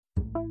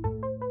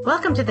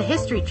Welcome to the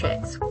History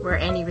Chicks, where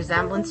any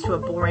resemblance to a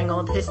boring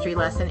old history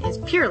lesson is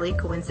purely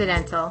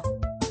coincidental.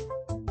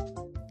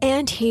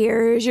 And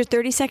here's your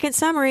 30-second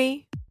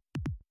summary.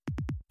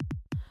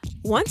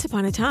 Once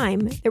upon a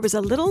time, there was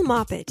a little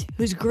moppet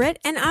whose grit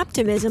and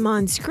optimism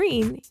on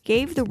screen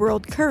gave the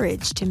world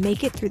courage to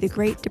make it through the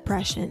Great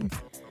Depression.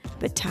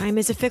 But time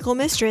is a fickle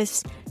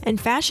mistress,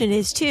 and fashion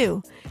is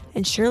too,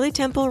 and Shirley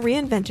Temple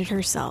reinvented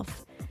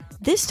herself,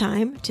 this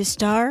time to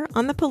star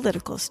on the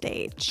political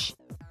stage.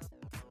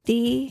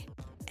 The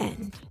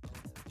end.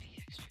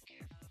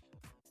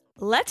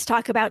 Let's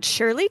talk about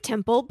Shirley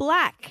Temple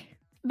Black.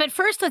 But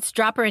first, let's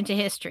drop her into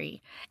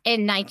history.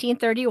 In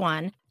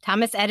 1931,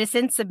 Thomas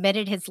Edison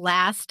submitted his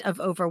last of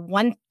over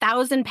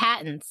 1,000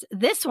 patents.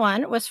 This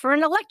one was for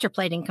an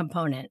electroplating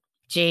component.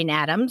 Jane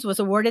Addams was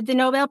awarded the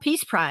Nobel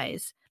Peace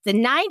Prize. The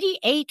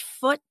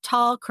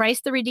 98-foot-tall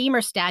Christ the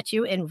Redeemer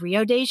statue in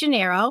Rio de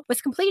Janeiro was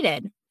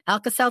completed.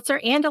 Alka-Seltzer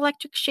and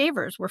electric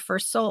shavers were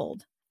first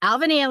sold.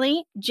 Alvin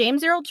Ailey,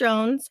 James Earl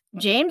Jones,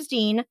 James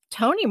Dean,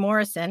 Toni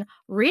Morrison,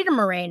 Rita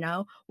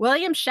Moreno,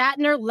 William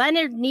Shatner,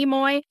 Leonard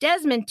Nimoy,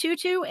 Desmond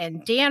Tutu,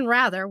 and Dan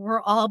Rather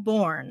were all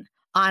born.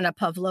 Anna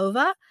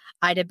Pavlova,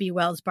 Ida B.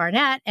 Wells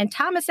Barnett, and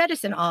Thomas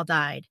Edison all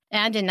died.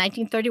 And in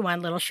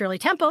 1931, little Shirley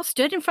Temple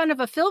stood in front of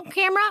a film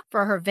camera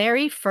for her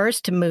very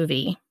first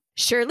movie.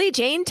 Shirley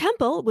Jane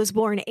Temple was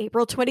born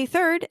April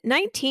 23rd,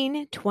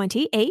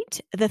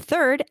 1928, the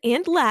third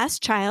and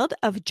last child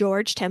of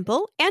George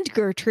Temple and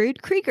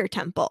Gertrude Krieger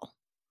Temple.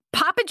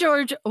 Papa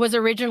George was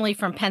originally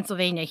from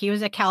Pennsylvania. He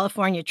was a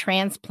California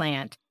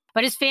transplant,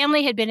 but his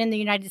family had been in the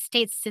United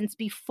States since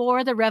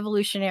before the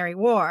Revolutionary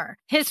War.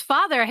 His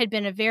father had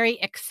been a very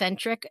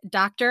eccentric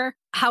doctor.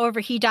 However,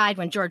 he died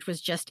when George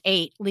was just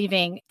 8,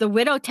 leaving the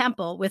widow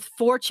Temple with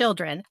 4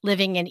 children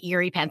living in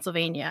Erie,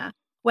 Pennsylvania.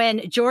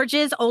 When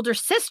George's older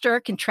sister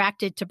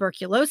contracted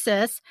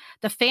tuberculosis,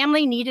 the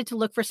family needed to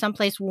look for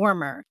someplace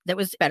warmer that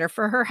was better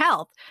for her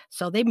health,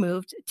 so they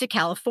moved to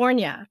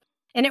California.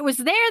 And it was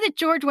there that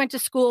George went to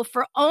school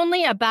for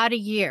only about a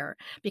year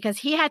because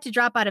he had to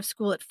drop out of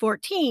school at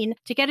 14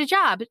 to get a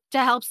job to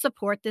help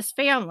support this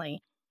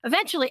family.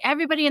 Eventually,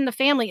 everybody in the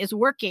family is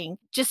working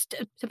just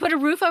to put a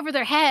roof over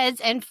their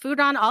heads and food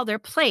on all their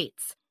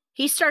plates.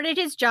 He started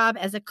his job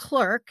as a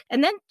clerk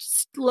and then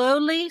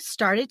slowly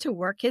started to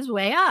work his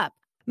way up.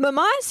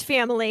 Mama's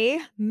family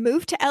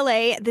moved to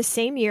LA the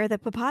same year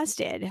that Papa's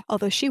did,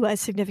 although she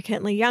was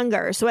significantly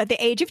younger. So at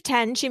the age of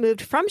 10, she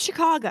moved from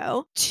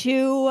Chicago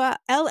to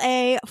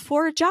LA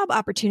for job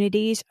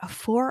opportunities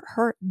for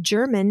her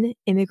German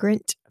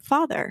immigrant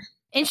father.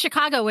 In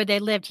Chicago, where they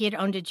lived, he had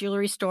owned a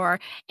jewelry store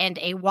and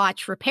a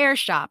watch repair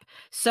shop.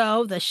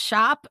 So the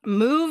shop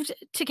moved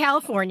to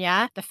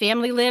California. The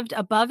family lived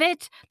above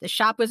it. The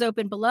shop was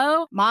open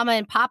below. Mama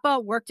and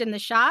Papa worked in the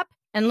shop.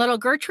 And little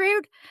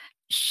Gertrude,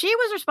 she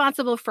was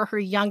responsible for her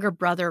younger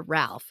brother,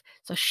 Ralph.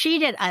 So she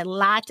did a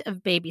lot of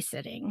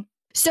babysitting.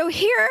 So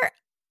here,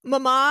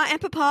 Mama and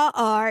Papa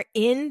are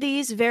in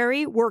these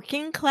very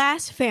working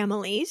class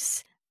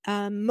families.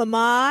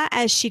 Mama,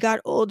 as she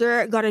got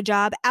older, got a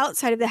job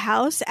outside of the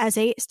house as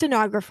a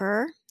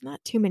stenographer.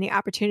 Not too many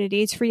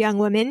opportunities for young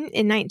women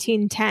in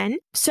 1910.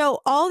 So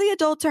all the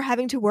adults are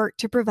having to work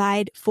to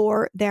provide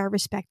for their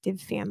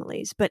respective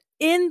families. But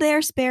in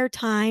their spare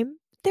time,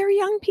 they're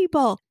young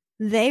people.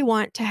 They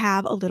want to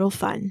have a little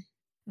fun.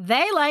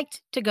 They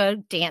liked to go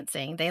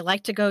dancing. They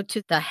liked to go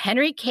to the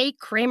Henry K.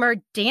 Kramer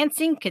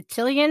Dancing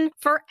Cotillion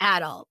for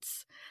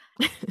adults.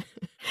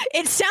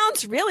 It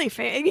sounds really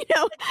fancy,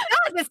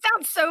 It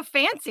sounds so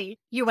fancy.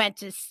 You went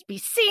to be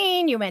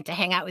seen. You went to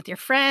hang out with your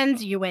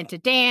friends. You went to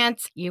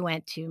dance. You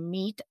went to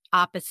meet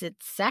opposite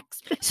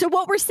sex. So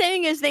what we're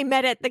saying is they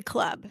met at the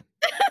club.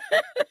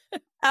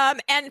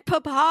 And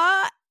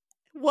Papa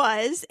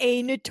was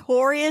a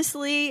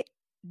notoriously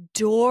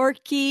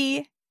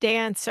dorky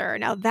dancer.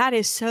 Now, that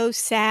is so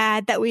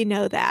sad that we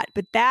know that,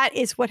 but that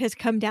is what has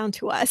come down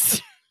to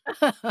us.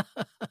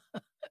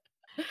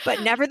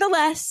 But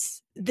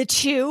nevertheless, the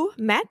two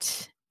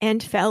met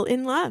and fell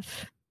in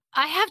love.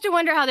 I have to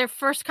wonder how their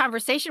first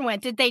conversation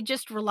went. Did they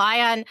just rely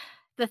on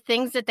the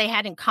things that they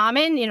had in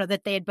common?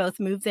 That they had both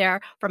moved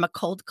there from a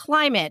cold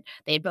climate.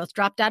 They had both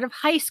dropped out of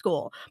high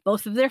school.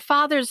 Both of their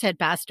fathers had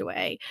passed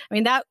away. I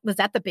mean, was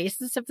that the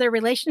basis of their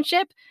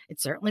relationship?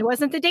 It certainly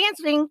wasn't the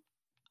dancing.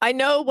 I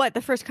know what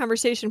the first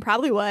conversation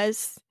probably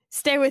was.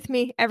 Stay with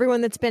me, everyone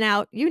that's been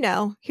out.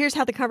 Here's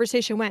how the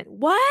conversation went.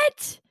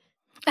 What?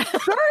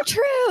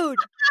 Gertrude!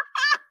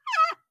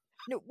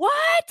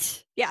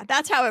 What? Yeah,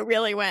 that's how it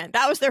really went.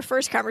 That was their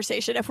first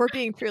conversation, if we're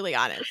being truly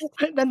honest.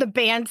 Then the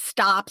band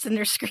stops and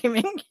they're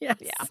screaming. Yes.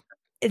 Yeah.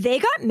 They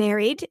got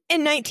married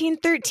in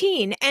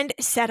 1913 and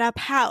set up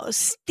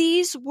house.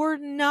 These were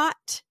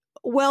not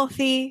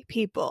wealthy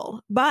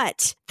people,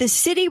 but the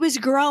city was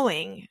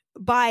growing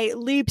by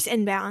leaps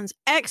and bounds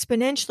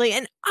exponentially,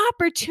 and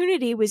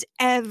opportunity was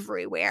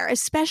everywhere,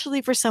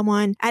 especially for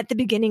someone at the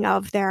beginning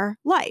of their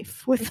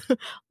life with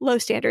low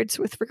standards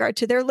with regard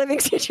to their living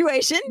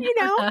situation.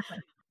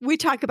 We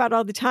talk about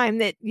all the time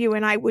that you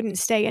and I wouldn't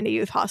stay in a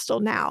youth hostel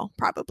now,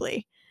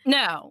 probably.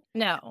 No.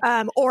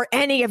 or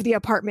any of the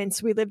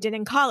apartments we lived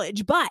in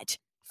college. But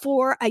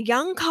for a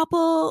young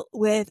couple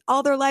with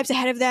all their lives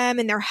ahead of them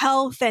and their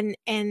health, and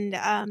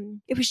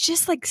it was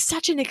just like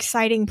such an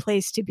exciting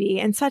place to be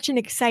and such an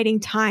exciting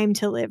time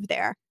to live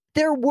there.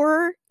 There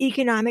were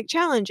economic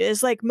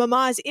challenges, like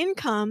Mama's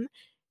income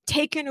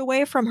taken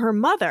away from her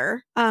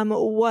mother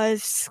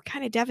was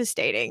kind of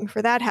devastating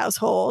for that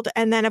household.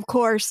 And then, of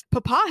course,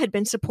 Papa had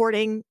been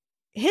supporting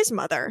his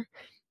mother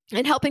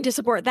and helping to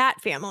support that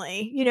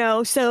family,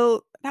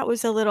 so that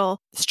was a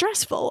little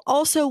stressful.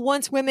 Also,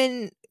 once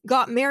women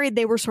got married,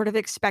 they were sort of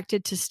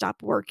expected to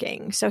stop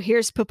working. So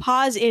here's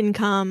Papa's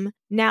income,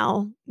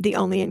 now the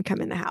only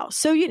income in the house.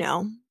 So,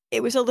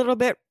 it was a little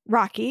bit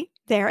rocky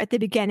there at the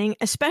beginning,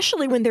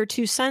 especially when their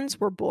two sons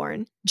were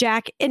born,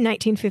 Jack in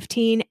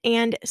 1915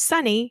 and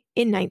Sonny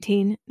in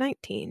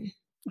 1919.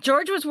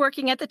 George was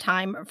working at the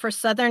time for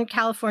Southern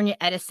California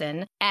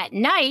Edison. At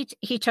night,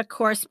 he took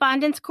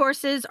correspondence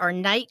courses or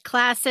night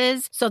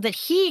classes so that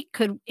he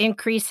could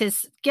increase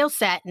his skill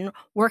set and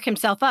work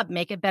himself up,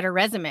 make a better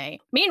resume.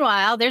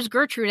 Meanwhile, there's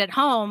Gertrude at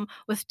home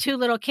with two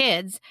little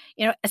kids,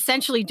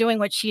 essentially doing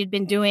what she had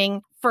been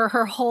doing for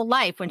her whole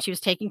life when she was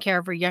taking care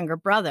of her younger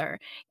brother.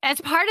 As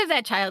part of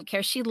that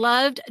childcare, she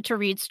loved to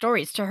read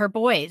stories to her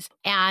boys.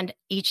 And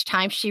each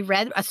time she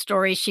read a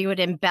story, she would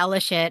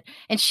embellish it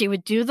and she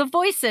would do the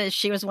voices.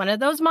 She was one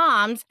of those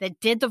moms that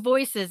did the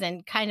voices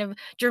and kind of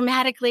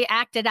dramatically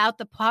acted out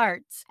the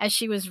parts as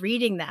she was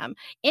reading them.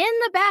 In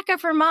the back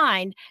of her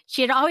mind,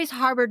 she had always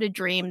harbored a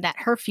dream that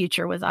her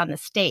future was on the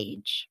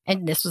stage.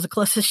 And this was the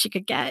closest she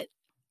could get.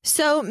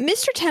 So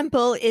Mr.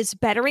 Temple is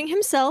bettering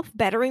himself,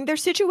 bettering their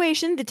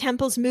situation. The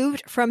Temples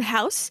moved from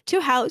house to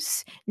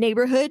house,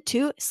 neighborhood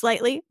to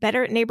slightly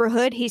better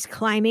neighborhood. He's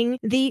climbing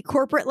the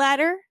corporate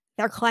ladder.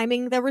 They're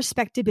climbing the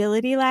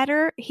respectability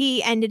ladder.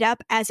 He ended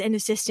up as an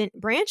assistant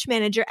branch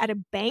manager at a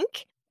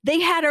bank. They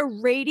had a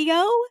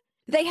radio.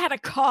 They had a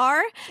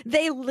car.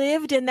 They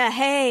lived in the,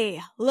 hey,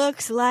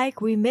 looks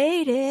like we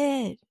made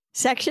it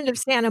section of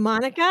Santa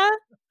Monica.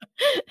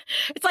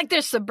 It's like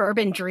their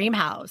suburban dream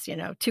house,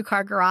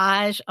 2-car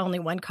garage, only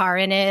one car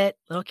in it,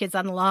 little kids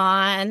on the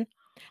lawn.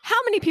 How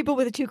many people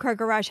with a 2-car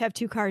garage have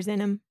 2 cars in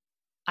them?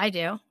 I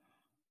do.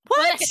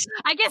 What? Well,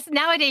 I guess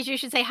nowadays you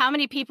should say how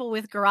many people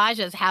with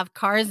garages have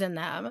cars in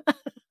them.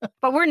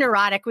 But we're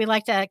neurotic. We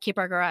like to keep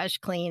our garage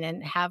clean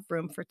and have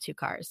room for 2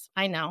 cars.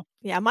 I know.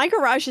 Yeah, my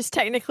garage is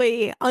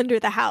technically under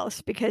the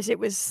house because it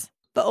was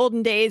the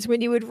olden days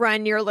when you would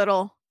run your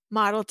little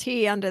Model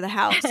T under the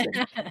house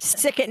and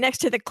stick it next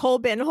to the coal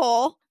bin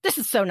hole. This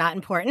is so not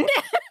important.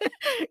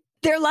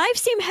 Their lives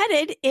seemed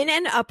headed in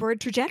an upward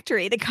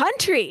trajectory. The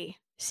country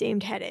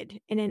seemed headed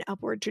in an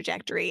upward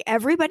trajectory.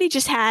 Everybody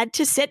just had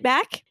to sit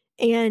back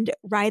and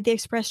ride the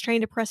express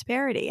train to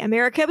prosperity.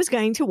 America was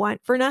going to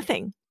want for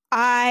nothing.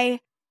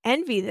 I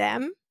envy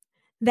them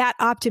that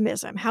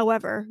optimism.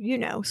 However,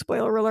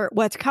 spoiler alert,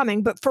 what's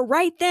coming. But for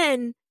right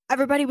then,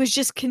 everybody was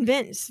just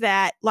convinced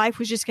that life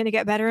was just going to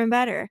get better and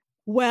better.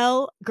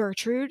 Well,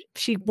 Gertrude,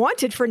 she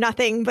wanted for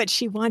nothing, but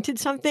she wanted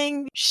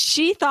something.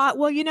 She thought,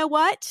 well, you know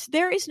what?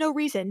 There is no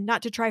reason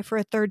not to try for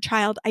a third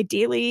child.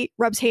 Ideally,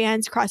 rubs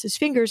hands, crosses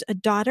fingers, a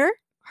daughter.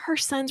 Her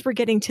sons were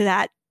getting to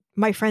that.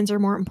 My friends are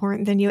more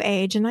important than you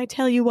age. And I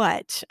tell you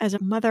what, as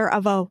a mother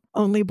of a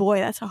only boy,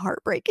 that's a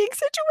heartbreaking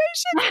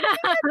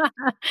situation.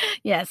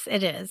 Yes,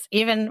 it is.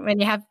 Even when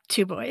you have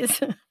 2 boys.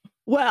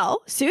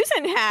 Well,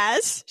 Susan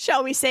has,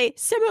 shall we say,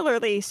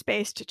 similarly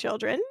spaced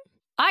children.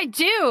 I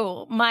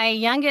do. My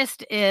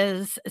youngest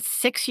is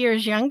 6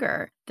 years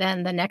younger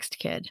than the next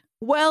kid.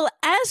 Well,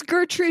 as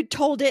Gertrude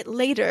told it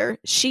later,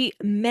 she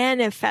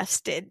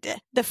manifested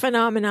the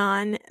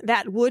phenomenon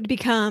that would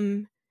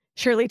become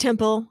Shirley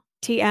Temple,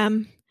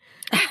 TM,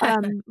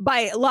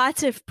 by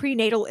lots of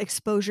prenatal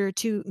exposure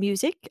to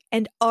music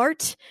and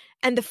art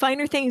and the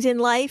finer things in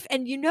life.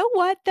 And you know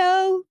what,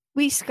 though?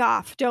 We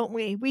scoff, don't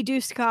we? We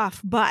do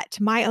scoff. But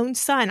my own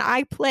son,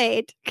 I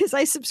played because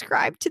I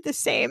subscribed to the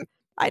same,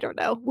 I don't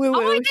know,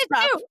 woo-woo I did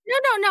stuff. too.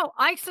 No.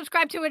 I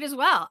subscribed to it as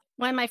well.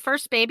 When my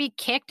first baby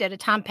kicked at a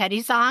Tom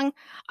Petty song,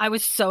 I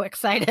was so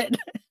excited.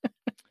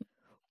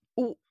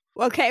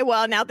 Okay,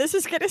 well, now this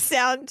is going to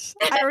sound,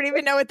 I don't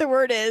even know what the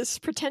word is,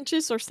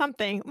 pretentious or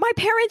something. My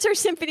parents are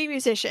symphony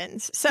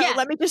musicians, so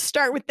Let me just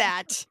start with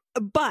that.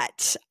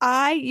 But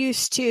I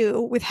used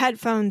to, with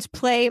headphones,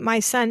 play my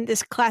son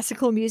this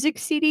classical music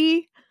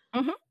CD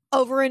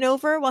over and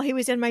over while he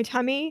was in my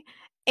tummy.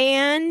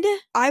 And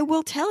I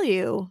will tell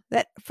you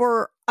that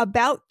for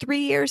about 3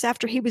 years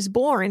after he was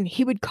born,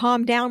 he would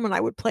calm down when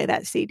I would play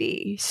that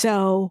CD.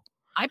 So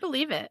I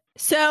believe it.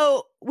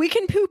 So we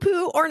can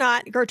poo-poo or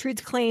not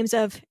Gertrude's claims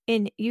of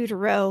in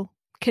utero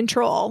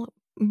control.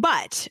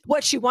 But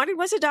what she wanted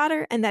was a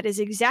daughter, and that is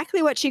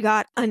exactly what she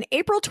got on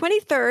April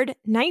 23rd,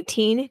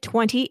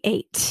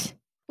 1928.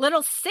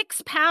 Little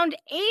 6-pound,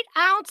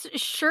 8-ounce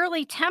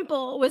Shirley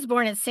Temple was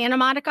born at Santa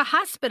Monica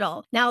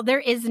Hospital. Now, there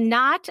is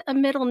not a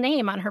middle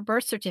name on her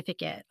birth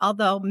certificate,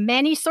 although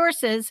many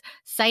sources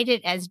cite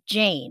it as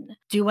Jane.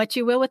 Do what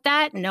you will with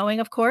that, knowing,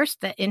 of course,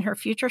 that in her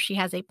future she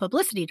has a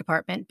publicity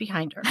department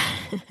behind her.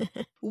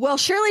 Well,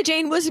 Shirley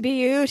Jane was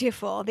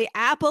beautiful. The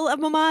apple of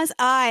Mama's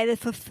eye, the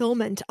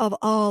fulfillment of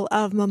all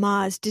of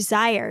Mama's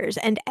desires.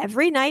 And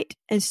every night,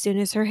 as soon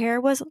as her hair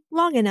was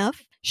long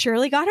enough,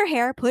 Shirley got her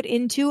hair put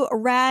into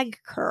rag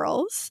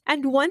curls.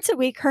 And once a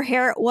week, her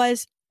hair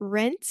was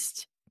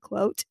rinsed,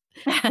 quote,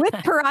 with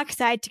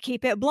peroxide to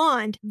keep it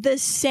blonde. The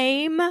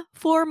same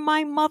for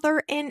my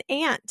mother and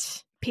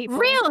aunt. People.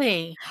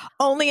 Really?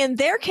 Only in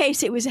their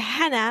case, it was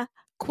henna,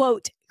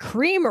 quote,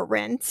 cream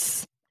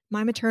rinse.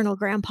 My maternal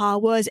grandpa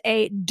was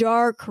a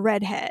dark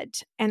redhead,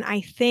 and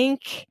I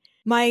think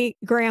my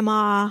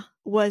grandma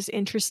was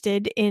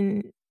interested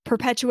in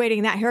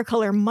perpetuating that hair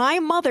color. My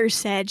mother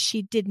said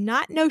she did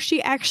not know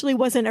she actually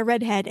wasn't a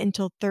redhead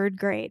until 3rd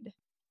grade.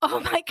 Oh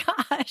my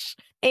gosh.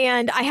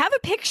 And I have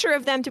a picture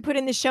of them to put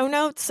in the show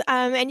notes,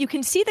 and you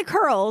can see the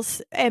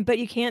curls, but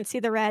you can't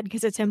see the red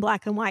because it's in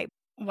black and white.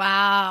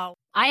 Wow.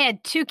 I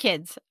had 2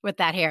 kids with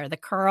that hair, the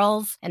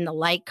curls and the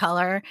light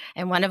color.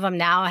 And one of them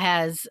now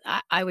has,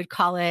 I would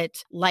call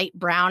it light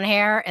brown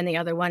hair. And the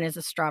other one is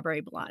a strawberry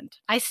blonde.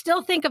 I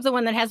still think of the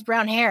one that has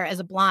brown hair as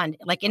a blonde.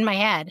 Like in my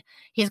head,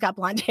 he's got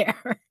blonde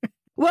hair.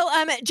 Well,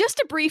 just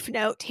a brief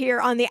note here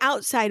on the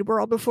outside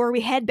world before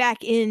we head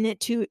back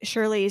into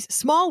Shirley's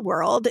small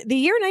world. The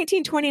year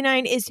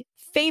 1929 is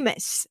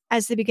famous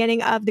as the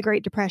beginning of the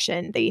Great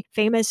Depression. The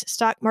famous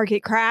stock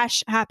market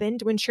crash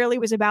happened when Shirley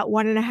was about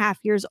 1.5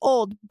 years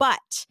old,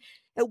 but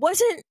it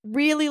wasn't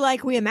really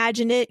like we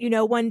imagined it. You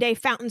know, one day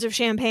fountains of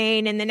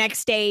champagne and the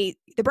next day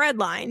the bread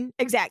line.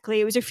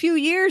 Exactly. It was a few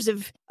years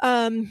of,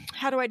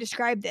 how do I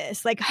describe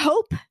this? Like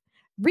hope,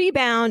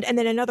 rebound, and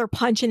then another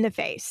punch in the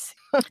face.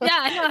 Yeah,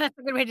 I know that's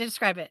a good way to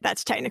describe it.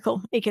 That's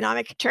technical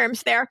economic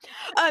terms there.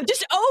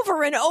 Just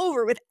over and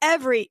over with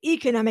every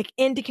economic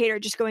indicator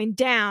just going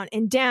down,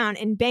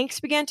 and banks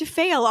began to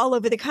fail all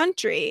over the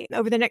country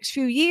over the next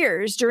few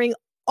years. During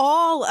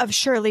all of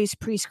Shirley's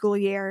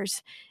preschool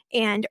years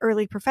and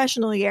early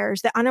professional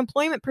years, the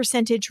unemployment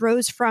percentage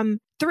rose from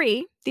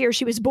 3, the year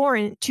she was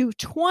born, to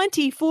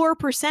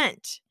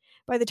 24%.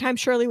 By the time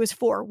Shirley was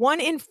 4, 1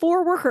 in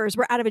 4 workers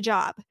were out of a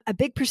job. A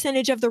big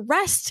percentage of the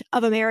rest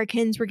of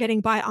Americans were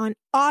getting by on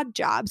odd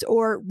jobs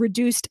or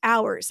reduced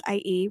hours,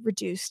 i.e.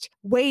 reduced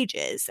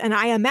wages. And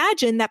I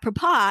imagine that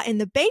Papa in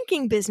the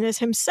banking business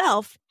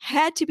himself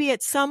had to be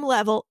at some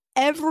level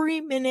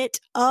every minute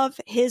of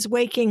his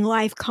waking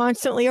life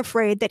constantly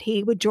afraid that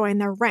he would join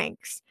their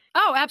ranks.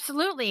 Oh,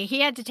 absolutely. He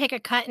had to take a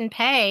cut in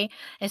pay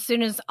as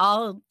soon as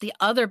all the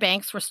other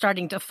banks were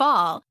starting to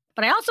fall.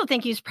 But I also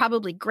think he's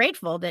probably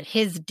grateful that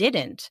his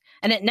didn't,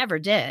 and it never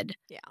did,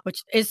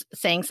 which is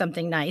saying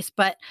something nice.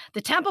 But the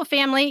Temple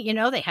family, you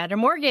know, they had a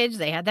mortgage,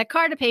 they had that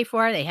car to pay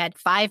for, they had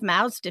 5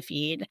 mouths to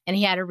feed, and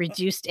he had a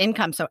reduced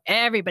income. So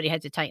everybody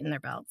had to tighten their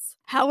belts.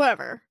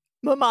 However,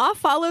 Mama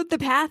followed the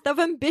path of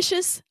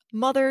ambitious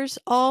mothers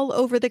all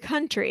over the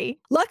country.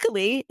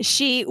 Luckily,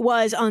 she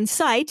was on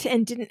site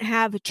and didn't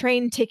have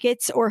train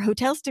tickets or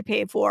hotels to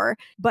pay for,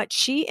 but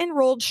she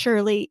enrolled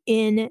Shirley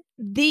in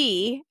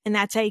and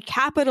that's a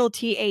capital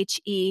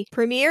THE,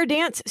 premier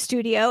dance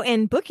studio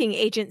and booking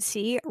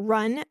agency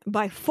run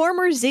by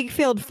former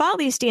Ziegfeld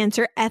Follies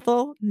dancer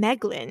Ethel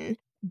Meglin.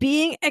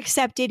 Being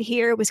accepted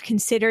here was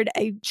considered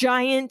a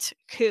giant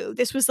coup.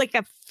 This was like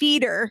a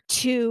feeder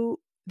to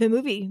the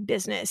movie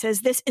business,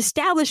 as this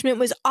establishment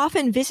was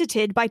often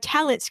visited by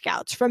talent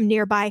scouts from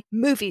nearby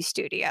movie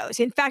studios.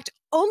 In fact,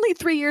 only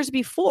 3 years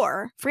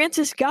before,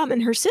 Frances Gumm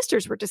and her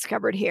sisters were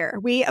discovered here.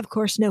 We, of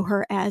course, know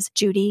her as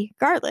Judy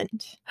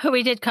Garland, who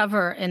we did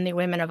cover in the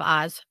Women of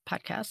Oz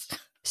podcast.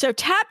 So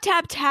tap,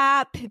 tap,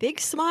 tap, big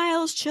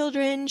smiles,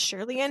 children.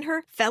 Shirley and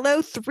her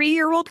fellow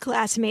 3-year-old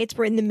classmates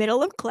were in the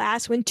middle of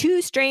class when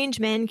 2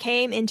 strange men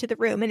came into the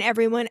room and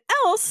everyone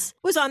else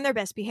was on their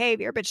best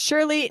behavior. But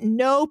Shirley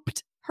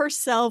noped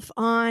herself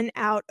on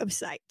out of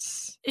sight.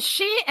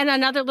 She and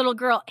another little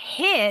girl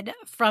hid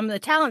from the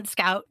talent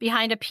scout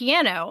behind a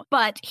piano,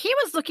 but he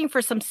was looking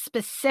for some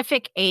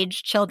specific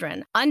age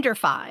children, under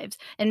 5s,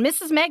 and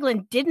Mrs.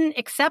 Meglin didn't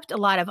accept a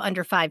lot of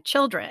under 5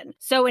 children.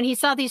 So when he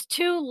saw these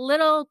 2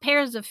 little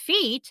pairs of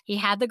feet, he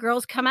had the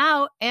girls come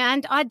out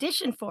and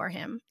audition for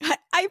him.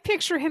 I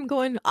picture him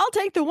going, "I'll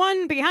take the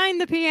one behind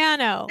the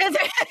piano."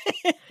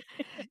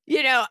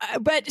 You know,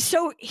 but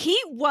so he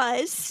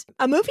was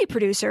a movie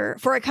producer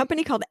for a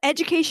company called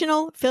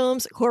Educational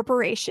Films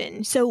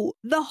Corporation. So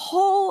the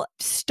whole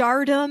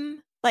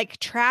stardom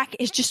track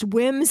is just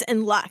whims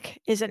and luck,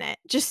 isn't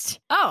it?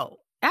 Oh,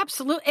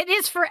 absolutely. It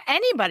is for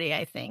anybody,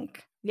 I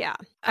think. Yeah.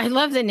 I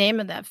love the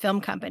name of that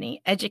film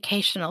company,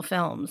 Educational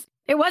Films.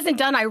 It wasn't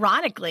done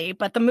ironically,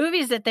 but the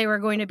movies that they were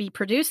going to be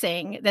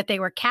producing, that they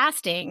were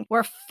casting,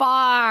 were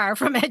far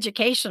from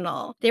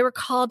educational. They were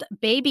called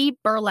baby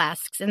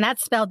burlesques, and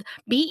that's spelled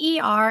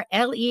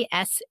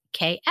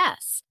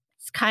Berlesks.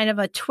 kind of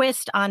a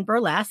twist on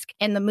burlesque,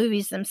 and the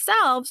movies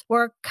themselves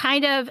were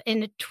kind of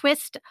in a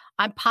twist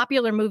on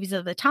popular movies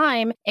of the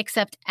time,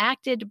 except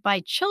acted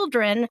by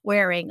children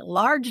wearing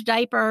large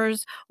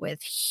diapers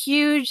with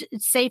huge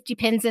safety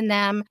pins in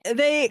them.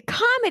 The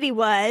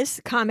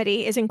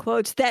comedy is in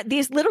quotes, that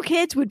these little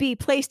kids would be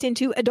placed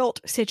into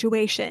adult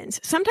situations,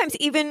 sometimes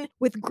even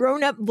with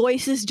grown-up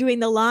voices doing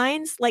the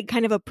lines, like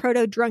kind of a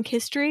proto-drunk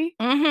history.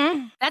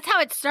 Mm-hmm. That's how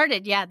it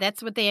started. Yeah,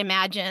 that's what they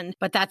imagined,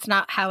 but that's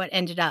not how it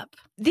ended up.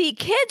 The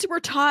kids were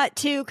taught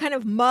to kind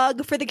of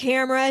mug for the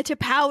camera, to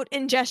pout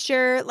and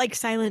gesture like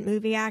silent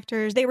movie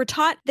actors. They were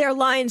taught their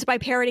lines by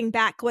parroting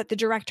back what the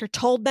director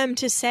told them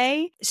to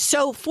say.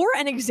 So for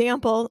an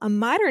example, a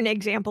modern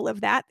example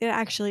of that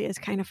actually is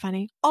kind of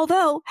funny,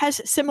 although has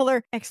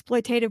similar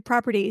exploitative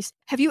properties.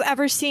 Have you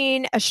ever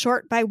seen a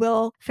short by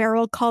Will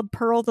Ferrell called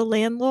Pearl the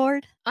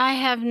Landlord? I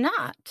have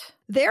not.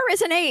 There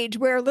is an age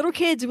where little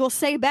kids will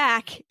say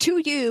back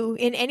to you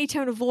in any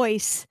tone of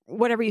voice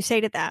whatever you say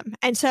to them.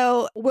 And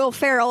so Will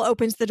Ferrell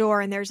opens the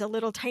door and there's a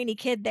little tiny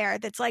kid there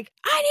that's like,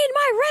 I need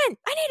my rent.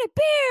 I need a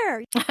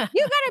beer. You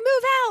got to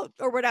move out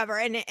or whatever.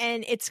 And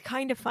it's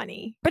kind of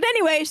funny. But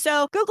anyway,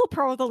 so Google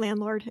Pearl the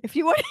Landlord if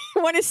you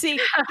want to see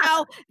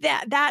how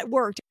that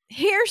worked.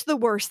 Here's the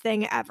worst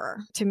thing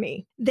ever to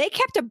me. They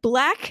kept a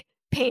black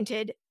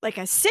painted, like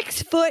a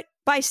 6-foot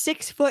by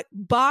 6-foot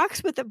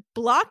box with a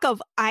block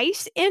of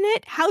ice in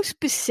it. How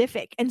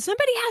specific. And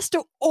somebody has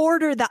to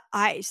order the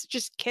ice.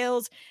 Just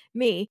kills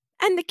me.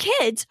 And the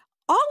kids,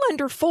 all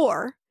under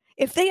 4,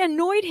 if they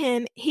annoyed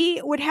him,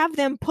 he would have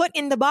them put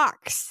in the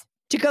box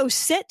to go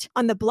sit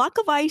on the block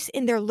of ice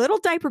in their little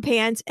diaper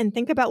pants and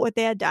think about what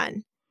they had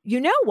done. You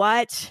know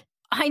what?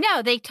 I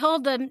know. They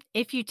told them,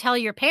 if you tell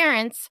your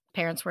parents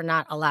were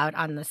not allowed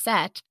on the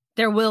set,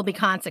 there will be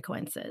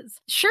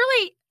consequences.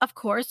 Shirley, of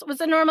course,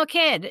 was a normal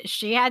kid.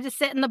 She had to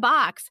sit in the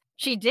box.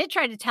 She did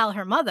try to tell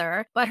her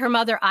mother, but her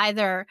mother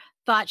either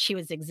thought she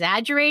was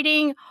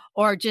exaggerating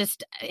or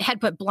just had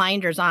put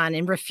blinders on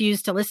and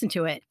refused to listen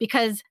to it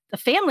because the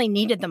family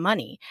needed the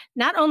money.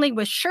 Not only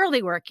was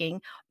Shirley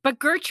working, but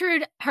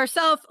Gertrude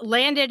herself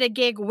landed a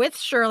gig with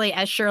Shirley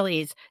as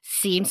Shirley's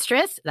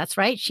seamstress. That's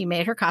right. She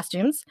made her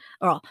costumes,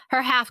 or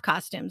her half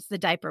costumes. The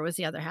diaper was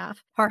the other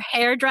half. Her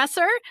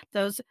hairdresser,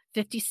 those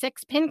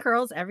 56 pin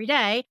curls every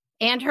day.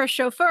 And her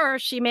chauffeur,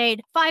 she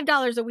made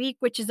 $5 a week,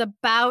 which is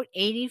about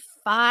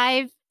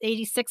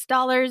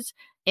 $86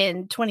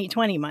 in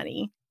 2020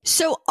 money.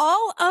 So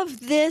all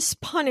of this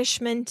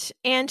punishment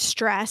and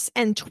stress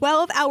and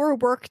 12-hour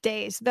work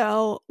days,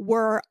 though,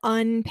 were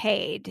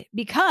unpaid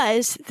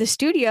because the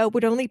studio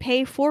would only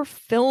pay for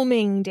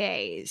filming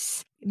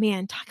days.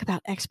 Man, talk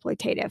about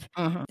exploitative.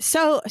 Uh-huh.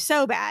 So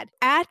bad.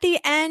 At the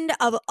end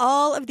of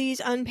all of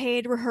these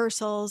unpaid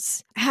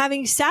rehearsals,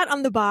 having sat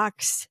on the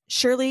box,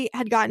 Shirley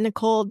had gotten a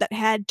cold that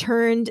had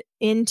turned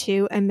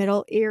into a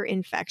middle ear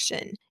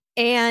infection.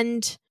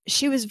 And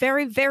she was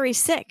very, very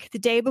sick the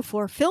day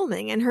before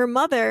filming, and her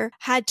mother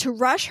had to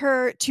rush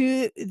her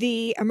to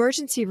the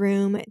emergency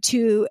room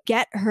to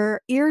get her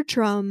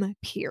eardrum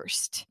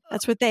pierced.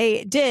 That's what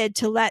they did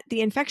to let the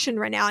infection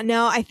run out.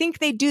 Now, I think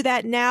they do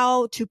that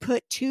now to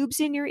put tubes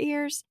in your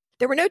ears.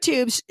 There were no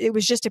tubes. It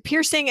was just a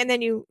piercing, and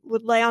then you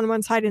would lay on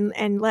one side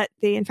and let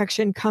the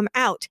infection come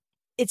out.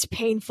 It's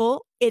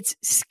painful. It's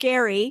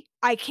scary.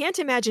 I can't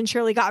imagine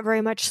Shirley got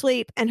very much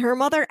sleep. And her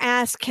mother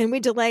asked, can we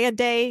delay a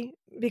day?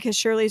 Because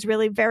Shirley's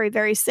really very,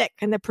 very sick.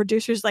 And the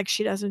producer's like,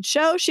 she doesn't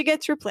show, she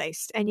gets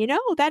replaced. And you know,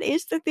 that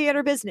is the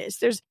theater business.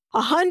 There's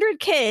 100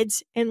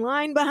 kids in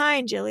line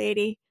behind you,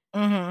 lady.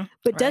 Mm-hmm.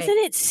 But doesn't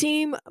it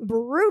seem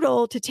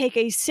brutal to take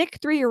a sick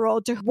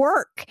 3-year-old to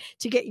work,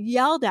 to get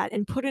yelled at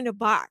and put in a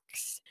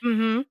box?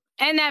 Mm-hmm.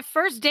 And that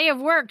first day of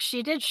work,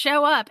 she did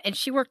show up and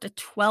she worked a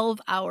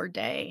 12-hour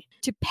day.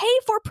 To pay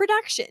for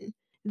production,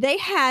 they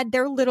had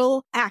their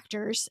little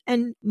actors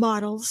and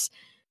models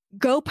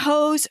go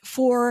pose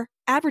for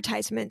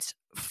advertisements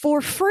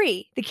for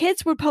free. The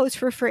kids would pose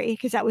for free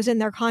because that was in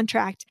their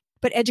contract,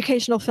 but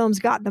educational films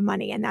got the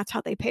money and that's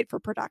how they paid for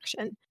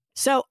production.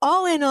 So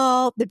all in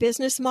all, the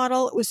business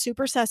model was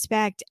super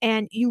suspect,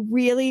 and you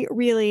really,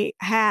 really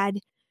had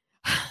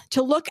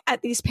to look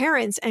at these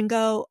parents and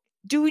go,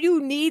 do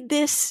you need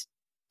this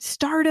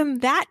stardom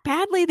that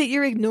badly that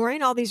you're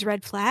ignoring all these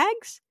red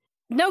flags?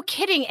 No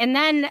kidding. And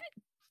then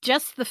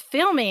just the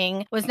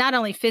filming was not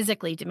only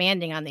physically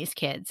demanding on these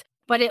kids,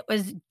 but it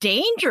was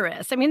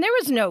dangerous. I mean, there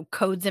was no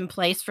codes in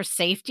place for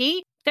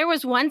safety. There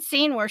was one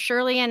scene where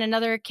Shirley and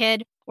another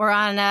kid were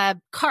on a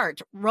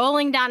cart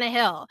rolling down a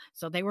hill.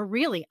 So they were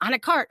really on a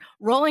cart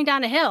rolling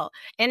down a hill,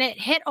 and it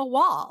hit a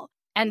wall.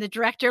 And the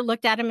director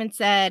looked at him and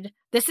said,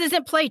 "This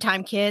isn't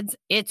playtime, kids.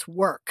 It's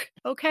work."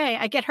 Okay,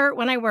 I get hurt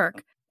when I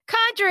work.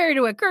 Contrary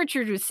to what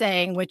Gertrude was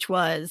saying, which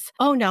was,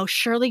 oh no,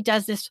 Shirley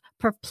does this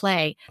for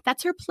play.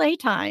 That's her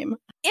playtime.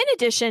 In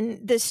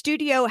addition, the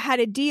studio had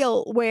a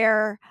deal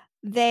where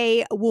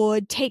they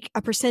would take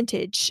a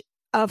percentage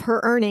of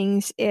her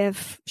earnings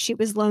if she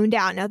was loaned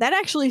out. Now, that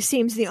actually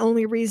seems the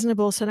only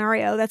reasonable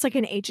scenario. That's like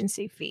an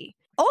agency fee.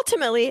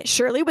 Ultimately,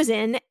 Shirley was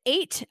in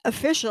 8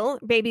 official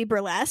baby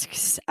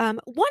burlesques,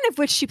 one of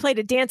which she played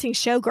a dancing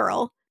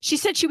showgirl. She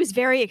said she was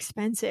very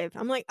expensive.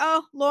 I'm like,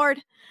 oh,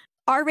 Lord,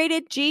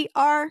 R-rated,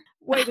 GR,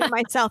 waving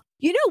myself.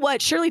 You know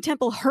what? Shirley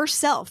Temple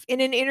herself,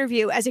 in an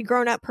interview as a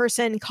grown-up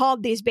person,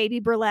 called these baby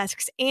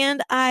burlesques,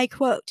 and I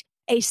quote,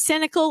 a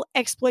cynical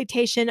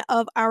exploitation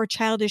of our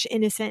childish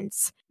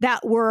innocence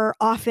that were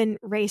often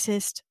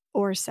racist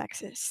or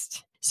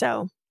sexist.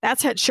 So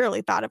that's what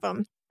Shirley thought of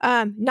them.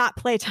 Not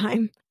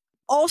Playtime.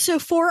 Also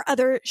 4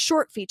 other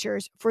short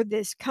features for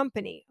this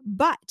company.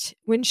 But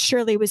when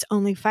Shirley was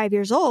only 5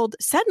 years old,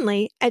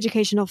 suddenly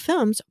Educational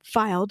Films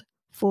filed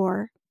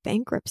for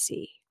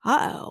bankruptcy.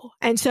 Uh-oh.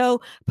 And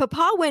so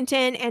Papa went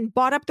in and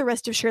bought up the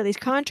rest of Shirley's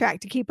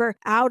contract to keep her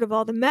out of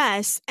all the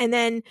mess. And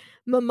then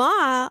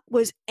Mama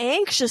was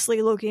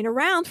anxiously looking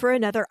around for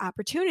another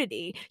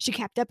opportunity. She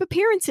kept up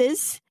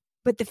appearances,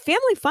 but the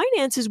family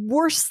finances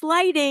were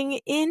sliding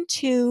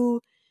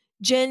into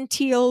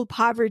genteel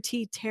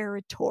poverty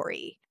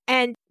territory.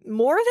 And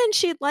more than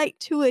she'd like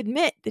to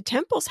admit, the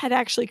Temples had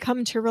actually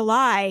come to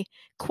rely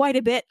quite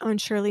a bit on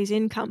Shirley's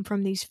income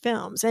from these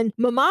films. And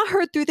Mama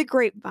heard through the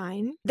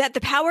grapevine that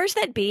the powers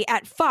that be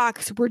at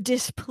Fox were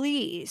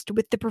displeased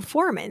with the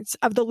performance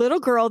of the little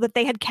girl that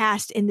they had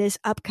cast in this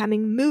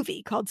upcoming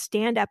movie called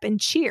Stand Up and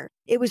Cheer.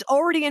 It was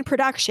already in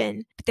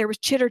production, but there was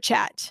chitter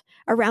chat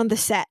around the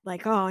set,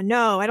 like, oh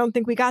no, I don't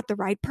think we got the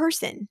right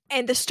person.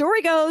 And the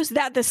story goes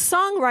that the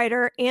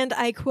songwriter, and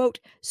I quote,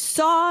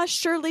 saw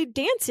Shirley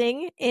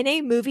dancing in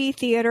a movie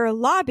theater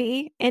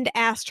lobby and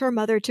asked her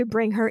mother to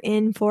bring her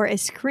in for a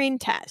screen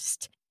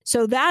test.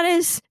 So that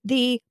is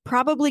the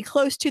probably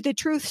close to the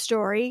truth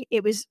story.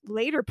 It was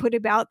later put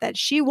about that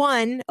she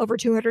won over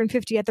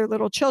 250 other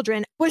little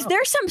children. Was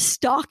there some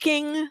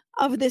stalking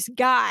of this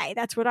guy?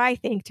 That's what I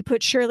think, to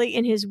put Shirley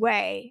in his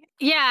way.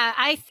 Yeah,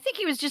 I think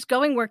he was just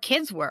going where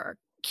kids were,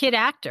 kid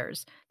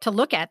actors, to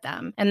look at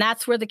them. And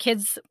that's where the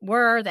kids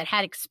were that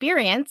had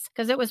experience,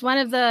 because it was one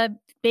of the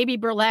baby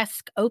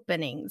burlesque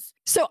openings.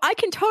 So I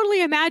can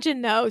totally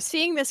imagine, though,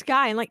 seeing this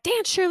guy and like,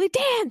 dance, Shirley,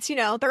 dance. You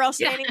know, they're all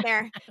standing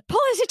there. Pull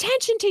his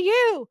attention to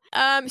you.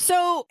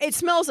 So it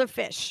smells of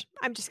fish.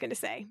 I'm just going to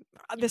say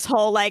this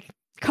whole like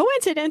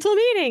coincidental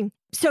meeting.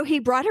 So he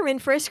brought her in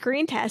for a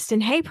screen test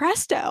and hey,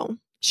 presto.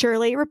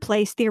 Shirley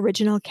replaced the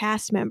original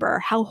cast member.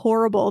 How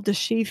horrible does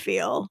she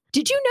feel?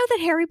 Did you know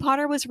that Harry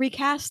Potter was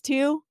recast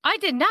too? I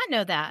did not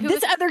know that.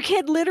 This other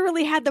kid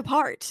literally had the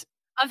part.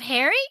 Of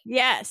Harry?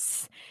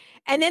 Yes.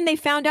 And then they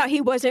found out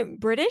he wasn't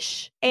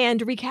British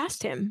and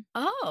recast him.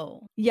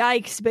 Oh.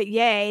 Yikes, but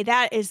yay.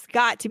 That has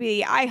got to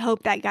be, I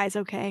hope that guy's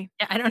okay.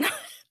 I don't know.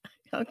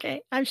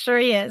 Okay, I'm sure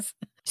he is.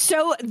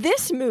 So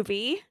this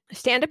movie,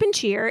 Stand Up and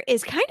Cheer,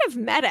 is kind of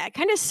meta,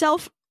 kind of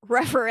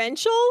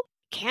self-referential.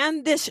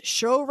 Can this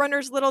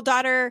showrunner's little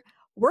daughter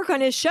work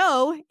on his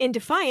show in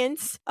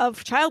defiance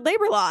of child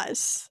labor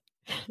laws?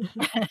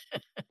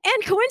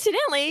 And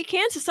coincidentally,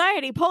 can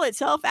society pull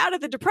itself out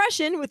of the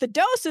depression with a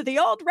dose of the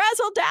old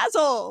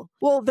razzle-dazzle?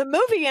 Well, the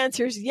movie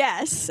answers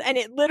yes, and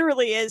it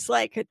literally is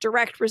like a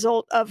direct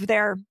result of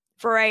their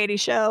variety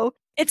show.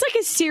 It's like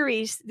a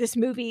series, this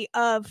movie,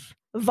 of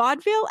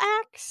vaudeville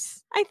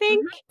acts, I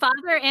think.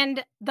 Father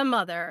and the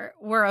mother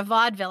were a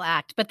vaudeville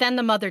act, but then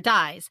the mother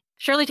dies.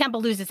 Shirley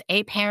Temple loses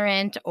a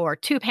parent or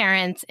 2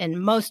 parents in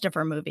most of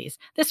her movies.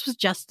 This was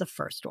just the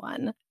first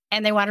one.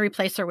 And they want to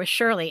replace her with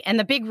Shirley. And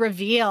the big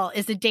reveal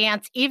is a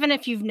dance. Even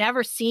if you've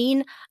never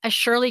seen a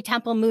Shirley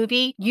Temple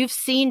movie, you've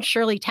seen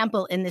Shirley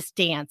Temple in this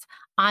dance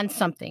on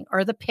something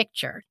or the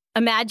picture.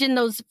 Imagine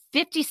those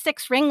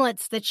 56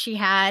 ringlets that she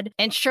had.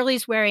 And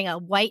Shirley's wearing a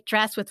white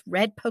dress with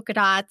red polka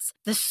dots.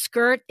 The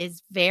skirt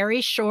is very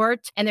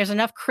short. And there's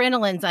enough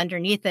crinolines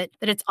underneath it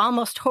that it's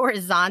almost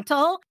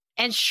horizontal.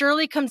 And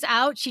Shirley comes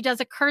out. She does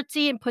a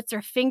curtsy and puts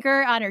her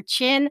finger on her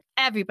chin.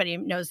 Everybody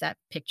knows that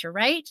picture,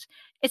 right?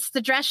 It's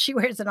the dress she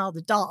wears in all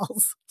the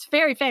dolls. It's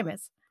very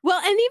famous. Well,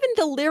 and even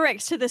the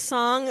lyrics to the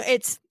song,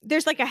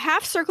 there's like a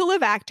half circle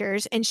of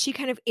actors and she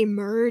kind of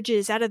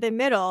emerges out of the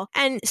middle.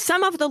 And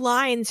some of the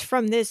lines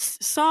from this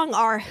song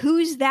are,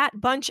 who's that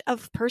bunch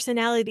of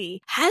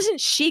personality? Hasn't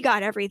she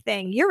got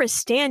everything? You're a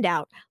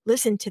standout.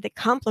 Listen to the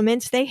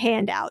compliments they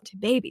hand out.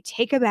 Baby,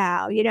 take a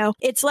bow. You know,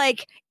 it's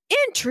like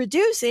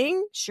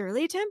introducing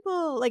Shirley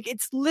Temple. Like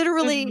it's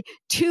literally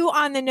too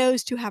on the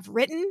nose to have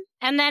written.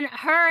 And then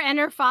her and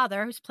her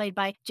father, who's played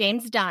by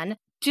James Dunn,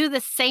 do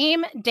the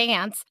same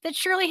dance that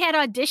Shirley had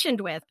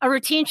auditioned with, a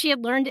routine she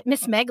had learned at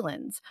Miss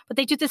Meglin's. But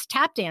they do this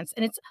tap dance,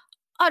 and it's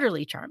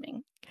utterly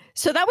charming.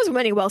 So that was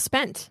money well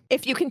spent.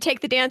 If you can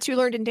take the dance you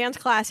learned in dance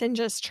class and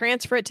just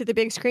transfer it to the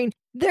big screen,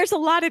 there's a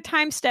lot of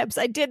time steps.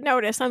 I did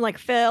notice. I'm like,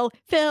 Phil,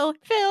 you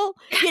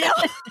know?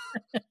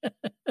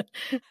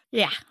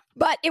 Yeah.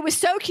 But it was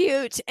so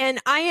cute,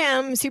 and I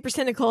am super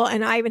cynical,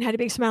 and I even had a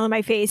big smile on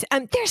my face.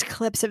 There's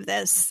clips of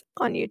this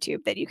on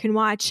YouTube that you can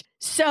watch.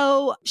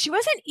 So she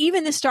wasn't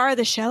even the star of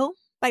the show.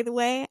 by the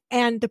way,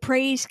 and the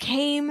praise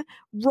came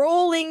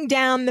rolling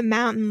down the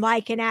mountain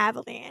like an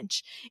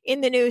avalanche.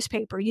 In the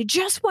newspaper, you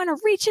just want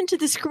to reach into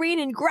the screen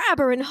and grab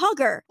her and hug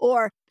her.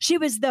 Or she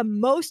was the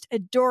most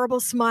adorable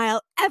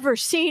smile ever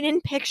seen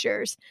in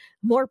pictures.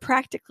 More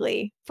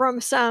practically, from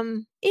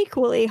some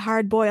equally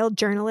hard-boiled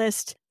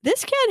journalist,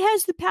 this kid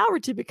has the power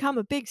to become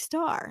a big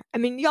star. I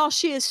mean, y'all,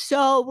 she is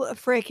so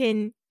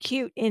freaking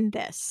cute in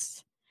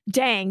this.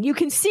 Dang, you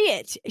can see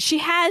it. She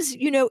has,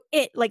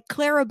 it, like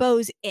Clara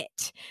Bow's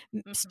it.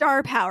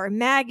 Star power,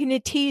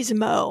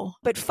 magnetismo.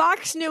 But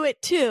Fox knew it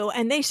too,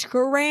 and they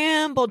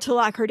scrambled to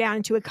lock her down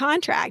into a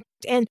contract.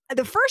 And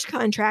the first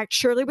contract,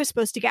 Shirley was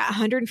supposed to get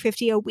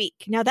 $150 a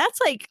week. Now that's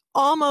like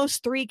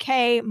almost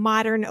 $3,000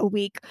 modern a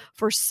week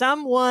for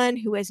someone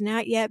who has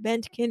not yet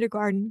been to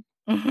kindergarten.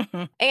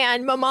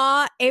 And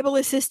Mama, able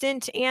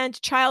assistant,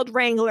 and child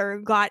wrangler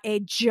got a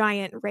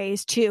giant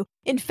raise too.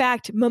 In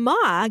fact,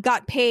 Mama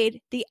got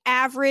paid the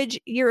average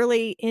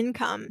yearly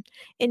income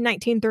in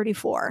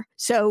 1934.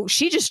 So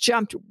she just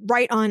jumped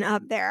right on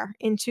up there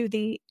into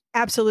the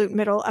absolute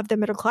middle of the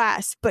middle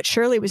class. But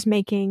Shirley was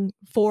making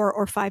 4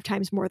 or 5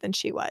 times more than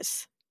she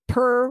was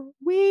per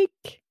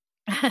week.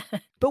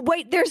 But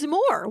wait, there's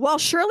more. While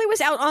Shirley was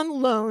out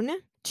on loan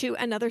to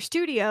another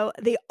studio,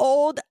 the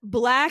old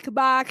black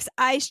box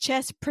ice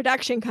chest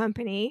production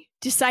company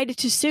decided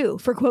to sue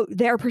for, quote,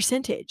 their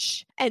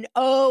percentage. And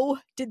oh,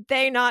 did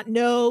they not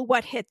know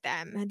what hit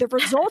them? The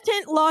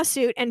resultant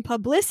lawsuit and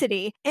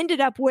publicity ended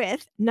up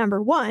with,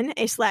 number one,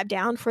 a slap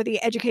down for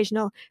the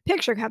Educational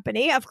Picture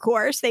Company. Of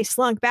course, they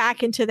slunk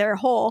back into their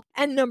hole.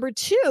 And number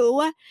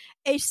two,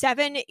 a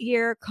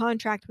 7-year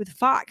contract with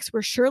Fox,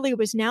 where Shirley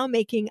was now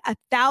making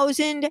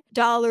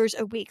 $1,000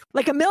 a week,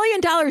 like $1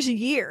 million a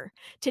year,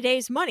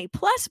 today's money,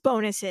 plus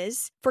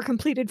bonuses for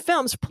completed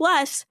films,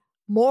 plus,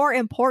 more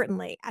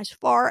importantly, as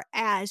far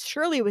as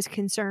Shirley was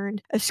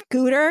concerned, a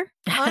scooter,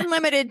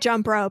 unlimited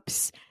jump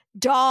ropes,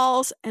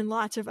 dolls, and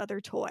lots of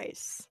other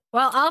toys.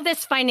 While all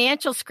this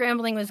financial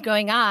scrambling was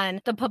going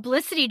on, the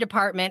publicity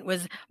department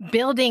was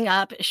building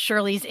up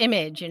Shirley's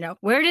image.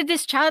 Where did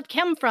this child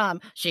come from?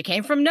 She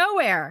came from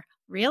nowhere.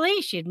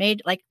 Really? She had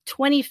made like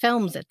 20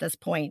 films at this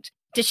point.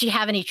 Did she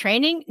have any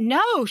training?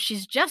 No,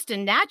 she's just a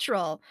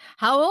natural.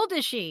 How old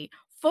is she?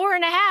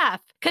 4.5.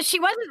 Because she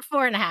wasn't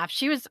 4.5.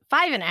 She was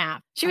 5.5.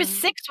 She was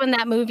 6 when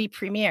that movie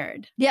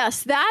premiered.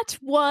 Yes, that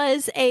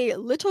was a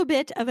little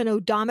bit of an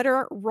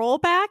odometer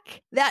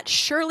rollback that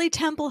Shirley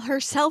Temple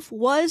herself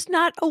was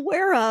not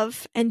aware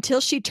of until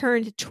she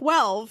turned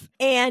 12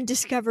 and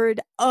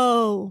discovered,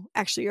 oh,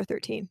 actually you're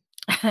 13.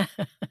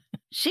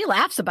 She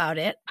laughs about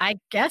it. I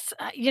guess,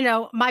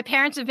 my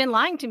parents have been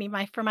lying to me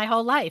for my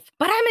whole life.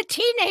 But I'm a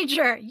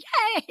teenager.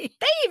 Yay!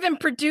 They even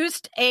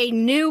produced a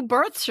new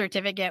birth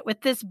certificate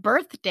with this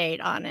birth date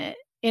on it.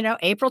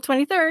 April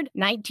 23rd,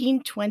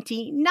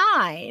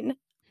 1929.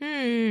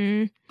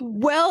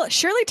 Well,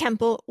 Shirley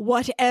Temple,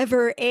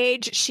 whatever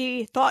age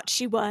she thought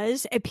she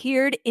was,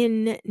 appeared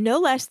in no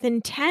less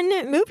than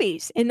 10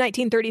 movies in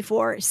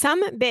 1934.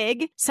 Some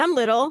big, some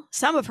little,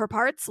 some of her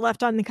parts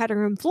left on the cutting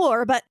room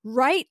floor. But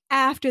right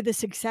after the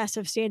success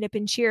of Stand Up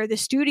and Cheer, the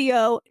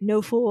studio,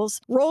 no fools,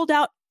 rolled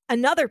out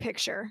another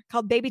picture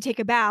called Baby Take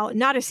a Bow,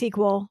 not a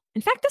sequel.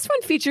 In fact, this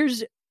one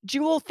features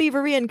jewel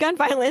thievery and gun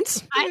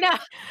violence. I know.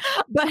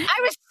 But I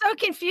was so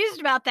confused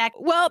about that.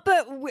 Well,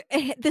 but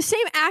the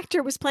same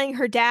actor was playing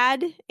her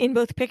dad in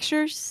both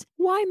pictures.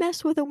 Why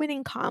mess with a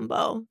winning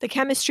combo? The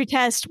chemistry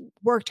test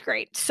worked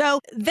great. So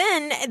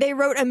then they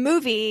wrote a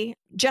movie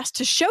just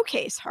to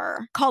showcase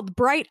her called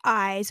Bright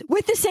Eyes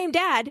with the same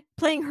dad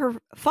playing her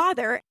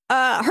father.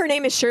 Her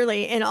name is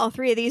Shirley in all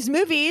 3 of these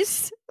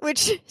movies,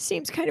 which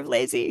seems kind of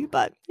lazy,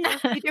 but you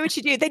do what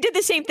you do. They did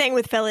the same thing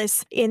with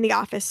Phyllis in The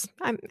Office.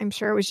 I'm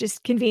sure it was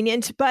just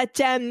convenient, but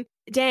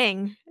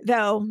dang,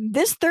 though,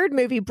 this third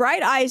movie,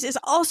 Bright Eyes, is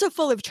also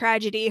full of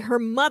tragedy. Her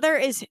mother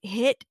is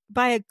hit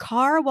by a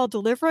car while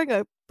delivering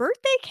a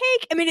birthday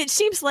cake. I mean, it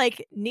seems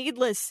like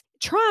needless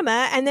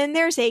trauma. And then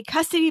there's a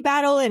custody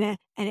battle and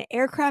an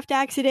aircraft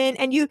accident.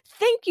 And you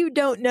think you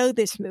don't know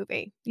this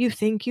movie. You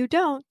think you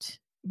don't.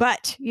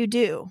 But you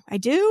do. I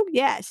do?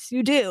 Yes,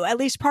 you do. At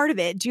least part of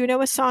it. Do you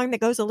know a song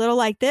that goes a little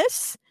like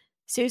this,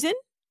 Susan?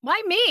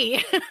 Why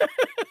me?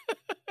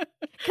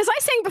 Because I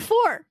sang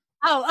before.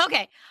 Oh,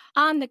 okay.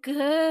 On the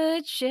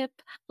good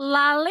ship,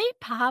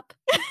 Lollipop.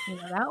 You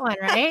know that one,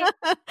 right?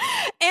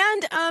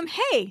 And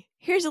hey,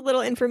 here's a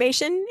little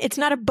information. It's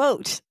not a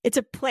boat. It's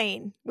a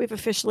plane. We've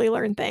officially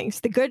learned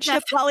things. The good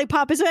ship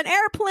Lollipop is an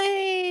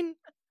airplane.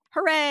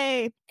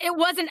 Hooray. It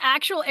was an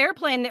actual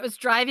airplane that was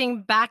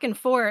driving back and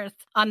forth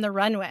on the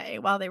runway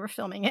while they were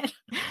filming it.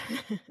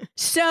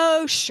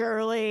 So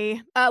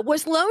Shirley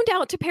was loaned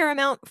out to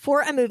Paramount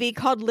for a movie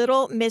called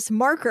Little Miss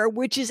Marker,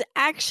 which is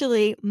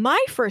actually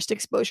my first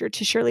exposure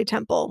to Shirley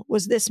Temple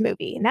was this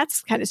movie. And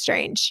that's kind of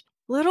strange.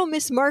 Little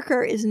Miss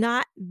Marker is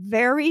not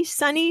very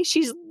sunny.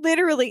 She's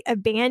literally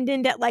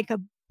abandoned at like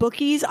a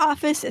bookie's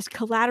office as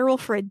collateral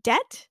for a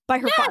debt by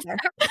her father.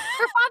 Her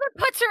father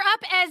puts her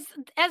up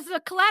as a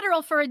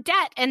collateral for a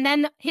debt, and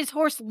then his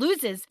horse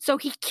loses, so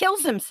he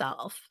kills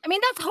himself. I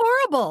mean, that's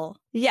horrible.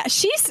 Yeah,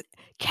 she's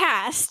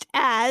cast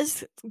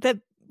as the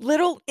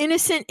little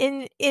innocent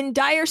in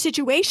dire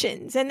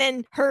situations, and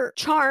then her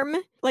charm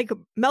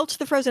melts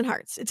the frozen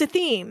hearts. It's a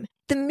theme.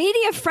 The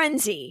media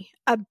frenzy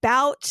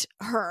about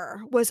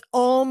her was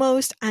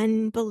almost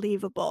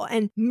unbelievable,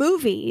 and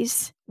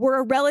movies were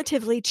a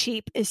relatively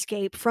cheap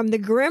escape from the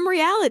grim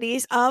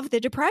realities of the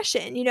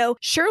Depression. You know,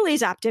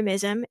 Shirley's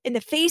optimism in the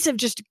face of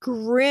just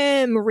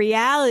grim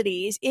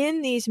realities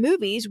in these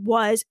movies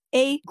was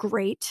a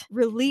great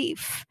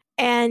relief.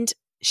 And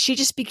she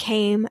just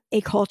became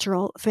a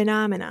cultural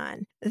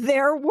phenomenon.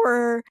 There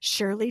were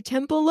Shirley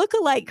Temple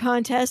lookalike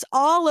contests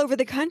all over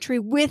the country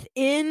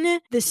within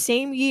the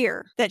same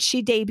year that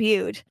she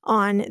debuted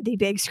on the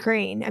big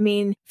screen. I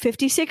mean,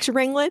 56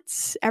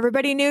 ringlets.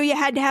 Everybody knew you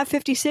had to have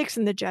 56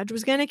 and the judge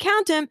was going to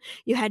count them.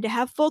 You had to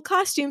have full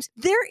costumes.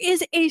 There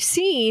is a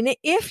scene,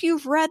 if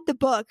you've read the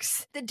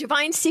books, The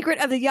Divine Secret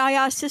of the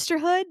Yaya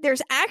Sisterhood,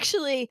 there's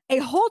actually a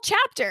whole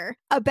chapter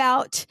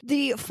about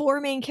the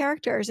four main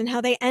characters and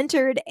how they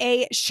entered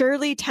a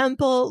Shirley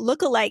Temple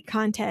lookalike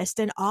contest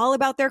and all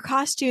about their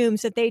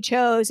costumes that they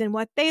chose and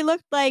what they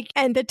looked like.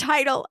 And the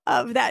title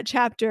of that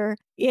chapter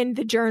in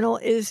the journal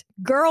is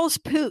Girls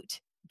Poot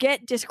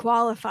Get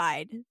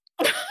Disqualified.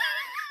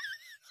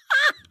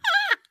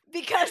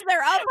 Because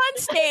they're up on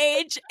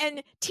stage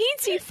and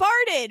Teensy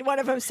farted, one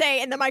of them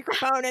say in the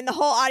microphone, and the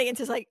whole audience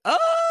is like,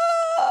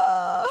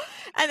 oh,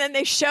 and then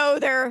they show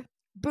their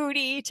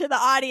booty to the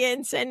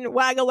audience and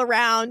waggle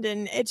around,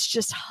 and it's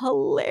just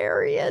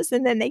hilarious.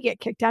 And then they get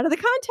kicked out of the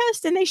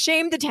contest and they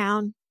shame the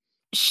town.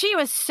 She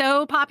was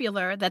so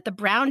popular that the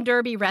Brown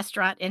Derby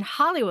restaurant in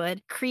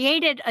Hollywood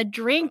created a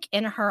drink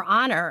in her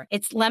honor.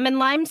 It's lemon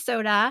lime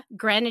soda,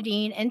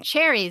 grenadine, and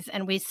cherries,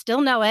 and we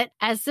still know it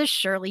as the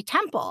Shirley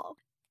Temple.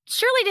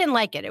 Shirley didn't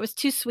like it. It was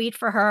too sweet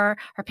for her.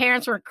 Her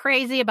parents weren't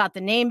crazy about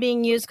the name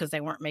being used because they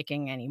weren't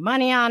making any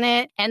money on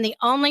it. And the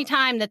only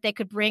time that they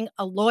could bring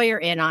a lawyer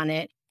in on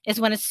it is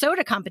when a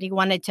soda company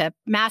wanted to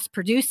mass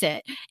produce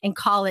it and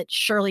call it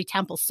Shirley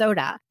Temple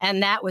Soda.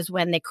 And that was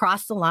when they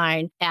crossed the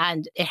line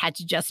and it had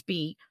to just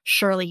be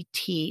Shirley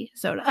Tea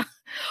Soda.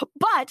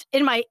 But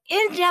in my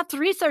in-depth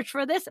research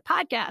for this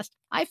podcast,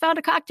 I found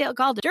a cocktail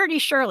called Dirty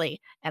Shirley,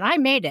 and I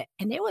made it,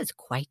 and it was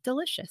quite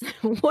delicious.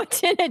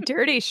 What's in a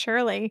Dirty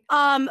Shirley?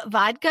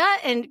 Vodka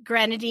and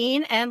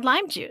grenadine and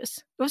lime juice.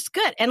 It was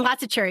good. And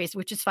lots of cherries,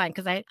 which is fine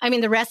because I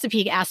mean, the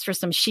recipe asked for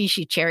some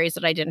shishi cherries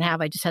that I didn't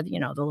have. I just had, the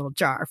little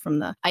jar from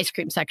the ice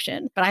cream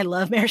section. But I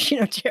love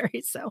maraschino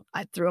cherries, so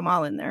I threw them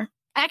all in there.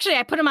 Actually,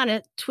 I put them on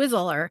a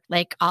Twizzler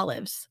like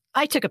olives.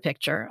 I took a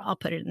picture. I'll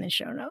put it in the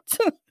show notes.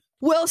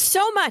 Well,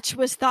 so much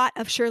was thought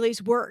of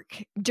Shirley's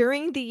work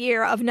during the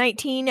year of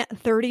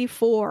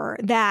 1934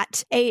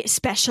 that a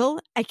special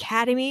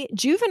Academy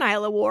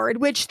Juvenile Award,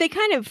 which they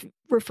kind of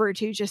refer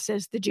to just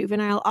as the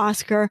Juvenile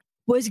Oscar,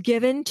 was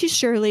given to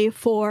Shirley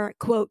for,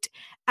 quote,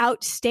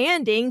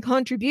 outstanding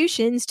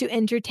contributions to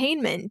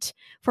entertainment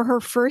for her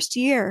first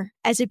year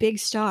as a big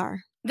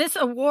star. This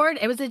award,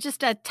 it was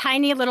just a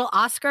tiny little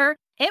Oscar.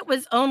 It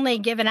was only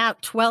given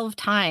out 12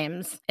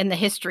 times in the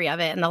history of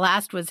it, and the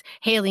last was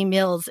Haley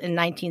Mills in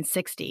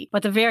 1960.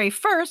 But the very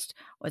first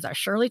was our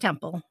Shirley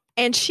Temple.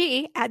 And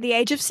she, at the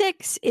age of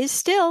 6, is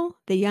still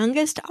the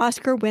youngest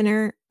Oscar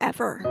winner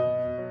ever.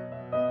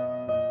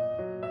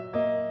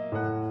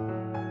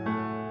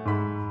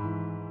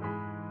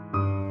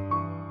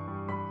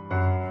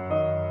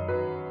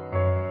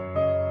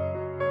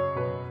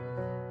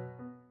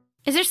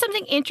 Is there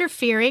something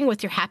interfering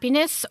with your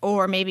happiness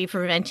or maybe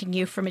preventing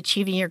you from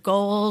achieving your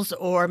goals?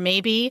 Or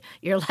maybe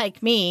you're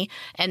like me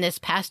and this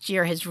past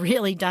year has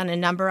really done a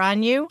number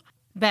on you?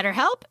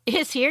 BetterHelp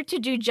is here to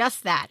do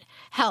just that.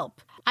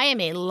 Help. I am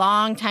a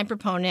longtime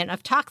proponent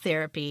of talk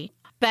therapy.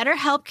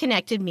 BetterHelp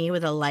connected me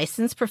with a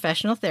licensed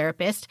professional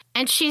therapist,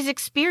 and she's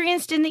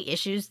experienced in the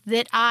issues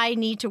that I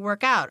need to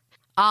work out.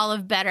 All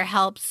of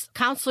BetterHelp's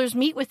counselors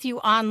meet with you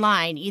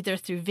online, either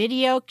through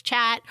video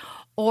chat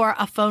or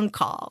a phone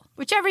call,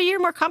 whichever you're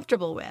more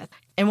comfortable with.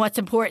 And what's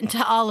important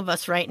to all of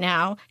us right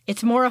now,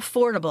 it's more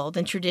affordable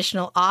than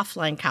traditional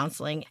offline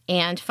counseling,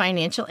 and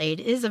financial aid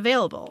is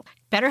available.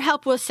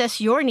 BetterHelp will assess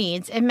your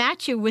needs and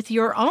match you with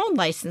your own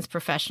licensed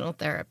professional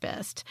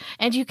therapist.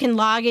 And you can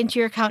log into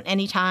your account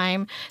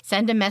anytime,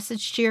 send a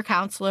message to your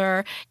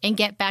counselor, and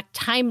get back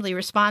timely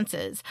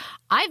responses.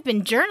 I've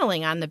been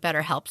journaling on the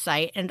BetterHelp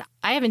site, and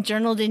I haven't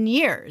journaled in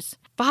years.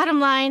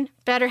 Bottom line,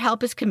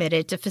 BetterHelp is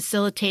committed to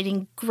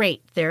facilitating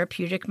great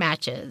therapeutic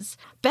matches.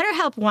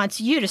 BetterHelp wants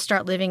you to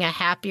start living a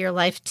happier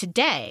life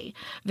today.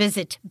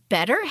 Visit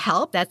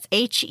BetterHelp, that's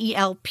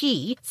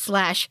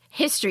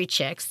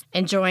HELP/HistoryChicks,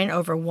 and join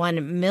over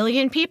 1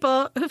 million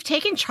people who've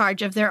taken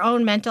charge of their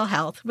own mental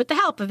health with the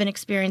help of an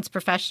experienced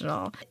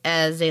professional.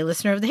 As a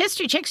listener of the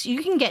History Chicks,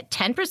 you can get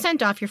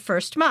 10% off your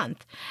first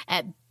month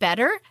at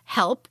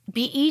BetterHelp,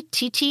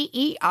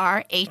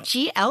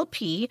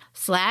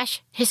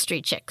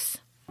 BetterHelp/HistoryChicks.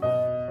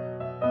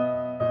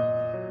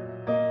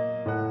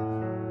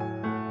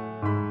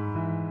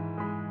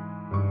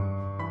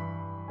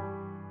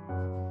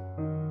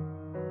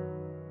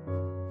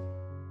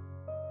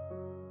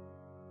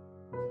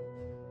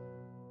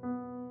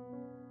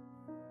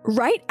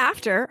 Right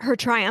after her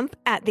triumph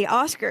at the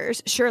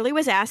Oscars, Shirley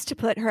was asked to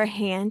put her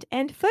hand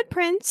and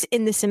footprints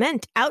in the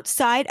cement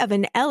outside of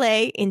an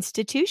LA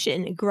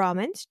institution,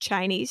 Grauman's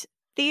Chinese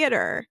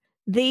Theater.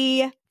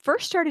 The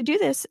first star to do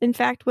this, in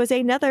fact, was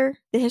another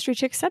The History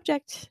Chick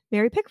subject,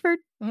 Mary Pickford.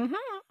 Mm-hmm.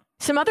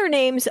 Some other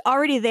names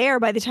already there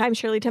by the time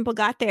Shirley Temple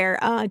got there.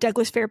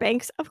 Douglas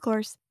Fairbanks, of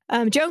course.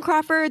 Joan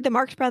Crawford, the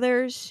Marx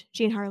Brothers,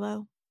 Jean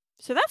Harlow.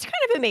 So that's kind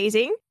of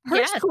amazing.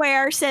 Her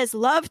square says,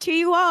 "Love to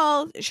you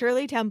all,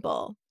 Shirley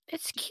Temple."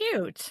 It's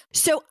cute.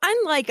 So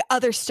unlike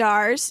other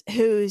stars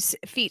whose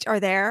feet are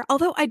there,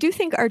 although I do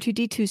think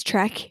R2-D2's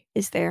trek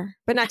is there,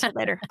 but not till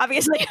later,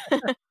 obviously.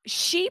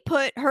 She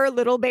put her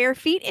little bare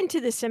feet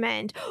into the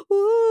cement.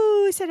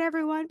 Ooh, said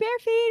everyone, bare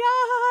feet.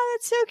 Ah,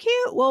 that's so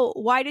cute. Well,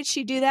 why did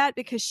she do that?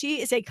 Because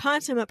she is a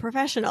consummate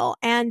professional.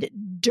 And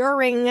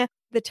during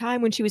the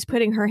time when she was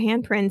putting her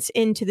handprints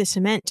into the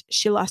cement,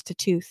 she lost a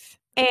tooth.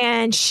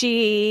 And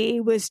she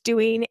was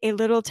doing a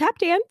little tap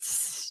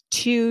dance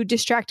to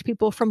distract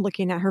people from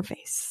looking at her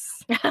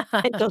face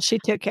until she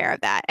took care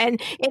of that.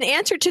 And in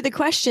answer to the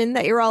question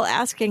that you're all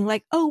asking,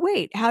 like, oh,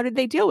 wait, how did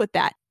they deal with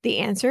that? The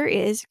answer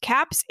is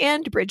caps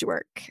and bridge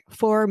work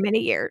for many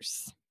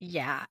years.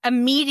 Yeah,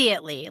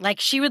 immediately. Like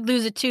she would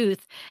lose a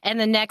tooth and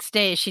the next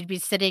day she'd be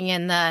sitting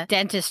in the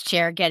dentist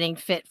chair getting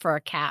fit for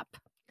a cap.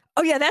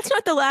 Oh, yeah, that's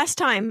not the last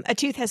time a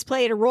tooth has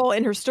played a role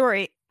in her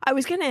story. I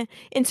was going to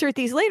insert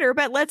these later,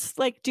 but let's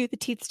do the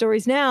teeth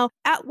stories now.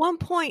 At one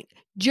point,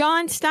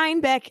 John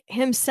Steinbeck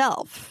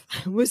himself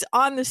was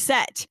on the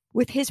set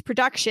with his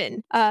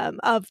production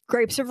of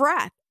Grapes of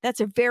Wrath. That's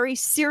a very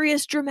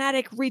serious,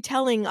 dramatic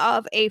retelling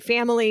of a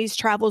family's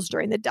travels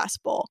during the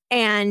Dust Bowl.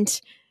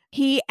 And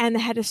he and the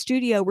head of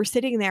studio were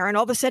sitting there, and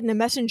all of a sudden a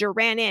messenger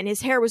ran in.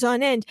 His hair was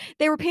on end.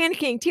 They were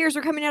panicking. Tears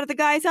were coming out of the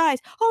guy's eyes.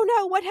 Oh,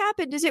 no, what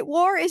happened? Is it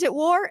war? Is it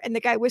war? And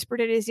the guy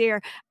whispered in his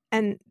ear.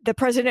 And the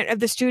president of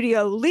the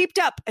studio leaped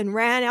up and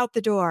ran out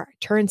the door.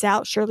 Turns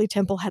out Shirley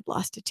Temple had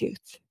lost a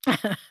tooth.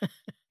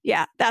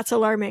 Yeah, that's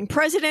alarming.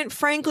 President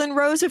Franklin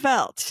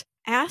Roosevelt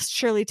asked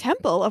Shirley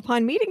Temple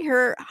upon meeting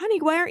her, "Honey,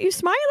 why aren't you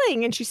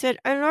smiling?" And she said,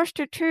 "I lost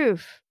a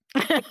tooth.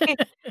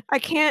 I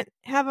can't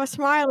have a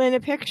smile in a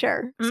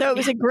picture." So it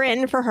was a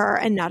grin for her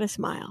and not a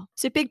smile.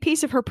 It's a big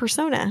piece of her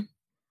persona.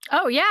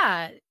 Oh,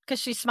 yeah, because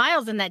she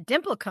smiles and that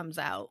dimple comes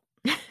out.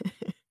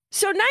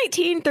 So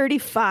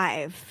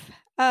 1935.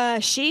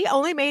 She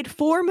only made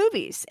 4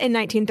 movies in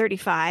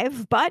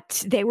 1935,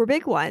 but they were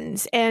big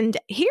ones. And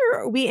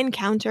here we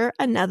encounter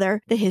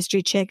another The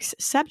History Chicks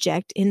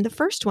subject in the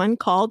first one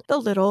called The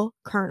Little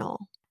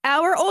Colonel.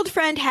 Our old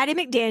friend Hattie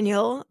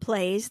McDaniel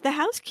plays the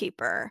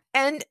housekeeper.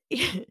 And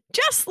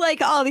just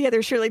like all the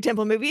other Shirley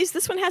Temple movies,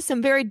 this one has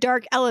some very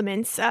dark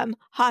elements,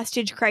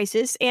 hostage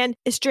crisis and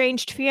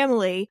estranged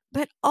family,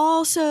 but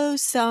also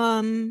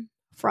some,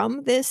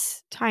 from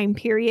this time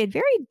period,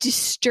 very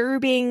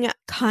disturbing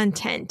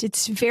content.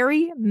 It's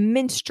very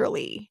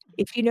minstrelly,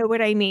 if you know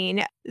what I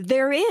mean.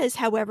 There is,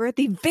 however,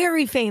 the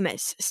very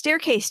famous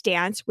staircase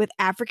dance with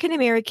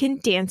African-American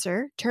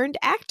dancer turned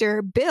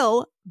actor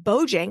Bill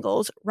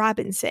Bojangles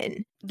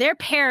Robinson. Their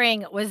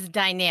pairing was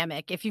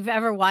dynamic. If you've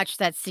ever watched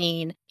that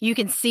scene, you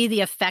can see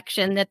the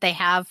affection that they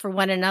have for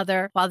one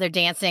another while they're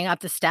dancing up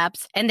the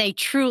steps. And they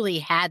truly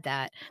had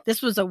that.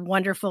 This was a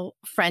wonderful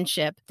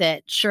friendship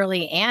that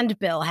Shirley and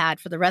Bill had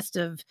for the rest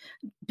of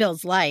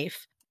Bill's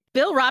life.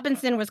 Bill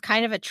Robinson was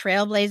kind of a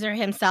trailblazer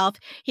himself.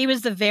 He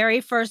was the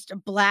very first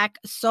Black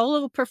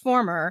solo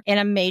performer in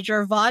a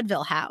major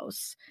vaudeville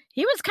house.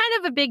 He was kind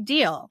of a big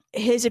deal.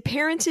 His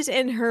appearances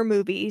in her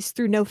movies,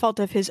 through no fault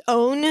of his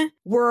own,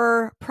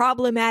 were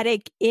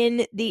problematic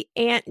in the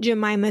Aunt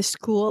Jemima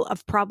school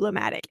of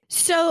problematic.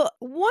 So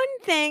one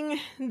thing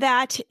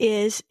that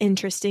is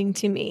interesting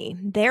to me,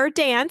 their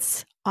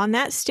dance on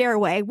that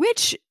stairway,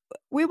 which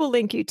we will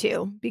link you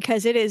to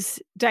because it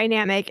is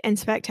dynamic and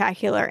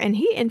spectacular. And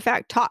he, in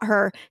fact, taught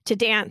her to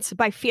dance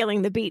by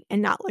feeling the beat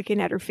and not looking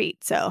at her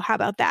feet. So how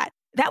about that?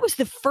 That was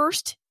the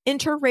first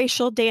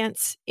interracial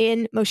dance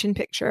in motion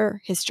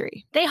picture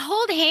history. They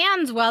hold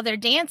hands while they're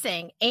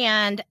dancing,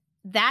 and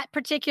that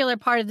particular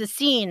part of the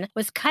scene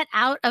was cut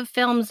out of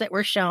films that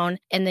were shown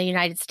in the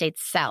United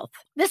States South.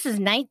 This is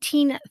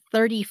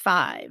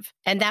 1935,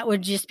 and that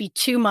would just be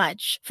too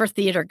much for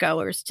theater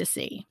goers to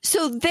see.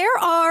 So there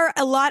are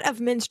a lot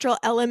of minstrel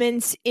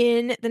elements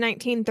in the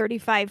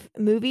 1935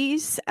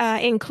 movies,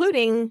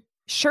 including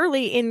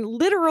Shirley in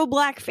literal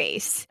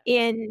blackface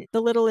in The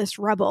Littlest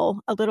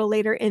Rebel a little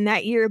later in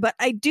that year. But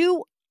I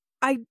do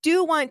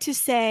want to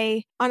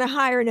say on a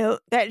higher note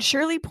that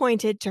Shirley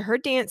pointed to her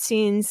dance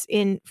scenes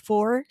in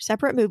 4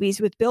 separate movies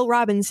with Bill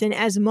Robinson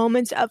as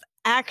moments of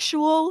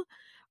actual,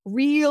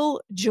 real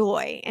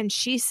joy. And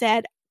she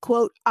said,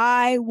 quote,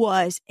 "I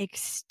was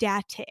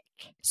ecstatic."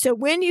 So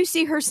when you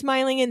see her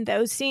smiling in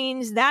those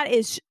scenes, that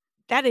is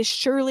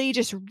Shirley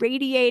just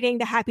radiating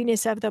the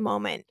happiness of the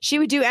moment. She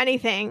would do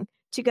anything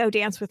to go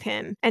dance with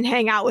him and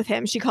hang out with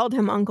him. She called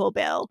him Uncle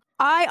Bill.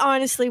 I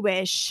honestly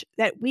wish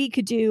that we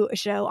could do a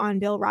show on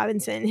Bill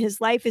Robinson.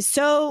 His life is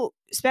so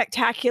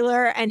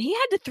spectacular, and he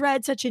had to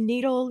thread such a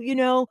needle,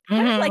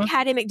 kind of like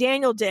Hattie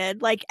McDaniel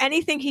did. Like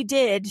anything he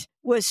did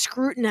was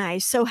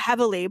scrutinized so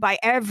heavily by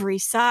every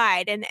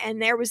side,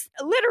 and there was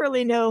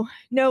literally no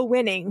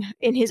winning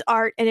in his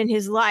art and in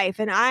his life.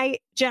 And I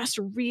just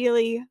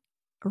really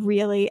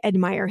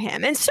admire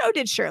him. And so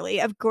did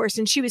Shirley, of course.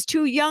 And she was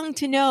too young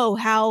to know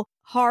how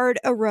hard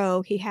a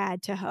row he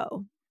had to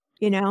hoe,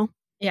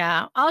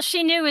 Yeah. All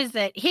she knew is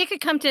that he could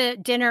come to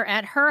dinner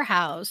at her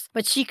house,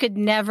 but she could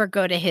never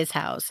go to his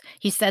house.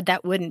 He said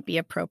that wouldn't be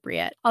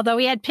appropriate. Although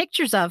he had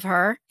pictures of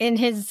her in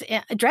his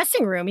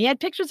dressing room. He had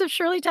pictures of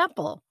Shirley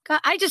Temple.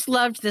 God, I just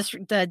loved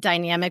the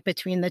dynamic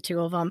between the two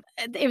of them.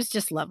 It was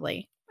just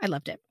lovely. I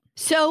loved it.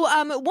 So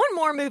one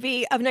more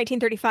movie of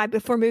 1935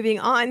 before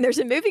moving on. There's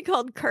a movie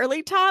called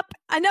Curly Top,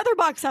 another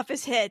box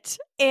office hit.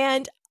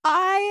 And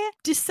I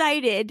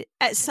decided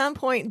at some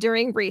point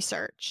during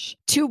research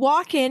to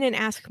walk in and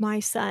ask my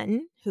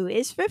son, who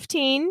is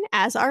 15,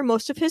 as are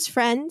most of his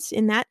friends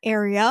in that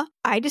area.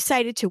 I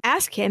decided to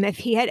ask him if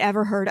he had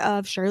ever heard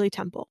of Shirley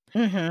Temple.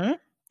 Mm-hmm.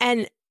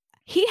 And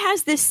he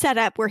has this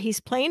setup where he's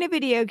playing a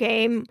video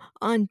game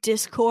on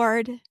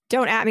Discord.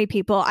 Don't at me,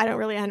 people. I don't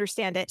really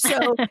understand it.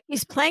 So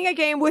he's playing a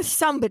game with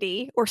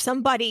somebody or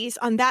some buddies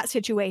on that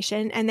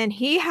situation. And then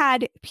he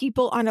had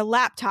people on a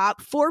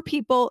laptop, 4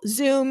 people,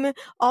 Zoom,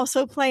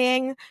 also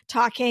playing,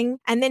 talking.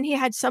 And then he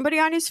had somebody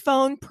on his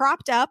phone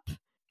propped up.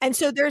 And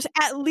so there's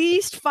at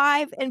least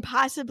 5 and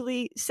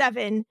possibly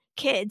 7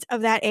 kids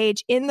of that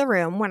age in the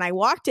room when I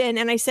walked in,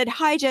 and I said,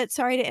 "Hi, Jet,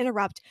 sorry to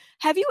interrupt.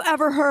 Have you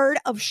ever heard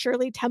of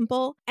Shirley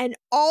Temple?" And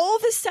all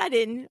of a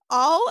sudden,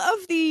 all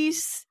of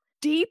these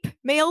deep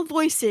male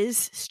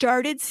voices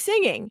started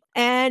singing,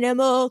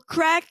 "Animal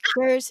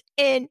crackers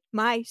in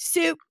my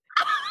soup,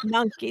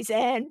 monkeys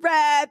and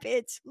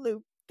rabbits,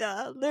 loop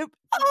the loop."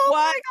 Oh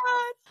my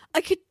God.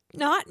 I could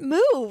not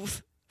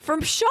move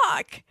from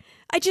shock.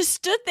 I just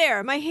stood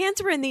there. My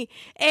hands were in the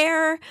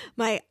air.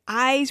 My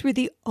eyes were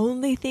the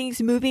only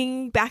things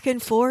moving back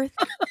and forth.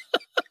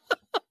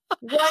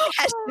 What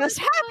has just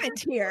happened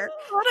here?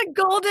 What a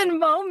golden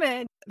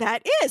moment.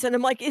 That is. And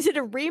I'm like, is it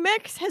a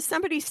remix? Has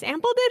somebody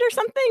sampled it or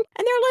something?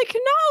 And they're like,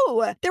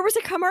 no. There was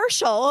a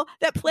commercial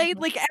that played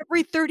like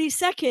every 30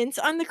 seconds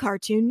on the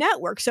Cartoon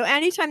Network. So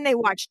anytime they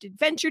watched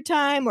Adventure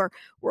Time or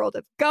World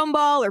of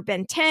Gumball or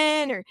Ben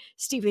 10 or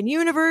Steven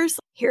Universe,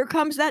 here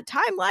comes that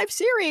Time Life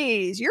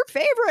series, your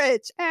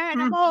favorites,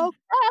 Animal.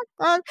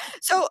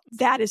 So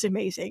that is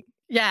amazing.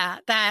 Yeah,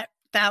 that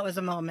was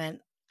a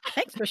moment.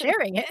 Thanks for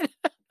sharing it.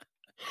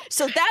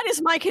 So that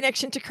is my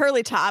connection to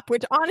Curly Top,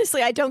 which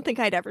honestly, I don't think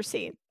I'd ever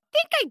seen. I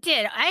think I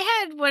did. I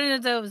had one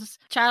of those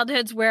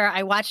childhoods where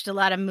I watched a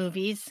lot of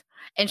movies,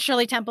 and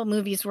Shirley Temple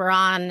movies were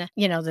on,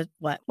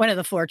 one of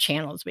the 4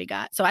 channels we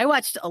got. So I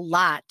watched a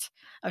lot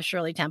of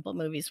Shirley Temple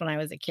movies when I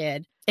was a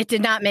kid. It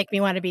did not make me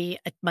want to be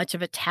much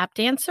of a tap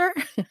dancer,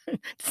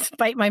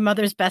 despite my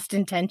mother's best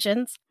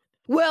intentions.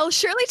 Well,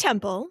 Shirley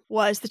Temple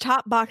was the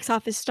top box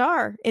office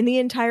star in the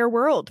entire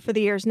world for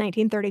the years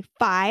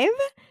 1935,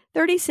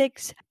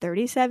 36,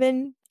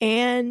 37,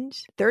 and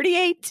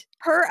 38.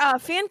 Her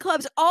fan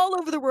clubs all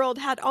over the world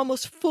had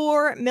almost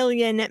 4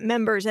 million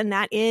members. And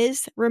that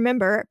is,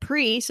 remember,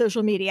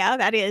 pre-social media.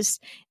 That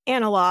is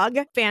analog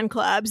fan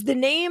clubs. The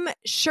name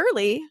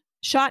Shirley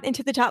shot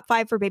into the top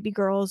 5 for baby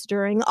girls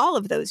during all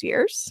of those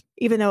years,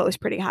 even though it was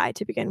pretty high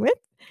to begin with.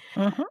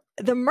 Mm-hmm.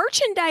 The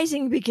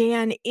merchandising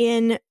began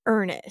in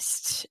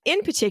earnest.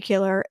 In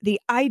particular,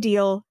 the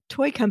Ideal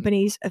Toy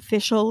Company's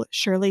official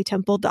Shirley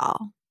Temple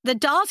doll. The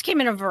dolls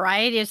came in a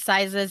variety of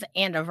sizes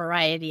and a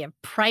variety of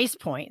price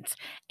points,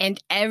 and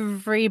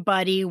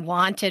everybody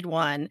wanted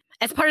one.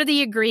 As part of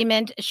the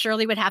agreement,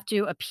 Shirley would have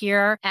to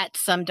appear at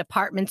some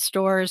department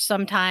stores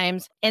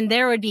sometimes, and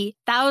there would be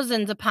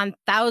thousands upon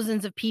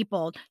thousands of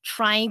people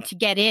trying to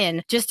get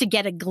in just to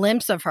get a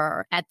glimpse of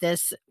her at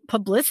this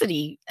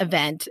publicity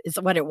event, is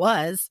what it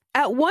was.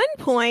 At one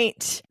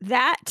point,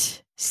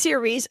 that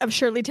series of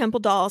Shirley Temple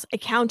dolls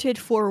accounted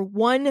for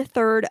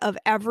 1/3 of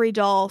every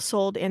doll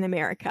sold in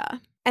America.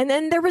 And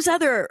then there was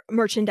other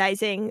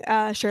merchandising,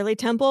 Shirley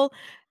Temple,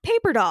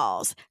 paper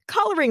dolls,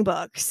 coloring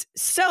books,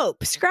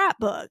 soap,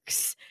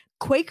 scrapbooks,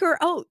 Quaker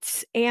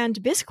Oats,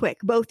 and Bisquick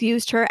both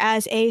used her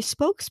as a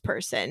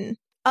spokesperson.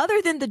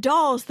 Other than the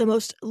dolls, the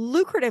most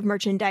lucrative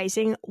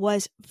merchandising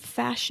was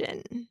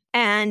fashion.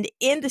 And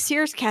in the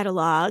Sears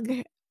catalog,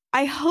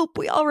 I hope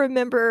we all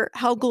remember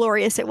how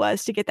glorious it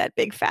was to get that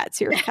big fat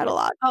Sears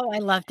catalog. Oh, I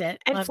loved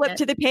it. And flip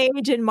to the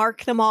page and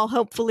mark them all,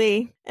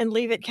 hopefully, and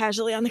leave it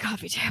casually on the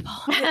coffee table.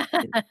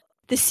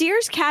 The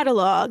Sears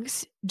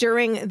catalogs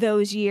during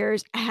those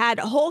years had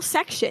whole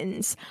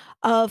sections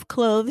of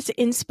clothes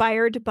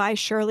inspired by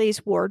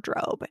Shirley's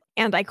wardrobe.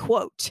 And I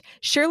quote,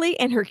 "Shirley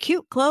and her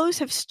cute clothes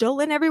have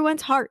stolen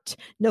everyone's heart.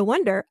 No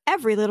wonder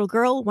every little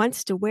girl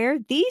wants to wear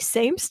these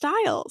same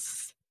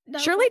styles." No.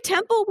 Shirley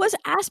Temple was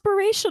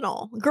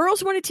aspirational.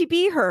 Girls wanted to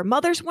be her.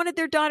 Mothers wanted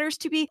their daughters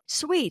to be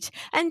sweet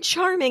and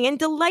charming and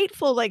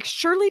delightful, like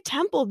Shirley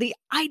Temple, the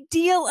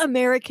ideal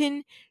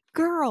American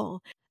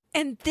girl.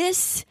 And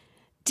this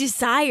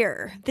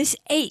desire, this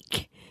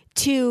ache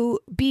to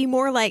be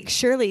more like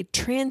Shirley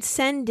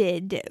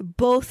transcended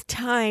both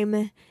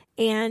time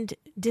and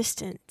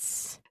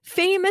distance.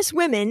 Famous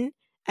women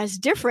as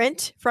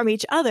different from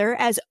each other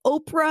as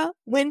Oprah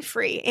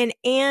Winfrey and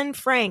Anne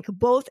Frank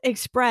both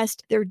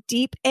expressed their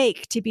deep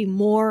ache to be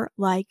more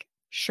like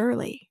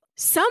Shirley.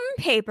 Some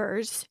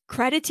papers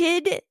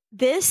credited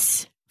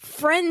this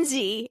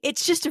frenzy,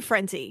 it's just a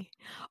frenzy,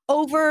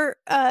 over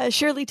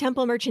Shirley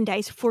Temple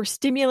merchandise for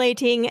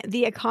stimulating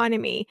the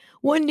economy.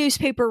 One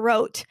newspaper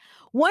wrote,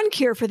 "One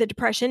cure for the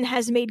Depression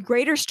has made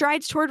greater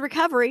strides toward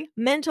recovery,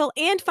 mental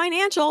and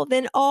financial,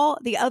 than all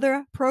the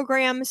other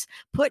programs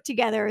put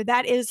together.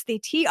 That is the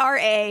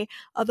TRA,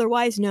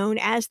 otherwise known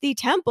as the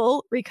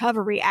Temple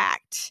Recovery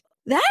Act."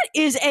 That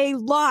is a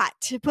lot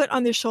to put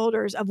on the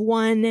shoulders of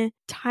one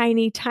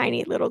tiny,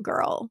 tiny little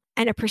girl.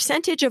 And a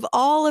percentage of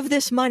all of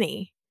this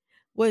money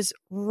was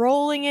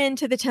rolling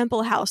into the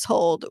Temple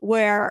household,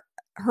 where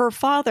her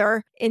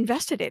father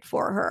invested it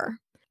for her.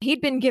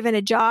 He'd been given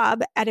a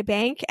job at a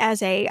bank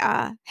as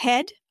a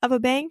head of a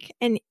bank,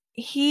 and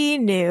he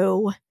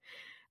knew,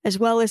 as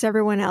well as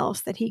everyone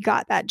else, that he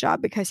got that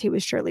job because he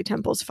was Shirley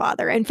Temple's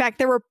father. In fact,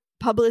 there were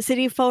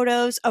publicity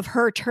photos of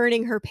her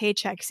turning her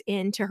paychecks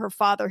in to her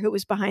father, who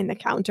was behind the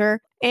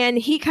counter, and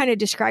he kind of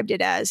described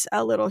it as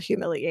a little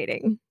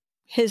humiliating.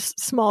 His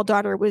small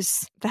daughter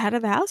was the head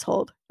of the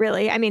household,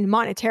 really. I mean,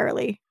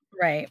 monetarily.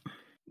 Right.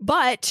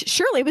 But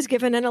Shirley was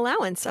given an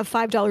allowance of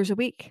 $5 a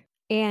week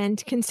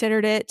and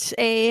considered it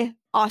a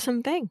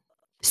awesome thing.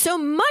 So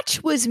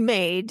much was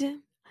made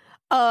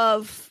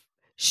of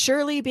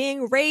Shirley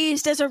being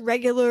raised as a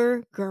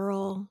regular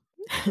girl,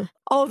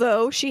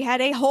 although she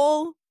had a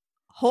whole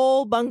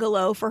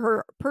bungalow for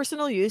her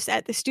personal use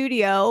at the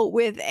studio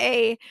with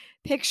a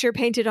picture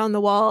painted on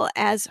the wall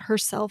as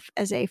herself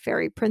as a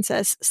fairy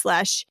princess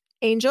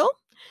 / angel.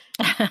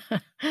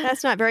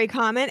 That's not very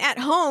common. At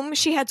home,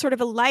 she had sort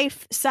of a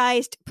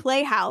life-sized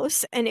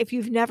playhouse. And if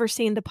you've never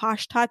seen the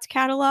Posh Tots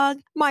catalog,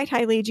 might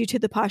I lead you to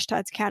the Posh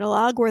Tots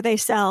catalog, where they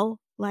sell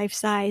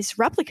life-size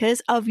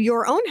replicas of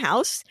your own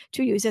house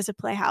to use as a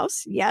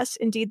playhouse. Yes,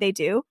 indeed they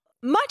do.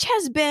 Much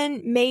has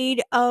been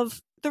made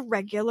of the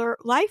regular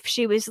life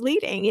she was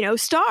leading. You know,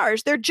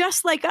 stars, they're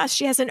just like us.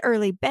 She has an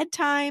early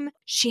bedtime.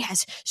 She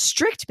has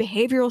strict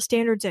behavioral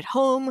standards at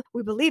home.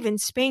 We believe in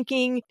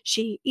spanking.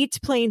 She eats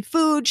plain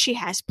food. She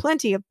has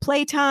plenty of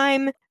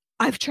playtime.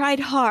 "I've tried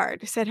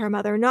hard," said her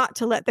mother, "not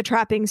to let the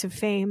trappings of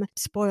fame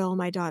spoil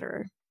my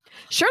daughter."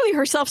 Shirley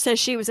herself says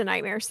she was a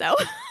nightmare, so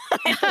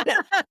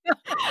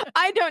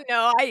I don't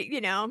know.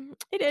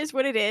 It is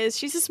what it is.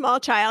 She's a small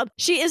child.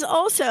 She is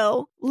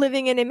also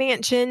living in a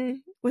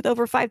mansion with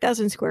over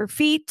 5,000 square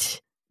feet,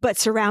 but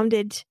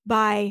surrounded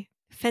by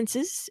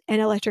fences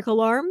and electric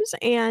alarms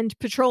and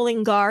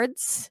patrolling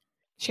guards.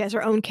 She has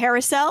her own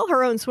carousel,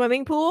 her own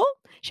swimming pool.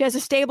 She has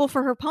a stable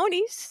for her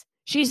ponies.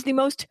 She's the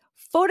most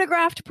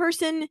photographed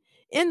person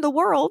in the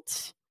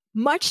world,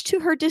 much to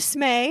her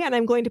dismay. And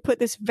I'm going to put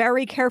this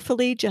very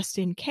carefully just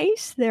in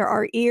case there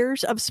are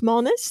ears of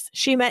smallness.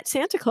 She met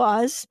Santa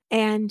Claus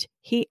and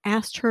he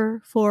asked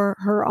her for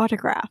her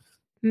autograph.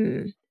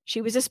 She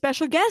was a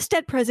special guest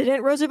at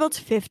President Roosevelt's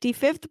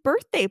 55th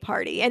birthday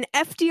party, and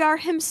FDR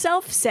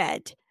himself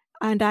said,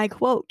 and I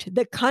quote,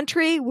 "The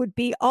country would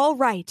be all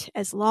right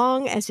as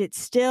long as it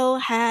still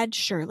had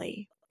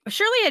Shirley."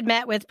 Shirley had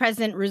met with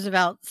President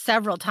Roosevelt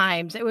several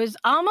times. It was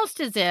almost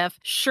as if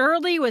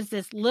Shirley was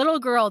this little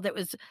girl that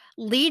was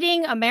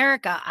leading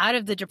America out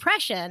of the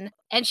Depression,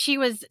 and she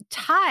was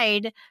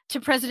tied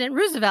to President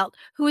Roosevelt,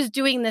 who was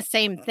doing the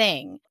same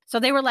thing. So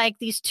they were like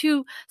these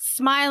two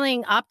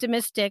smiling,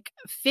 optimistic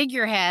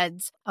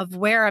figureheads of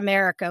where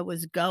America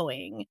was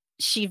going.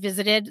 She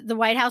visited the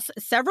White House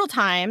several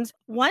times.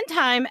 One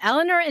time,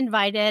 Eleanor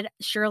invited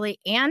Shirley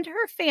and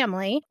her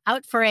family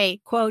out for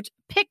a, quote,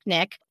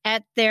 picnic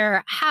at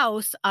their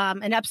house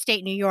in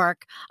upstate New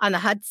York on the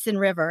Hudson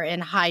River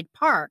in Hyde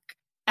Park.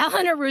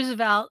 Eleanor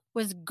Roosevelt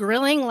was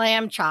grilling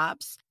lamb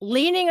chops,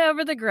 leaning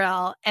over the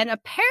grill, and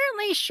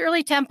apparently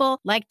Shirley Temple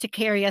liked to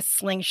carry a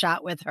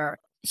slingshot with her.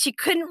 She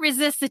couldn't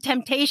resist the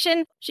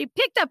temptation. She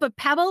picked up a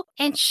pebble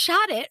and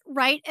shot it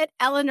right at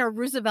Eleanor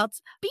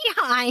Roosevelt's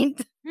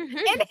behind and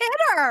hit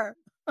her.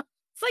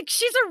 It's like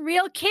she's a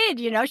real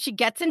kid, she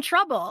gets in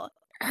trouble.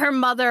 Her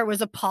mother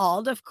was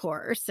appalled, of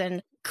course,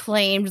 and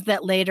claimed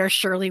that later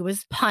Shirley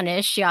was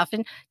punished. She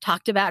often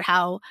talked about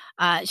how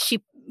she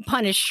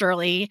punished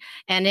Shirley,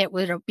 and it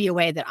would be a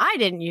way that I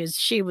didn't use.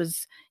 She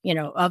was,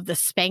 of the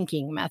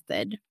spanking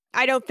method.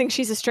 I don't think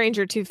she's a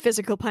stranger to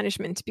physical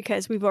punishment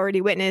because we've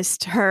already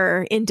witnessed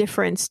her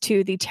indifference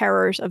to the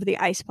terrors of the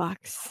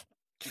icebox.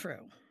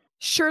 True.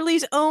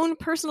 Shirley's own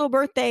personal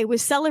birthday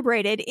was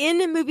celebrated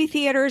in movie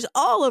theaters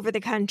all over the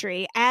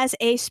country as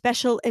a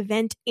special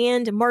event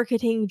and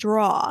marketing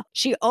draw.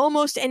 She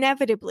almost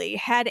inevitably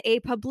had a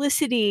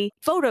publicity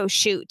photo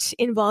shoot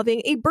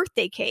involving a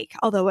birthday cake,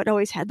 although it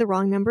always had the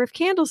wrong number of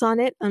candles on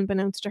it,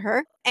 unbeknownst to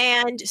her.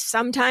 And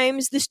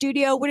sometimes the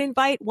studio would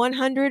invite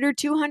 100 or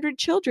 200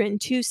 children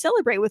to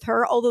celebrate with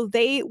her, although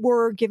they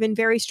were given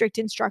very strict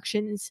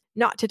instructions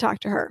not to talk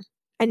to her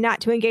and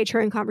not to engage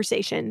her in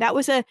conversation. That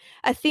was a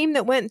theme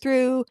that went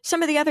through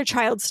some of the other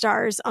child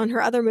stars on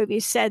her other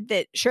movies, said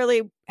that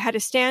Shirley had a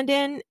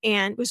stand-in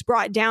and was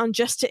brought down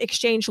just to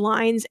exchange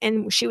lines,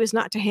 and she was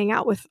not to hang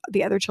out with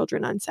the other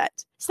children on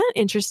set. It's not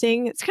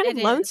interesting. It's kind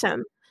of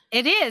lonesome.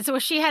 It is. Well,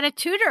 she had a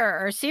tutor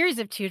or a series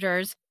of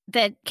tutors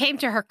that came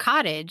to her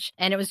cottage,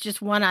 and it was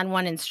just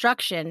one-on-one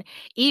instruction,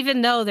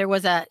 even though there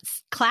was a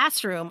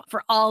classroom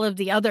for all of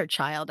the other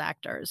child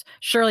actors.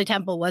 Shirley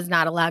Temple was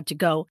not allowed to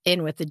go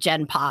in with the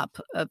gen pop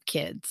of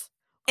kids.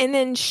 And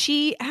then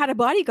she had a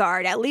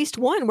bodyguard, at least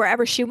one,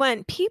 wherever she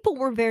went. People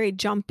were very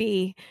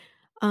jumpy,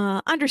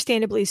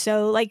 understandably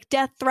so. Like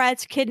death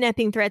threats,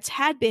 kidnapping threats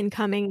had been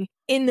coming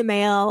in the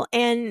mail.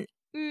 And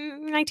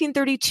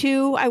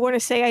 1932, I want to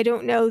say, I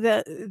don't know,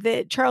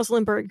 that Charles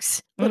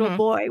Lindbergh's little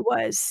boy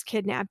was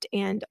kidnapped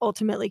and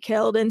ultimately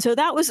killed. And so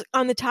that was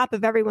on the top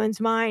of everyone's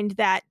mind,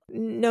 that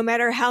no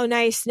matter how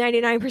nice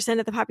 99%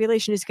 of the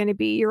population is going to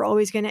be, you're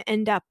always going to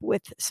end up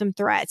with some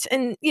threats.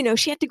 And, you know,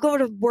 she had to go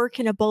to work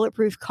in a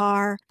bulletproof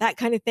car, that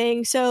kind of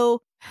thing.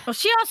 So well,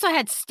 she also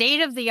had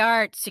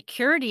state-of-the-art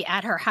security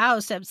at her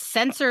house, of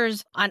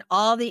sensors on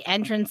all the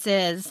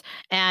entrances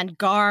and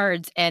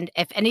guards. And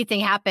if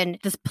anything happened,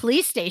 this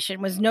police station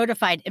was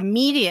notified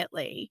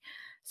immediately.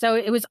 So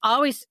it was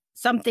always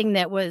something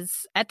that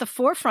was at the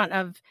forefront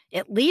of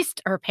at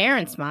least her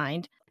parents'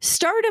 mind.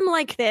 Stardom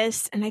like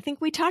this, and I think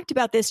we talked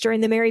about this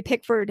during the Mary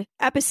Pickford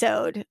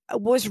episode,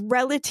 was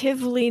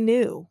relatively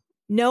new.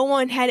 No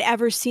one had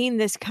ever seen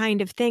this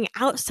kind of thing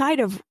outside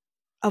of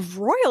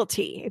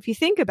royalty, if you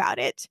think about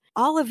it.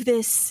 All of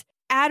this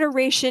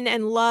adoration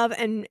and love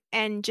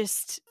and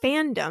just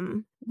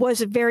fandom was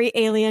a very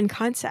alien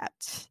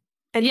concept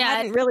and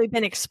hadn't really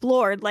been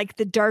explored, like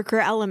the darker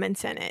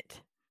elements in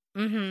it.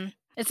 Mm-hmm.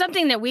 It's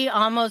something that we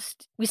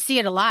see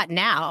it a lot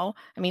now.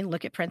 I mean,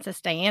 look at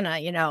Princess Diana,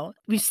 you know,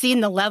 we've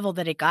seen the level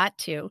that it got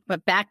to,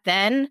 but back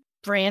then,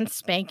 brand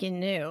spanking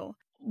new.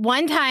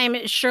 One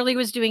time, Shirley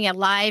was doing a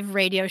live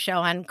radio show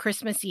on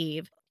Christmas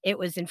Eve. It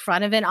was in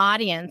front of an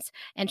audience,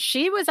 and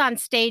she was on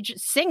stage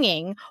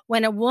singing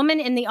when a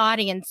woman in the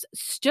audience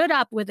stood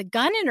up with a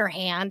gun in her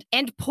hand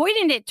and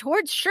pointed it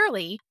towards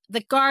Shirley. The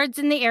guards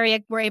in the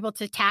area were able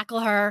to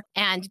tackle her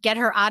and get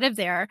her out of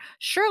there.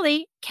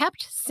 Shirley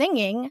kept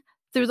singing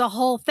through the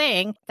whole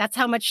thing. That's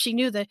how much she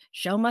knew the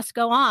show must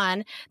go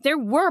on. There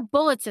were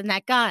bullets in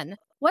that gun.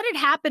 What had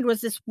happened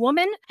was this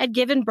woman had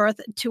given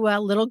birth to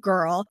a little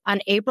girl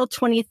on April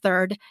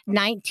 23rd,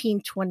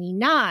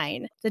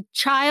 1929. The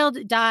child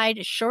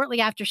died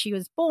shortly after she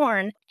was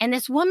born, and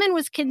this woman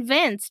was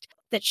convinced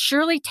that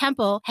Shirley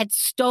Temple had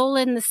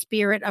stolen the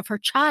spirit of her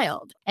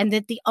child and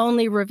that the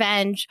only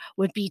revenge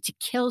would be to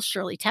kill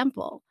Shirley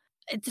Temple.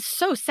 It's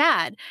so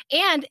sad.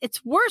 And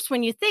it's worse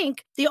when you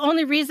think the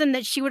only reason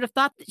that she would have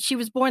thought that she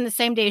was born the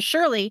same day as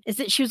Shirley is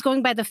that she was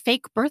going by the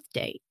fake birth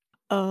date.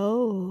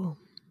 Oh.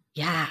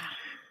 Yeah.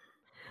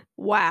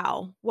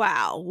 Wow.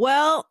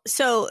 Well,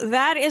 so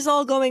that is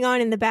all going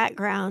on in the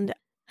background.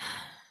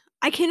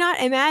 I cannot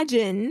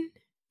imagine,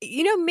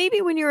 you know,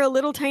 maybe when you're a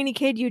little tiny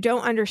kid, you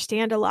don't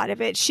understand a lot of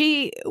it.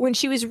 She, when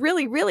she was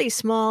really, really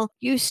small,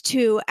 used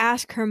to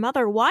ask her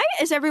mother, why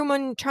is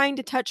everyone trying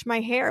to touch my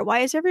hair?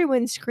 Why is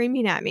everyone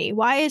screaming at me?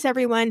 Why is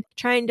everyone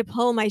trying to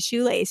pull my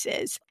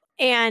shoelaces?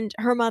 And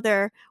her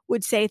mother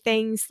would say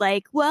things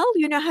like, well,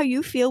 you know how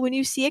you feel when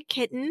you see a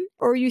kitten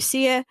or you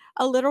see a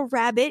little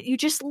rabbit. You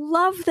just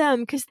love them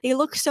because they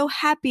look so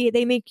happy.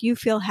 They make you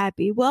feel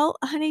happy. Well,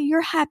 honey,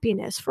 you're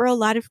happiness for a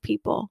lot of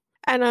people.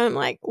 And I'm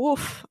like,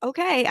 oof,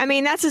 okay. I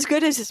mean, that's as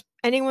good as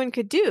anyone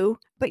could do.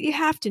 But you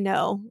have to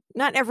know,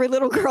 not every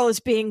little girl is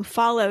being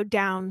followed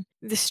down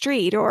the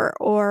street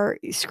or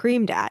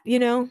screamed at, you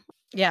know?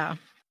 Yeah.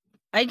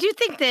 I do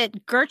think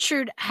that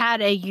Gertrude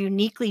had a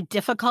uniquely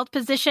difficult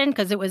position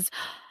because it was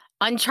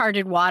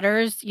uncharted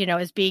waters, you know,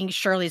 as being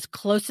Shirley's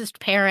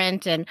closest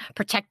parent and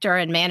protector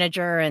and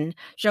manager and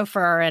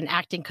chauffeur and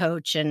acting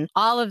coach and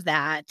all of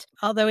that.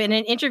 Although in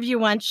an interview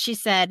once, she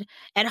said,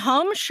 at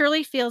home,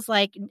 Shirley feels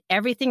like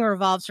everything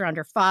revolves around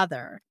her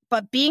father.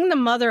 But being the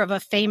mother of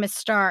a famous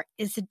star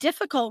is a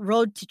difficult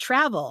road to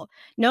travel.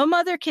 No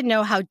mother can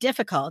know how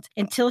difficult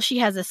until she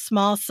has a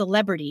small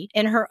celebrity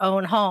in her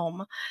own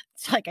home.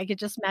 It's like I could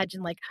just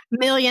imagine like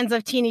millions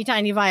of teeny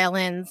tiny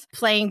violins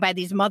playing by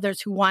these mothers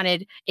who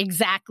wanted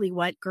exactly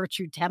what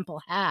Gertrude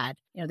Temple had.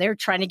 You know, they were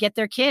trying to get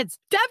their kids.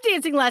 Tap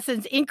dancing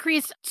lessons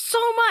increased so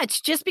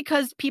much just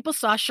because people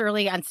saw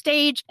Shirley on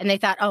stage and they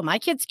thought, oh, my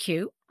kid's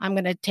cute. I'm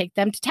going to take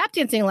them to tap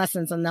dancing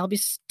lessons and they'll be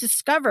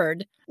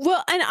discovered.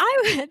 Well, and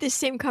I had this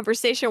same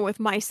conversation with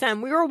my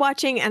son. We were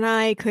watching and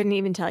I couldn't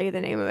even tell you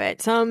the name of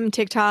it. Some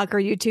TikTok or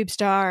YouTube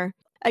star.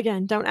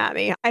 Again, don't at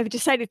me. I've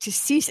decided to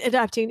cease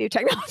adopting new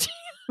technology.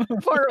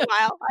 For a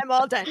while. I'm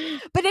all done.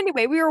 But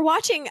anyway, we were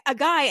watching a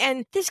guy,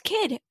 and this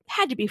kid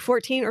had to be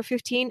 14 or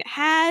 15,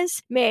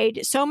 has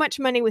made so much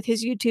money with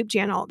his YouTube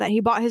channel that he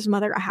bought his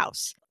mother a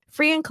house,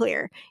 free and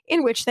clear,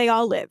 in which they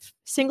all live.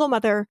 Single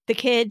mother, the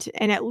kid,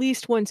 and at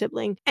least one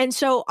sibling. And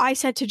so I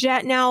said to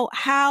Jet, now,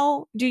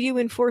 how do you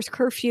enforce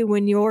curfew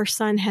when your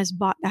son has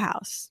bought the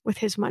house with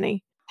his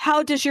money?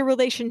 How does your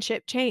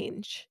relationship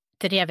change?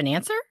 Did he have an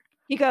answer?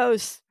 He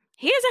goes,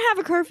 he doesn't have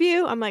a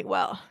curfew. I'm like,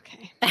 well,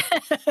 okay.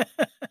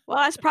 Well,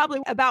 that's probably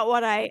about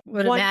what I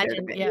would wondered.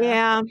 imagine.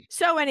 Yeah.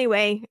 So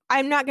anyway,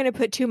 I'm not going to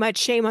put too much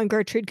shame on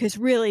Gertrude because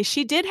really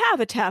she did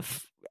have a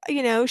tough,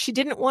 she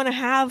didn't want to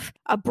have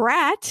a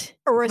brat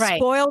or a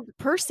spoiled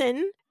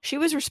person. She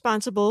was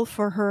responsible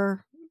for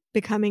her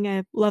becoming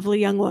a lovely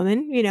young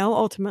woman,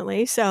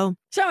 ultimately. So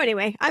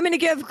anyway, I'm going to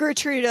give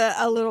Gertrude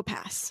a little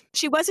pass.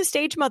 She was a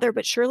stage mother,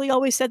 but Shirley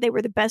always said they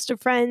were the best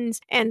of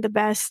friends and the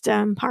best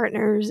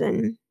partners.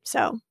 And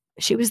so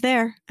she was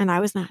there and I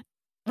was not.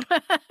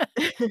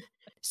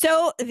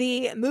 So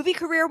the movie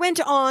career went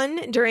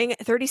on during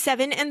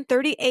 37 and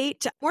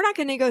 38. We're not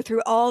going to go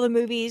through all the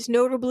movies,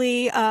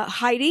 notably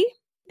Heidi,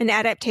 an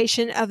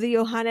adaptation of the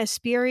Johanna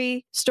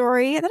Spyri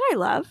story that I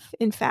love.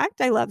 In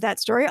fact, I love that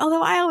story,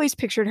 although I always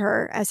pictured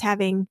her as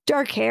having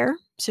dark hair.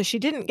 So she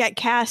didn't get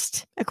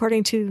cast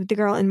according to the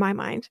girl in my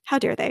mind. How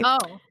dare they? Oh,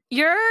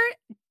 your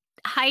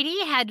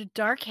Heidi had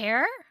dark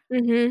hair?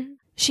 Mm-hmm.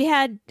 She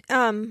had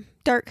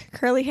dark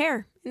curly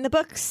hair in the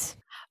books.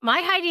 My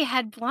Heidi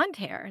had blonde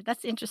hair.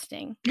 That's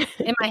interesting.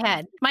 In my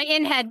head. My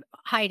in-head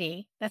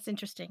Heidi. That's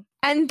interesting.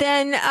 And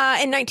then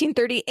in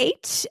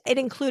 1938, it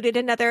included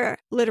another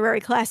literary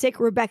classic,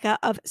 Rebecca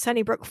of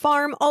Sunnybrook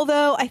Farm.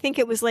 Although I think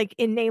it was like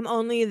in name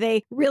only,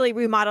 they really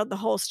remodeled the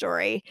whole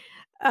story.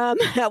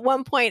 At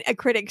one point, a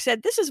critic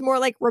said, this is more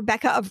like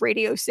Rebecca of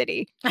Radio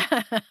City.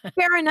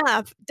 Fair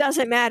enough.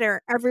 Doesn't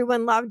matter.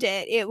 Everyone loved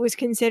it. It was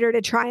considered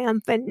a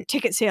triumph and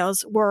ticket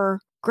sales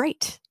were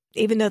great,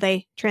 even though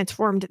they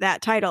transformed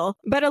that title.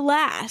 But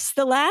alas,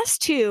 the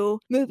last two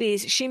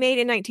movies she made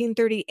in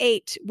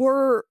 1938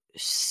 were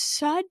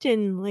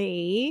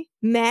suddenly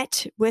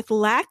met with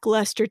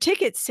lackluster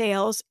ticket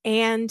sales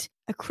and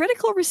a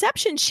critical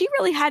reception she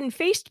really hadn't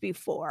faced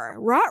before.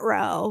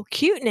 Ruh-roh,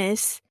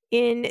 cuteness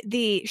in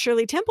the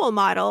Shirley Temple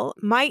model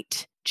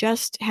might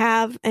just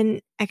have an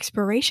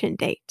expiration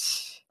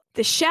date.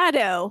 The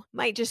shadow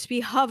might just be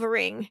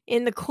hovering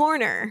in the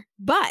corner,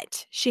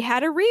 but she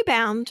had a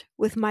rebound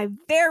with my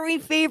very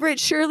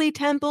favorite Shirley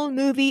Temple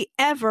movie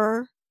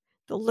ever,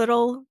 The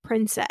Little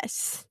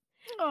Princess.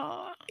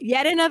 Aww.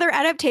 Yet another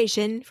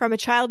adaptation from a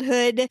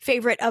childhood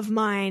favorite of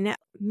mine.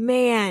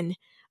 Man,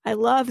 I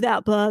love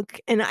that book,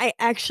 and I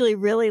actually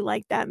really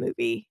like that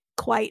movie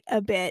quite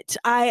a bit.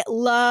 I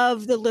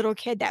love the little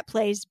kid that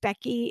plays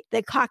Becky,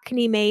 the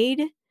Cockney maid.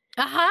 It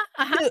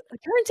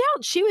turns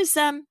out she was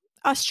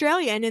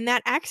Australian, and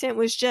that accent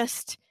was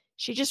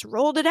she just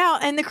rolled it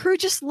out, and the crew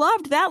just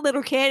loved that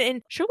little kid,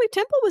 and Shirley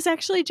Temple was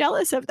actually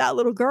jealous of that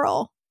little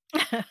girl.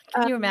 Can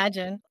you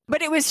imagine?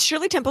 But it was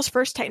Shirley Temple's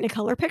first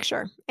Technicolor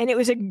picture, and it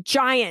was a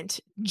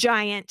giant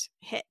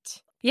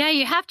hit. Yeah,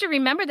 you have to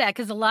remember that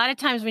because a lot of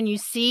times when you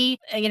see,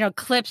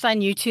 clips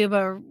on YouTube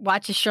or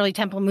watch a Shirley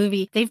Temple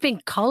movie, they've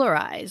been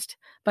colorized.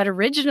 But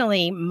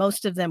originally,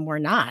 most of them were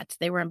not.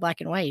 They were in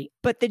black and white.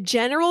 But the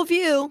general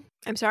view,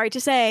 I'm sorry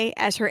to say,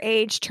 as her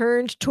age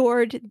turned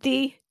toward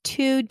the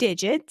 2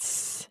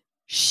 digits,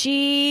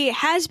 she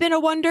has been a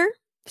wonder,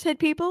 said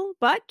people,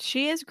 but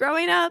she is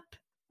growing up.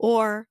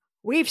 Or,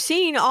 we've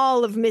seen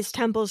all of Miss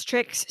Temple's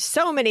tricks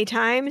so many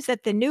times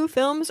that the new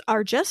films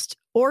are just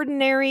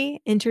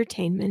ordinary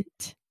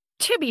entertainment.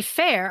 To be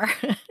fair,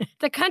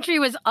 the country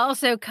was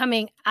also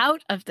coming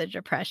out of the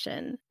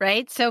Depression,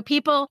 right? So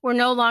people were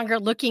no longer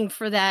looking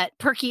for that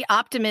perky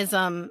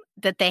optimism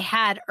that they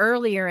had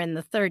earlier in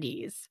the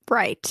 30s.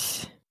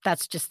 Right.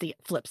 That's just the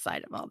flip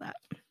side of all that.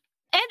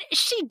 And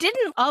she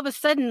didn't all of a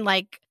sudden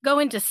go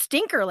into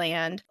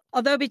Stinkerland.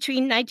 Although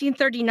between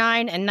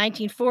 1939 and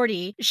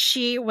 1940,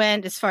 she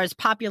went, as far as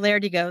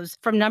popularity goes,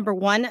 from number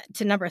 1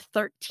 to number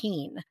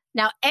 13.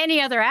 Now, any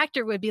other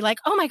actor would be like,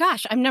 oh my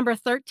gosh, I'm number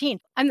 13.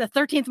 I'm the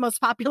 13th most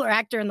popular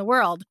actor in the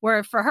world.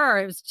 Where for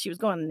her, she was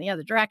going in the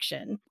other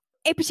direction.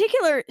 A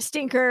particular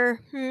stinker,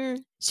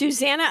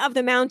 Susanna of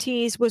the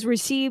Mounties, was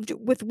received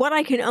with what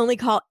I can only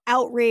call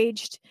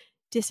outraged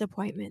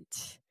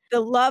disappointment. The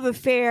love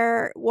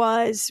affair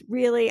was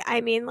really,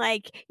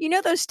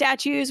 those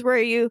statues where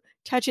you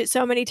touch it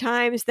so many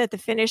times that the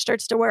finish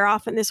starts to wear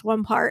off in this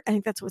one part? I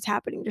think that's what's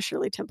happening to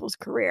Shirley Temple's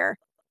career.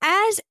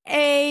 As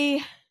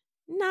a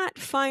not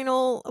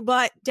final,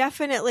 but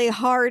definitely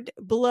hard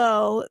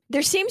blow.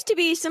 There seems to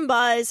be some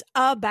buzz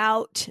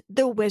about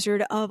The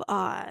Wizard of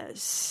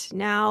Oz.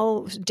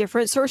 Now,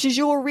 different sources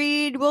you will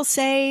read will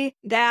say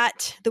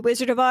that The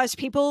Wizard of Oz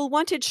people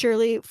wanted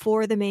Shirley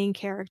for the main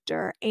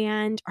character,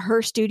 and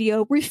her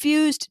studio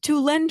refused to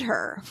lend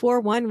her for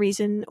one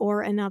reason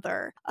or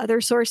another.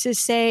 Other sources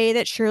say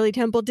that Shirley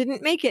Temple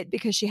didn't make it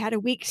because she had a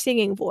weak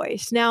singing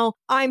voice. Now,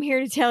 I'm here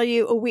to tell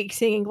you a weak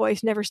singing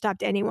voice never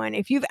stopped anyone.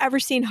 If you've ever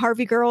seen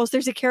Harvey Girls,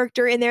 there's a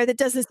character in there that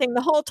doesn't sing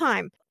the whole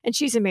time, and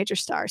she's a major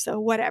star, so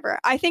whatever.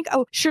 I think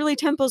Shirley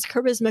Temple's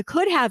charisma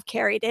could have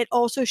carried it.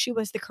 Also, she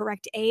was the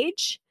correct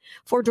age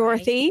for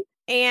Dorothy. Right.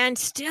 And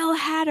still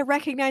had a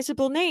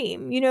recognizable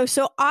name,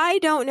 so I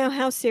don't know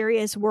how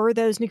serious were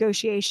those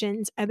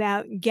negotiations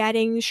about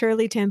getting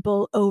Shirley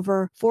Temple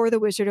over for The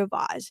Wizard of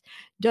Oz.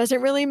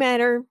 Doesn't really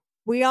matter.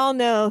 We all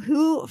know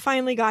who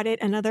finally got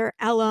it, another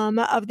alum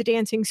of the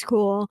dancing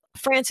school.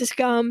 Frances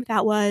Gumm,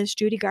 that was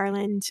Judy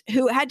Garland,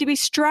 who had to be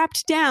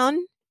strapped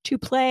down to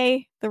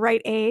play the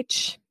right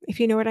age, if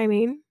you know what I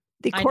mean.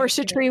 The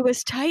corsetry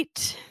was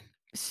tight.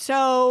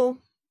 So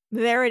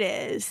there it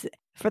is.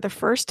 For the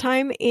first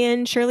time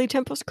in Shirley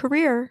Temple's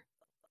career,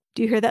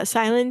 do you hear that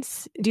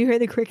silence? Do you hear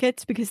the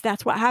crickets? Because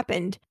that's what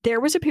happened. There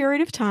was a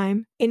period of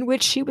time in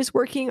which she was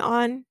working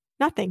on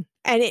nothing.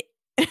 And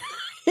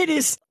it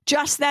is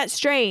just that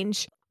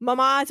strange.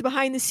 Mama's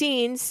behind the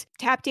scenes,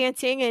 tap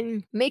dancing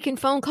and making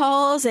phone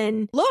calls.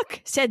 And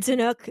look, said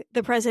Zanuck,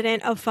 the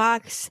president of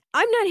Fox,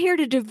 I'm not here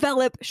to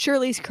develop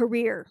Shirley's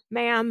career,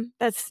 ma'am.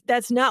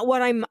 That's not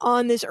what I'm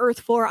on this earth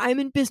for. I'm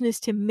in business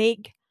to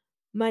make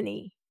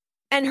money.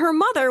 And her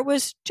mother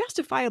was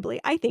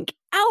justifiably, I think,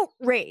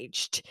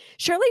 outraged.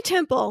 Shirley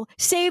Temple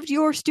saved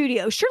your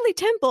studio. Shirley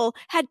Temple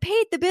had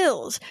paid the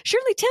bills.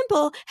 Shirley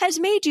Temple has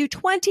made you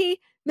 $20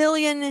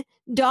 million.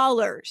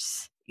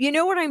 You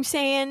know what I'm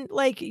saying?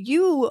 Like,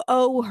 you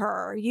owe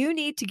her. You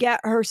need to get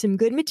her some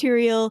good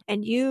material,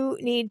 and you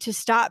need to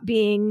stop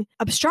being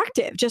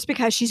obstructive just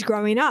because she's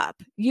growing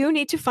up. You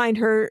need to find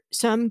her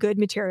some good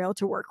material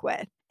to work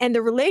with. And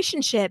the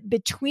relationship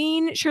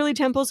between Shirley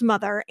Temple's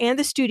mother and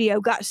the studio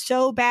got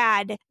so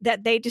bad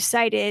that they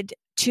decided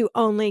to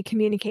only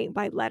communicate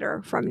by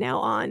letter from now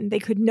on. They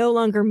could no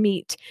longer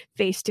meet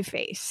face to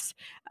face.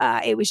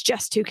 It was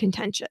just too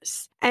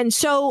contentious. And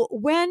so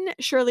when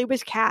Shirley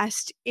was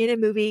cast in a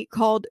movie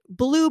called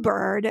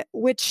Bluebird,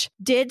 which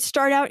did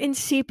start out in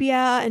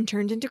sepia and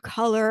turned into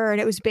color, and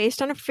it was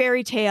based on a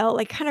fairy tale,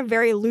 like kind of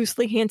very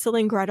loosely Hansel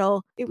and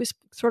Gretel. It was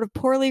sort of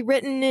poorly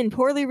written and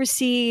poorly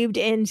received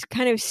and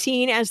kind of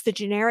seen as the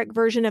generic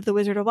version of The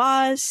Wizard of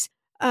Oz.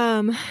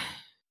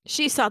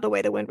 She saw the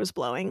way the wind was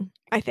blowing,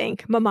 I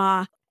think,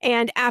 Mama.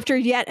 And after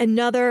yet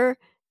another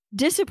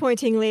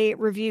disappointingly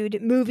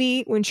reviewed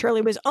movie when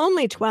Shirley was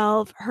only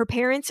 12, her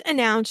parents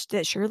announced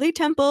that Shirley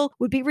Temple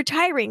would be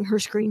retiring her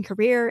screen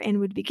career and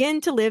would begin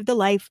to live the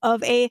life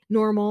of a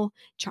normal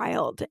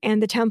child.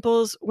 And the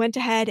Temples went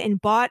ahead and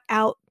bought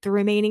out the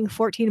remaining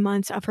 14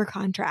 months of her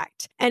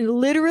contract. And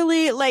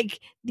literally,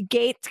 like, the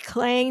gates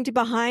clanged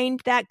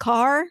behind that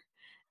car,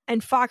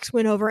 and Fox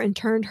went over and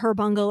turned her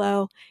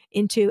bungalow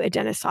into a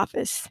dentist's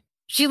office.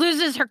 She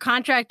loses her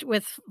contract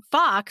with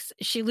Fox.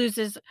 She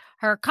loses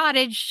her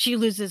cottage. She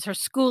loses her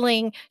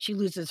schooling. She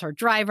loses her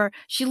driver.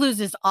 She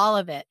loses all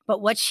of it.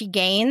 But what she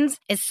gains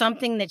is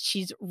something that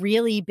she's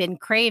really been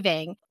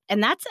craving,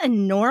 and that's a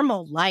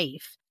normal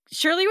life.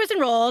 Shirley was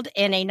enrolled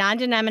in a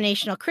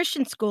non-denominational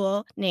Christian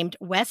school named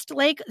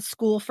Westlake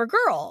School for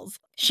Girls.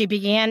 She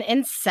began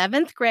in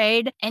 7th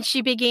grade, and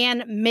she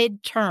began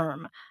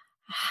midterm.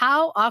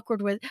 How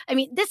awkward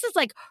this is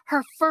like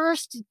her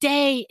first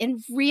day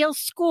in real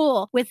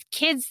school with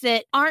kids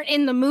that aren't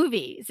in the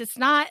movies. It's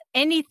not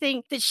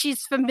anything that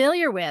she's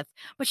familiar with,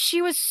 but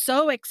she was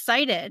so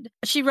excited.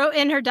 She wrote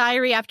in her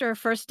diary after her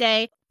first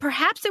day,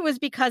 "Perhaps it was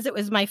because it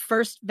was my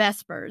first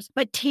Vespers,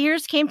 but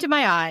tears came to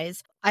my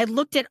eyes. I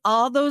looked at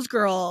all those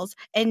girls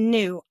and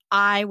knew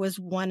I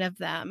was one of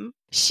them."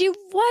 She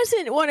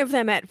wasn't one of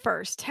them at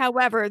first.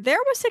 However, there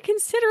was a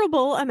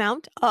considerable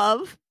amount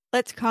of,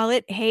 let's call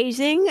it,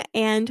 hazing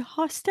and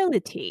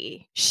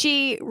hostility.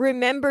 She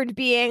remembered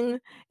being,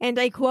 and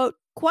I quote,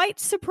 "quite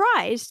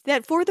surprised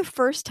that for the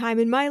first time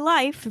in my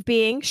life,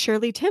 being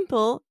Shirley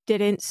Temple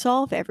didn't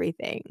solve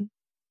everything."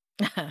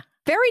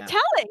 Very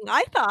telling,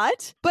 I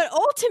thought. But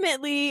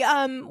ultimately,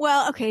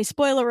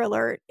 spoiler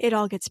alert, it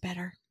all gets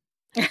better.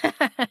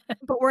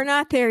 But we're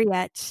not there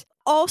yet.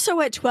 Also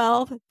at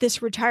 12,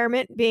 this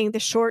retirement being the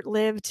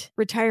short-lived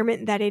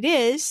retirement that it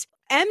is,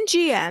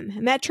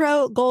 MGM,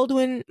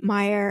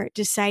 Metro-Goldwyn-Mayer,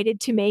 decided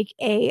to make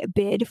a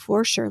bid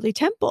for Shirley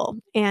Temple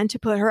and to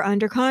put her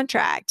under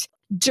contract.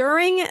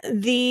 During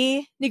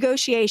the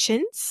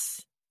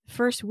negotiations,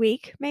 first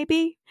week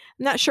maybe,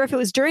 I'm not sure if it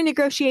was during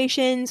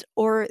negotiations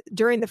or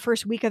during the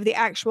first week of the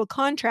actual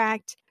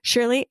contract,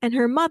 Shirley and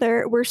her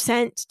mother were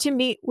sent to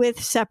meet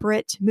with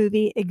separate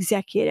movie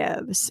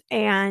executives.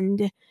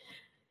 And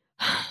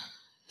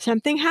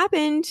something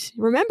happened.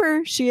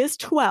 Remember, she is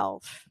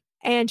 12.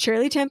 And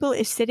Shirley Temple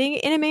is sitting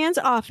in a man's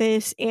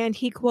office, and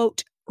he,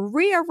 quote,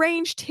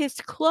 rearranged his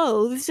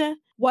clothes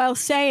while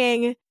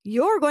saying,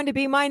 "You're going to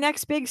be my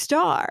next big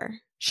star."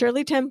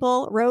 Shirley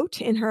Temple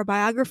wrote in her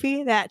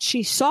biography that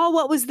she saw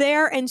what was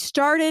there and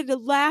started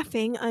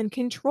laughing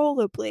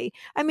uncontrollably.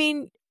 I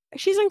mean,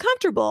 she's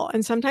uncomfortable,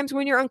 and sometimes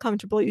when you're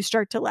uncomfortable, you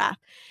start to laugh.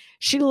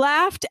 She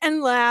laughed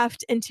and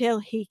laughed until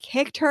he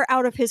kicked her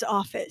out of his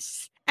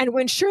office. And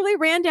when Shirley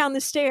ran down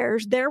the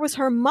stairs, there was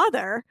her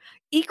mother,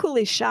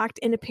 equally shocked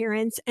in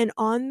appearance. And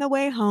on the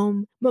way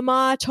home,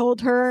 Mama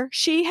told her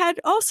she had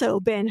also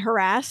been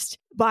harassed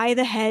by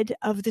the head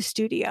of the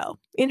studio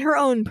in her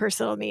own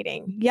personal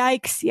meeting.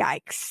 Yikes,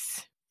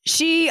 yikes.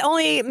 She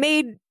only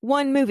made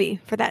one movie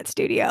for that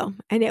studio,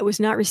 and it was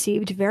not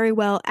received very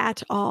well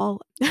at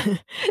all.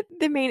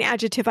 The main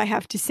adjective I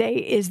have to say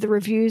is the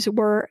reviews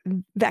were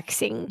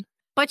vexing.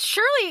 But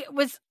Shirley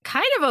was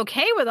kind of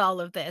okay with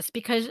all of this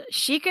because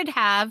she could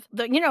have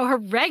her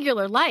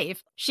regular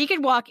life. She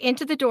could walk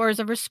into the doors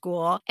of her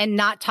school and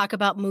not talk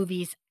about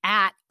movies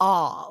at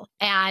all.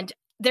 And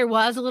there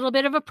was a little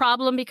bit of a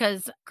problem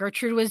because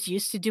Gertrude was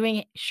used to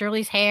doing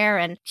Shirley's hair,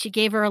 and she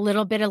gave her a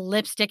little bit of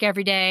lipstick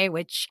every day,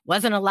 which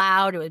wasn't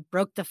allowed. It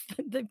broke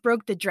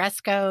the dress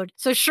code.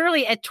 So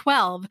Shirley at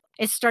 12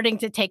 is starting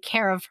to take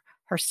care of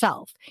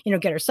herself,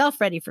 get herself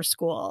ready for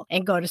school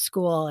and go to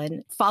school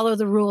and follow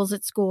the rules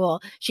at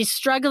school. She's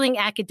struggling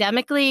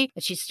academically,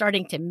 but she's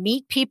starting to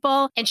meet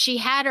people. And she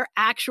had her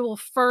actual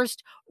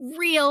first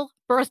real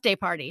birthday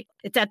party.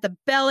 It's at the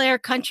Bel Air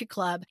Country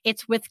Club.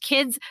 It's with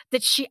kids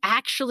that she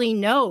actually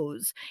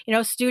knows,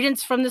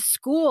 students from the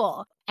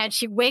school. And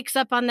she wakes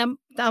up on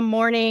the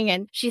morning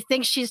and she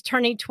thinks she's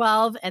turning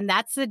 12. And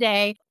that's the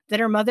day that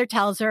her mother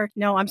tells her,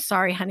 "No, I'm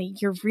sorry, honey,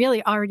 you're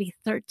really already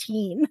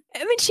 13.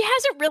 I mean, she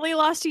hasn't really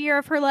lost a year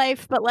of her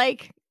life, but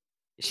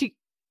she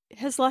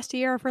has lost a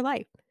year of her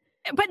life.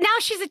 But now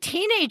she's a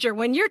teenager.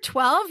 When you're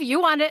 12, you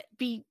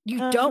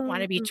don't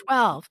want to be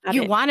 12.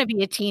 You want to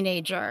be a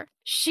teenager.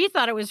 She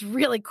thought it was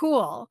really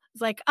cool.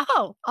 It's like,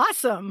 oh,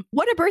 awesome.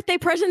 What a birthday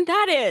present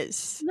that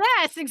is.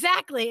 Yes,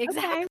 exactly.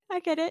 Okay,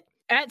 I get it.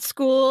 At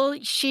school,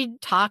 she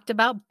talked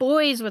about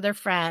boys with her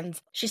friends.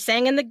 She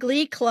sang in the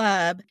Glee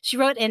Club. She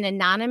wrote an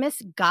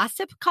anonymous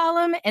gossip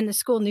column in the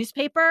school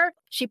newspaper.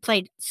 She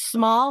played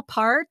small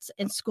parts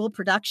in school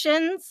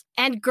productions.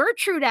 And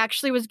Gertrude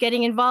actually was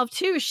getting involved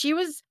too. She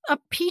was a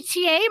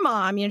PTA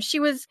mom. She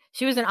was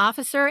an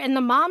officer in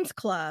the Moms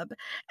Club,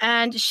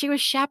 and she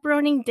was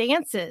chaperoning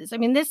dances. I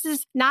mean, this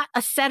is not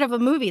a set of a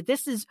movie.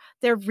 This is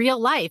their real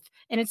life,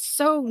 and it's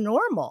so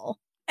normal.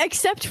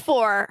 Except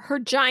for her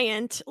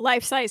giant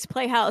life-size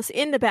playhouse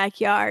in the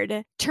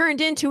backyard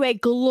turned into a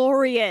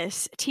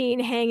glorious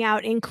teen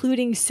hangout,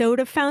 including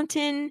soda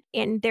fountain.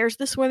 And there's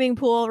the swimming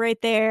pool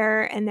right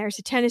there. And there's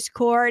a tennis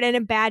court and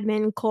a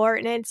badminton court.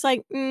 And it's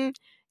like,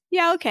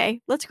 yeah,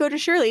 okay, let's go to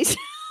Shirley's.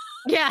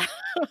 Yeah.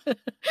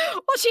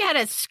 Well, she had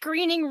a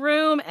screening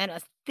room and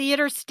a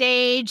theater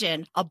stage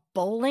and a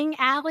bowling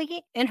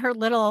alley in her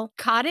little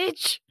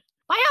cottage.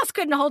 My house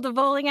couldn't hold a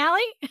bowling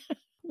alley.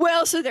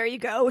 Well, so there you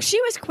go.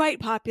 She was quite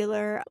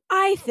popular,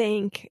 I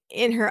think,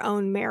 in her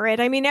own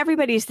merit. I mean,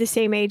 everybody's the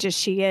same age as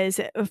she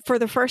is. For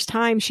the first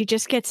time, she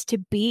just gets to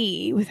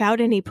be without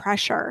any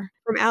pressure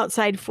from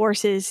outside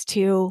forces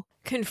to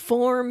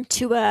conform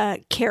to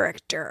a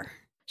character.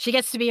 She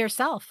gets to be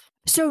herself.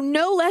 So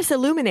no less a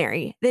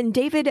luminary than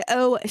David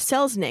O.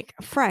 Selznick,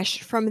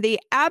 fresh from the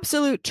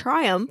absolute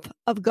triumph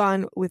of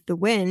Gone with the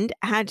Wind,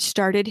 had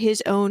started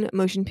his own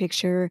motion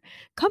picture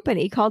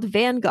company called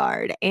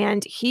Vanguard.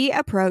 And he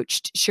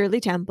approached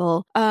Shirley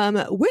Temple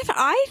with,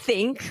 I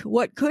think,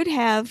 what could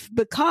have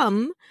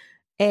become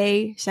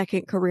a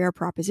second career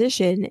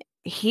proposition.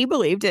 He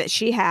believed that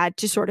she had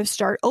to sort of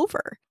start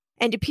over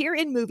and appear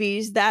in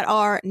movies that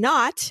are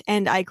not,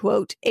 and I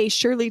quote, a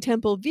Shirley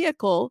Temple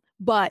vehicle,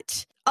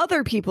 but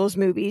other people's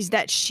movies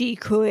that she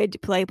could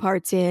play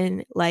parts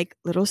in, like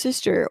Little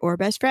Sister or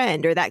Best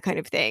Friend or that kind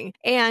of thing.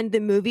 And the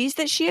movies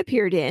that she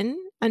appeared in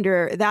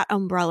under that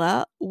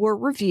umbrella were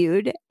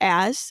reviewed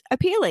as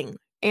appealing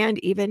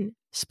and even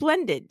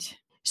splendid.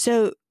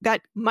 So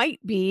that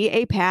might be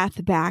a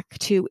path back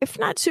to, if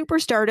not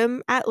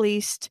superstardom, at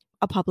least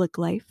a public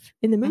life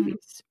in the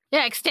movies.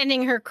 Yeah,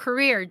 extending her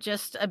career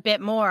just a bit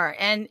more.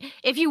 And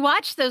if you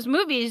watch those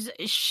movies,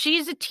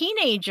 she's a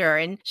teenager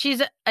and she's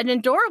an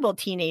adorable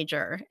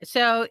teenager.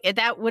 So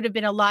that would have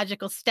been a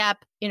logical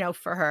step,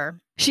 for her.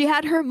 She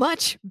had her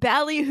much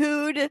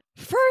ballyhooed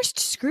first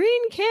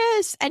screen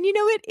kiss. And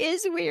it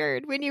is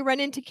weird when you run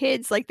into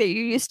kids like that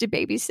you used to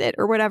babysit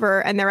or whatever,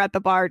 and they're at the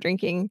bar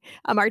drinking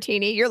a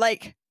martini. You're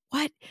like,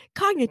 what?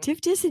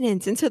 Cognitive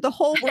dissonance. And so the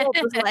whole world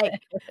was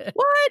like,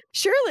 what?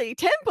 Shirley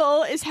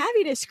Temple is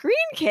having a screen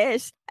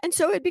kiss. And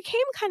so it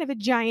became kind of a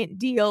giant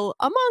deal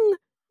among,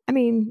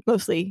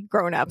 mostly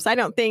grown-ups. I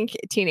don't think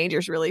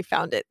teenagers really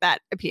found it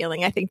that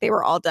appealing. I think they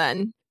were all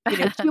done.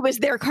 She was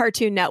their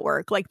Cartoon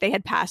Network, like they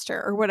had passed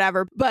her or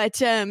whatever.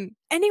 But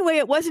Anyway,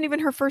 it wasn't even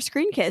her first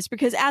screen kiss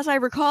because, as I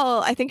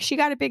recall, I think she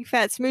got a big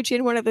fat smooch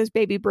in one of those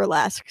baby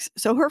burlesques.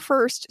 So her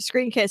first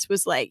screen kiss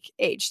was like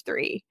age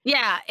 3.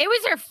 Yeah, it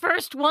was her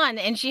first one.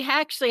 And she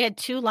actually had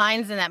 2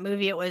 lines in that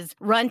movie. It was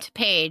runt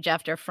page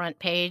after front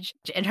page.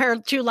 And her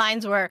 2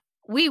 lines were,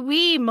 oui,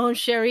 oui, mon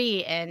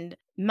chéri, and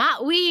ma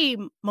oui,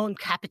 mon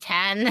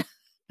capitaine.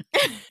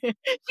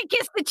 She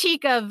kissed the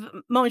cheek of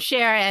mon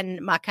cher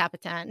and ma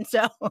capitaine.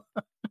 So...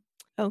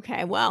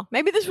 Okay, well,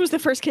 maybe this was the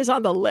first kiss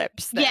on the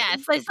lips. Then.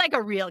 Yes, it's like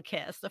a real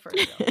kiss, the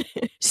first one.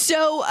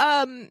 So,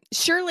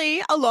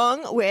 Shirley,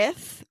 along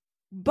with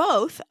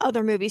both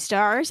other movie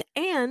stars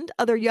and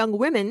other young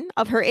women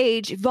of her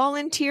age,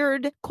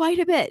 volunteered quite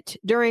a bit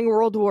during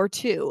World War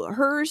II.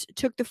 Hers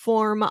took the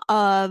form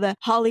of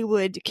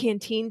Hollywood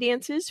canteen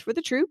dances for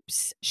the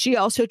troops. She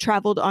also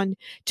traveled on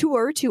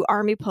tour to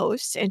army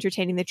posts,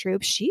 entertaining the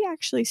troops. She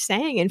actually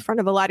sang in front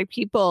of a lot of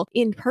people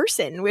in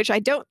person, which I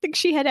don't think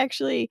she had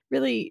actually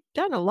really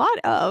done a lot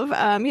of.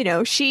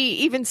 She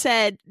even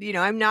said,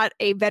 I'm not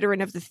a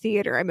veteran of the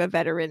theater. I'm a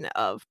veteran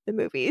of the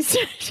movies.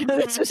 So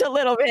this was a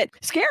little bit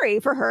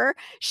scary for her.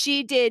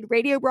 She did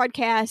radio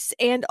broadcasts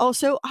and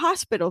also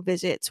hospital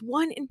visits.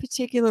 One in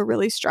particular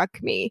really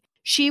struck me.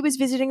 She was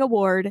visiting a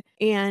ward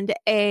and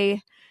a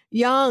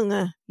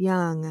young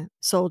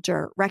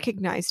soldier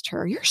recognized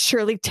her. You're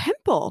Shirley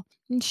Temple.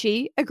 And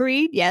she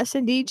agreed. Yes,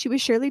 indeed, she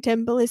was Shirley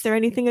Temple. Is there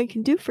anything I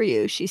can do for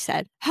you? She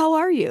said. How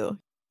are you?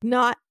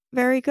 Not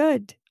very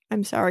good.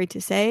 I'm sorry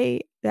to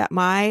say that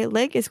my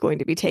leg is going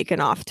to be taken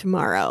off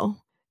tomorrow.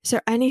 Is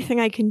there anything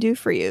I can do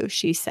for you?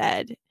 She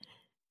said.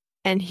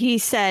 And he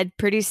said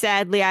pretty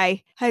sadly,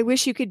 I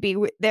wish you could be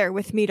there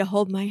with me to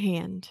hold my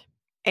hand.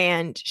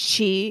 And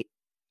she,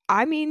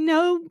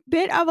 no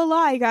bit of a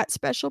lie, got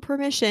special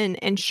permission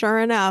and sure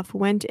enough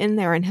went in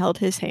there and held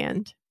his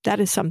hand. That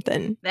is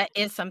something. That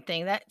is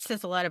something. That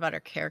says a lot about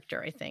her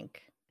character, I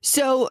think.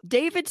 So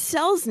David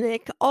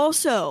Selznick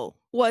also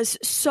was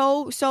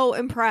so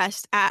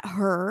impressed at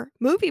her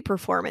movie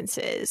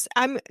performances.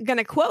 I'm going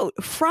to quote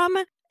from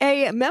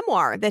a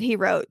memoir that he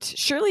wrote.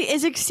 Shirley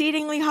is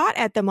exceedingly hot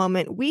at the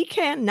moment. We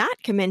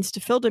cannot commence to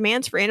fill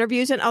demands for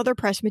interviews and other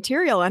press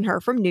material on her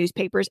from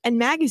newspapers and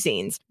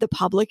magazines. The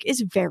public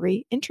is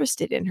very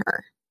interested in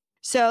her.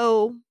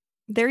 So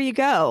there you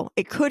go.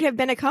 It could have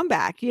been a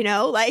comeback,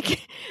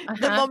 the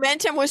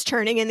momentum was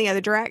turning in the other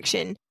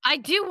direction. I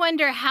do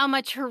wonder how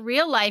much her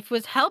real life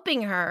was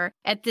helping her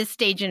at this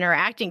stage in her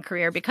acting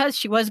career because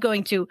she was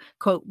going to,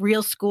 quote,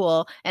 real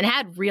school and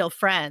had real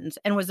friends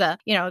and was a,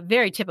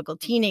 very typical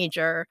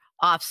teenager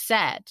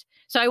offset.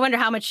 So I wonder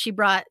how much she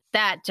brought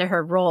that to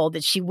her role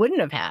that she wouldn't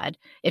have had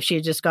if she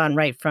had just gone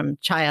right from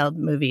child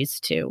movies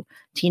to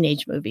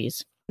teenage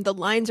movies. The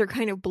lines are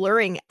kind of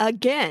blurring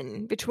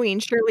again between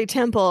Shirley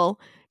Temple,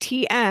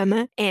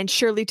 TM, and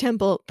Shirley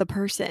Temple, the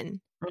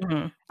person.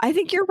 Mm-hmm. I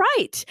think you're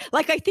right.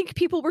 I think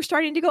people were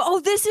starting to go, oh,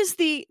 this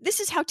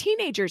is how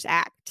teenagers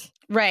act.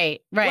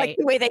 Right. Like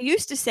the way they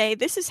used to say,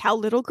 this is how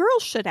little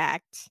girls should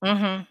act.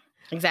 Mm-hmm.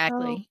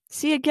 Exactly.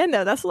 See, again,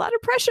 though, that's a lot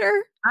of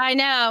pressure. I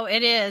know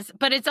it is.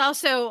 But it's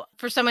also,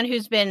 for someone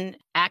who's been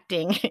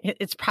acting,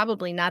 it's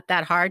probably not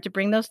that hard to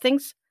bring those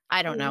things.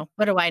 I don't know.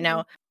 What do I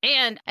know?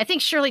 And I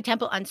think Shirley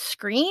Temple on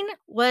screen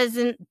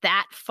wasn't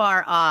that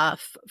far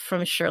off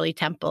from Shirley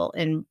Temple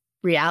in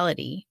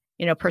reality,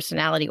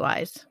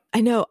 personality-wise. I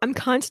know. I'm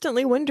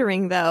constantly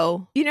wondering,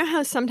 though,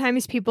 how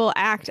sometimes people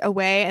act a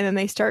way and then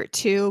they start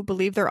to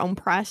believe their own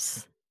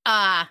press?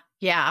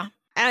 Yeah.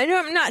 I know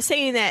I'm not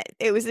saying that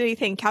it was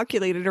anything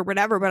calculated or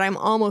whatever, but I'm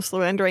almost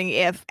wondering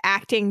if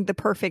acting the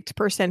perfect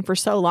person for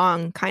so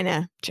long kind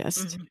of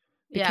just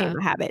became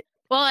a habit.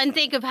 Well, and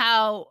think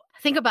about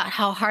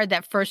how hard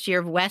that first year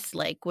of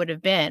Westlake would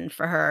have been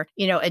for her,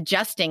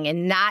 adjusting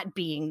and not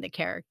being the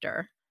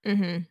character.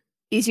 Mm-hmm.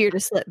 Easier to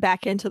slip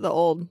back into the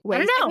old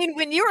ways. I don't know.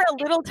 When you're a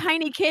little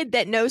tiny kid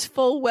that knows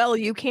full well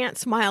you can't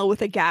smile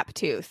with a gap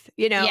tooth,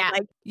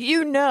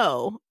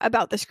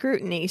 about the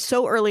scrutiny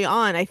so early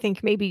on, I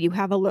think maybe you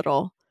have a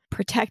little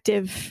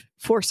protective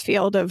force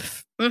field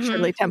of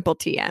Shirley Temple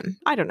TM.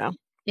 I don't know.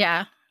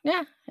 Yeah.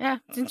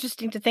 It's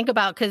interesting to think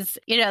about because,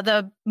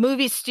 the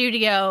movie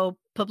studio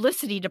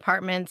publicity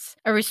departments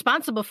are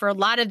responsible for a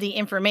lot of the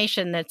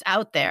information that's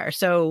out there.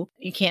 So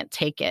you can't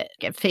take it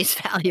at face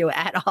value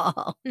at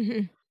all.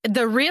 Mm-hmm.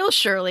 The real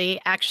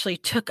Shirley actually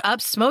took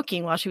up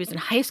smoking while she was in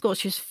high school.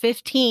 She was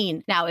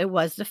 15. Now, it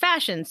was the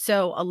fashion,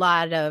 so a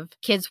lot of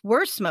kids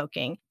were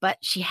smoking, but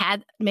she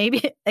had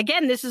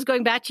again, this is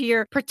going back to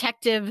your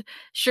protective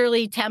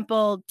Shirley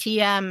Temple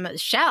TM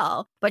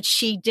shell, but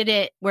she did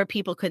it where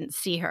people couldn't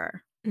see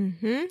her.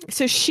 Mm-hmm.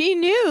 So she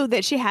knew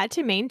that she had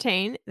to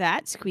maintain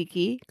that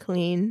squeaky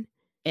clean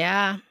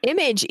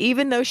image,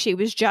 even though she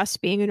was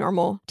just being a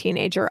normal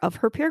teenager of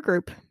her peer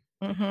group.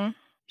 Mm-hmm.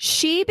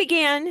 She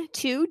began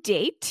to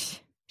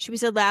date. She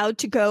was allowed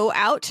to go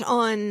out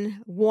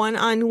on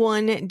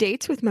one-on-one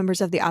dates with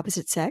members of the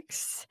opposite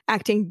sex,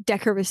 acting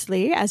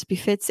decorously as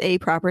befits a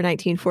proper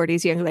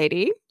 1940s young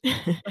lady.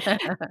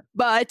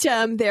 But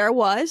there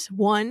was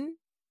one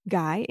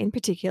guy in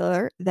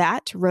particular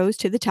that rose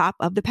to the top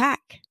of the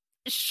pack.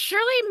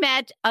 Shirley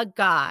met a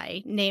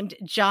guy named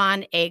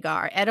John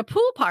Agar at a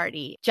pool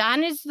party.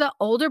 John is the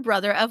older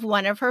brother of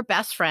one of her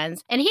best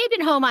friends, and he had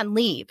been home on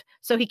leave.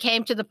 So he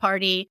came to the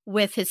party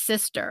with his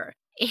sister.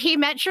 He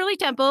met Shirley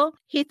Temple.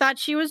 He thought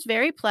she was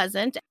very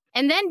pleasant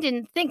and then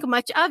didn't think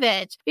much of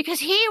it because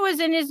he was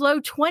in his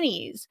low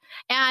 20s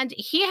and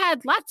he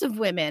had lots of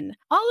women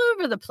all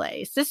over the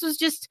place. This was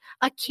just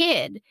a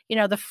kid,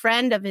 the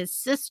friend of his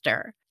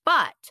sister.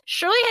 But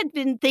Shirley had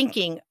been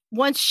thinking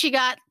once she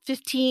got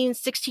 15,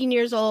 16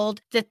 years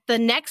old, that the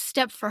next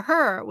step for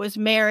her was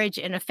marriage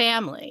and a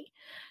family.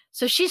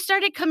 So she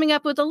started coming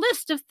up with a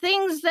list of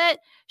things that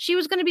she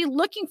was going to be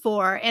looking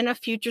for in a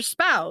future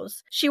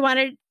spouse. She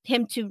wanted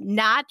him to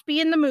not be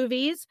in the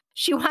movies.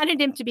 She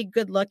wanted him to be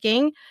good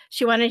looking.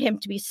 She wanted him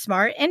to be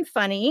smart and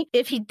funny.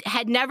 If he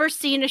had never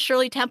seen a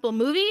Shirley Temple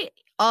movie,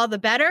 all the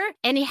better.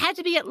 And he had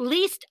to be at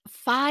least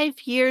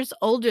 5 years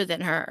older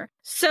than her.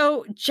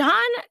 So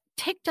John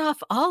ticked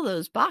off all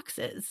those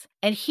boxes,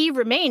 and he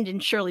remained in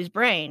Shirley's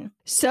brain.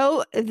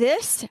 So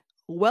this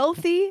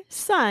wealthy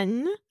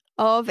son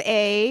of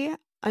a,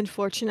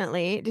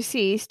 unfortunately,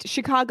 deceased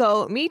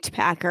Chicago meat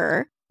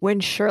packer, when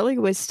Shirley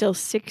was still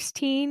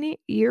 16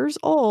 years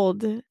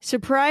old,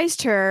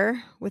 surprised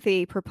her with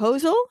a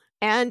proposal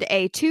and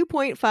a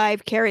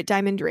 2.5 carat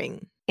diamond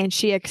ring. And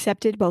she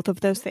accepted both of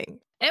those things.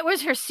 It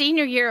was her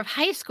senior year of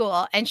high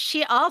school, and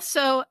she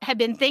also had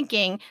been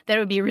thinking that it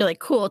would be really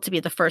cool to be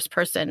the first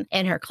person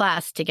in her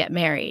class to get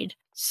married.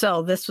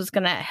 So this was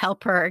going to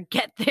help her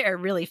get there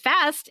really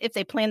fast if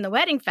they planned the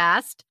wedding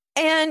fast.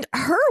 And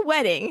her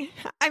wedding,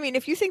 I mean,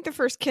 if you think the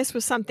first kiss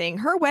was something,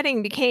 her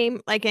wedding became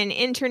like an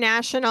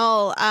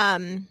international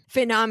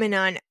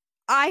phenomenon.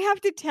 I have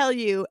to tell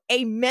you,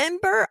 a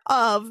member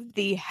of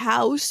the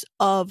House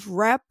of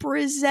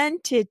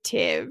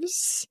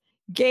Representatives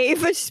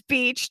gave a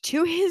speech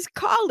to his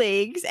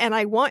colleagues, and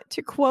I want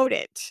to quote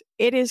it.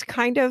 It is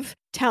kind of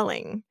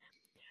telling.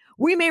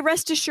 We may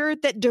rest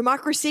assured that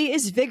democracy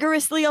is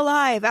vigorously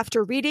alive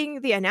after reading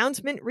the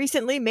announcement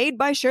recently made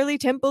by Shirley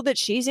Temple that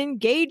she's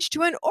engaged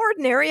to an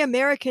ordinary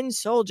American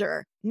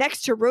soldier.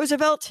 Next to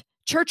Roosevelt,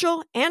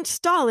 Churchill, and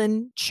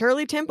Stalin,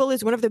 Shirley Temple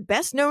is one of the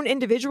best-known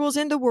individuals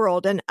in the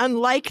world, and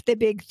unlike the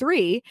big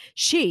three,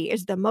 she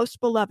is the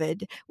most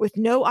beloved, with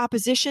no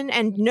opposition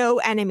and no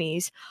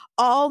enemies.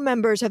 All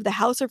members of the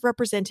House of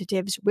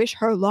Representatives wish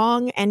her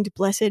long and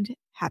blessed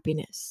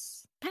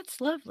happiness.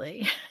 That's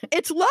lovely.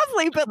 It's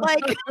lovely, but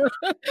like...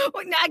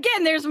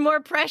 Again, there's more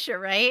pressure,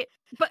 right?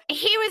 But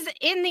he was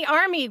in the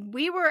army.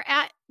 We were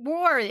at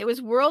war. It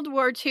was World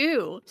War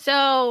II.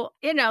 So,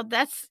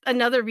 that's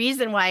another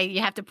reason why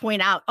you have to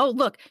point out, oh,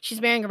 look,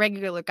 she's marrying a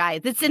regular guy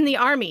that's in the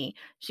army.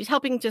 She's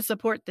helping to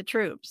support the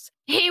troops.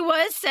 He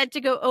was set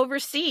to go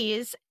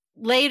overseas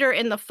later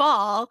in the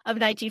fall of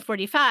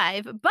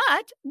 1945,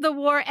 but the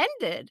war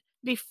ended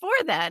before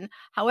then.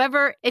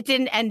 However, it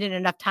didn't end in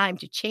enough time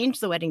to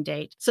change the wedding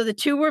date. So the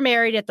two were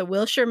married at the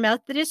Wilshire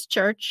Methodist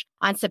Church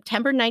on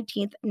September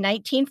 19th,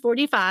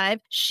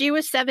 1945. She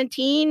was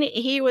 17,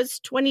 he was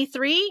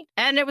 23,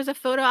 and it was a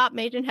photo op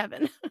made in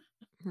heaven.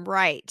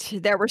 Right.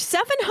 There were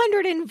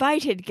 700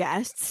 invited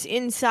guests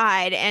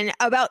inside and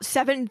about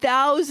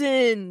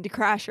 7,000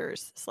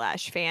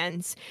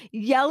 crashers/fans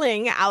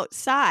yelling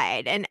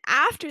outside. And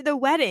after the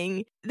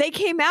wedding, they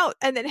came out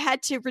and then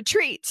had to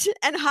retreat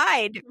and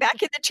hide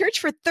back in the church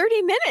for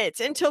 30 minutes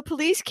until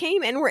police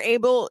came and were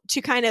able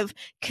to kind of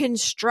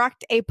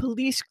construct a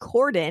police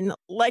cordon,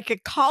 like a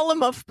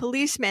column of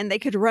policemen they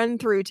could run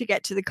through to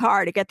get to the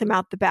car to get them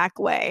out the back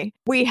way.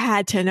 We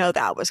had to know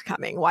that was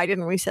coming. Why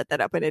didn't we set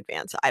that up in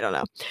advance? I don't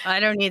know. I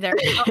don't either.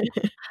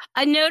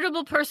 A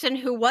notable person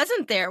who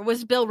wasn't there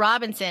was Bill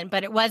Robinson,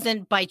 but it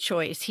wasn't by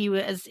choice. He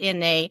was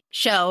in a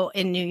show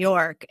in New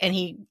York and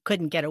he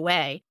couldn't get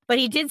away. But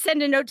he did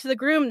send a note to the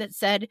groom that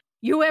said,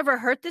 "You ever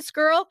hurt this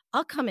girl?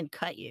 I'll come and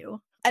cut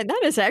you." And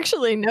that is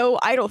actually no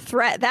idle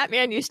threat. That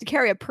man used to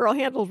carry a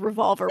pearl-handled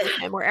revolver with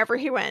him wherever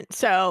he went.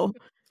 So,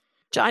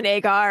 John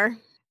Agar,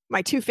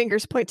 my 2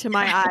 fingers point to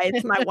my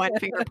eyes. My 1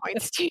 finger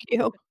points to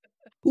you.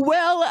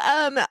 Well,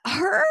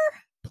 her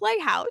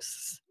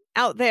playhouse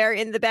out there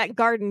in the back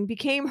garden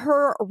became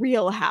her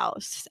real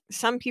house.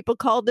 Some people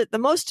called it the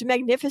most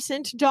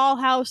magnificent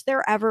dollhouse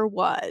there ever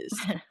was.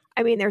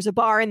 I mean, there's a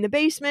bar in the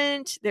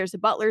basement. There's a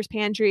butler's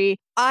pantry.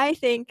 I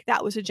think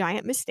that was a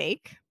giant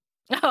mistake.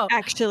 Oh,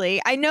 actually,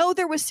 I know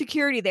there was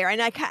security there.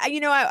 And I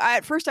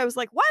at first I was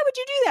like, why would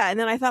you do that? And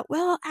then I thought,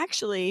 well,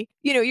 actually,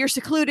 you're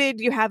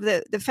secluded. You have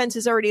the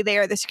fences already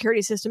there. The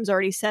security system's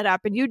already set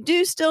up. And you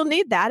do still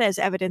need that, as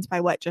evidenced by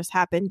what just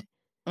happened.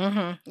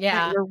 Mm-hmm.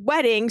 Yeah. At your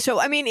wedding. So,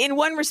 I mean, in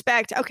one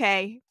respect,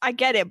 okay, I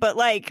get it. But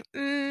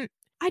I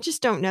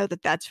just don't know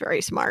that that's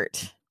very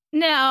smart.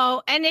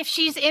 No. And if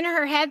she's in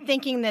her head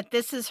thinking that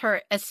this is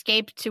her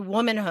escape to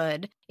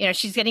womanhood,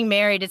 she's getting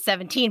married at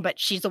 17, but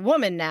she's a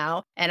woman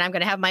now, and I'm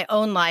going to have my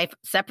own life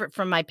separate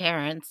from my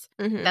parents.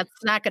 Mm-hmm. That's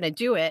not going to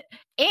do it.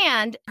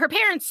 And her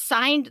parents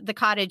signed the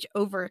cottage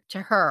over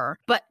to her,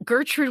 but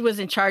Gertrude was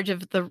in charge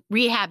of the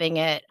rehabbing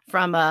it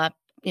from a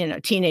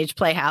teenage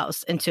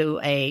playhouse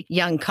into a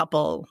young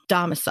couple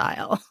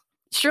domicile.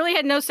 Shirley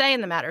had no say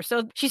in the matter.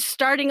 So she's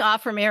starting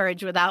off her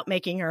marriage without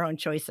making her own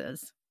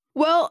choices.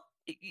 Well,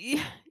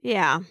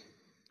 yeah.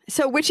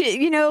 So, which,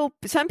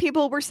 some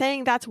people were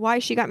saying that's why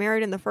she got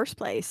married in the first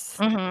place.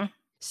 Mm-hmm.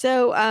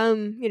 So,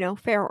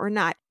 fair or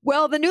not.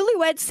 Well, the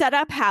newlyweds set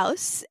up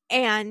house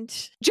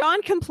and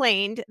John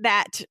complained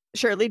that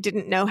Shirley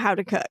didn't know how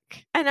to cook.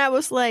 And I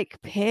was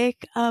like,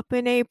 pick up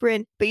an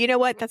apron. But you know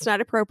what? That's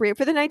not appropriate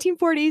for the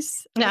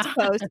 1940s, I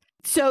suppose.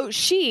 So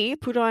she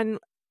put on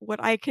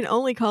what I can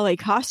only call a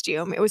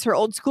costume. It was her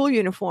old school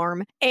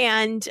uniform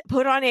and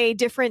put on a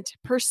different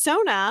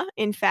persona,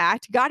 in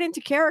fact, got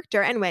into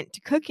character and went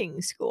to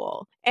cooking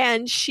school.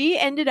 And she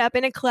ended up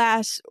in a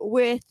class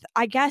with,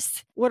 I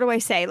guess, what do I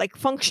say? Like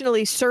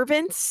functionally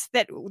servants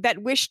that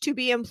wished to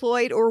be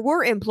employed or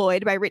were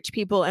employed by rich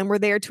people and were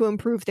there to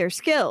improve their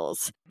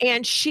skills.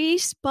 And she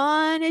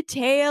spun a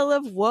tale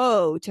of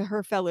woe to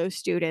her fellow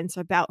students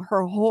about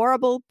her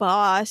horrible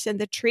boss and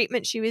the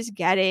treatment she was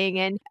getting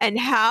and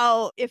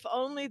how if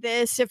only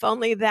this, if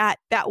only that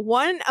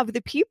one of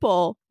the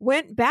people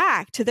went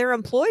back to their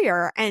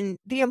employer and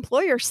the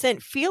employer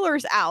sent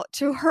feelers out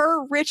to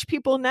her rich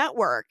people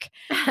network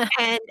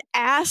and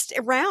asked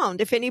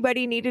around if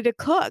anybody needed a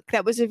cook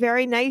that was a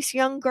very nice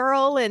young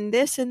girl and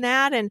this and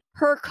that. And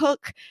her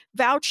cook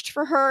vouched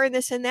for her and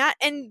this and that.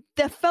 And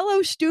the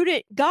fellow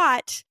student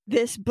got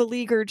this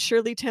beleaguered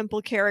Shirley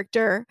Temple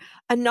character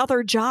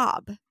another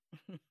job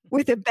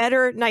with a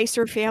better,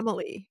 nicer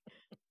family.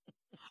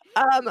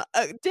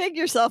 Dig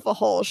yourself a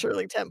hole,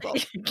 Shirley Temple.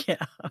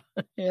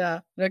 Yeah,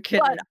 no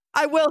kidding. But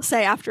I will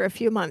say after a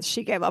few months,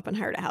 she gave up and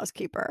hired a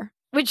housekeeper.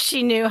 Which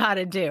she knew how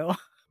to do.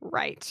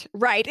 Right.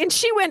 And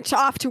she went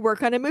off to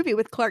work on a movie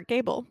with Clark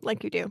Gable,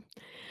 like you do.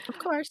 Of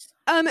course.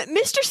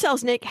 Mr.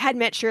 Selznick had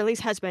met Shirley's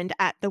husband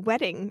at the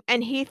wedding,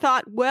 and he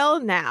thought, well,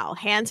 now,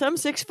 handsome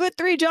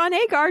 6'3" John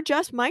Agar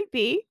just might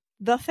be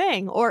the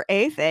thing or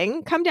a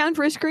thing. Come down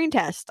for a screen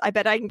test. I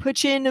bet I can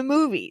put you in the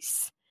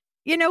movies.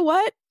 You know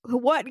what?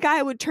 What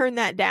guy would turn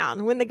that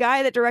down when the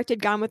guy that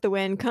directed Gone with the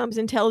Wind comes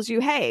and tells you,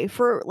 hey,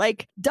 for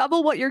like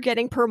double what you're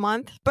getting per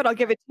month, but I'll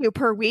give it to you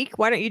per week.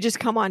 Why don't you just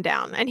come on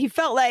down? And he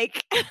felt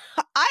like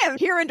I am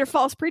here under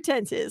false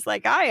pretenses.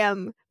 Like I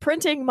am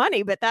printing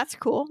money, but that's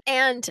cool.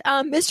 And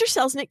Mr.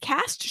 Selznick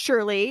cast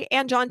Shirley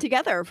and John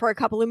together for a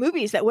couple of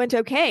movies that went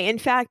okay. In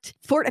fact,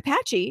 Fort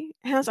Apache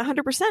has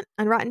 100%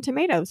 on Rotten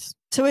Tomatoes.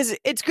 So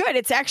it's good.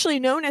 It's actually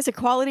known as a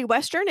quality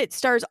Western. It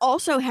stars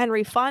also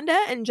Henry Fonda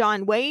and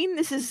John Wayne.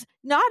 This is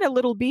not a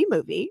little B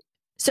movie.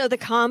 So the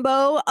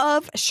combo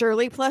of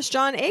Shirley plus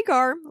John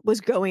Agar was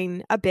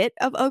going a bit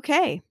of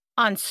okay.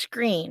 On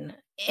screen.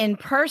 In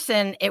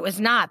person, it was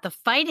not. The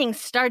fighting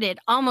started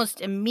almost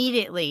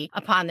immediately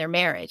upon their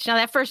marriage. Now,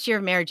 that first year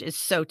of marriage is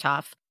so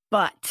tough,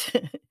 but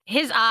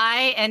his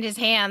eye and his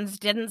hands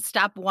didn't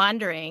stop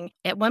wandering.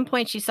 At one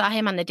point, she saw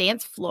him on the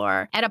dance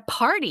floor at a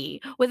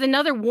party with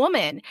another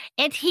woman,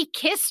 and he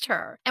kissed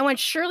her. And when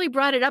Shirley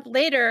brought it up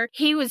later,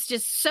 he was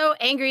just so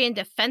angry and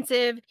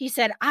defensive. He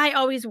said, I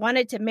always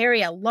wanted to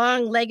marry a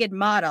long-legged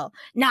model,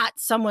 not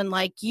someone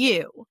like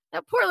you.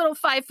 Now, poor little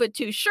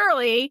 5'2"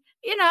 Shirley,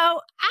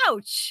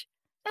 ouch.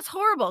 That's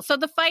horrible. So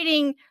the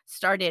fighting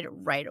started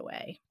right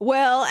away.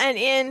 Well, and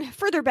in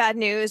further bad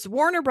news,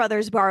 Warner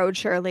Brothers borrowed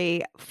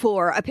Shirley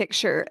for a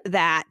picture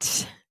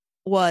that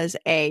was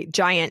a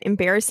giant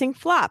embarrassing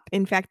flop.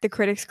 In fact, the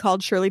critics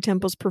called Shirley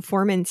Temple's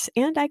performance,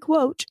 and I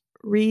quote,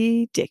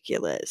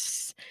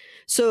 ridiculous.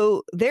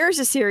 So there's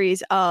a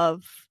series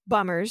of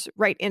bummers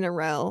right in a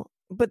row.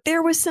 But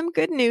there was some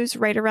good news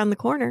right around the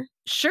corner.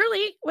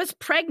 Shirley was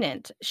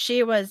pregnant.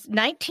 She was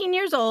 19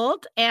 years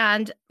old,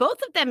 and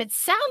both of them, it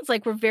sounds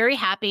like, were very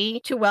happy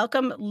to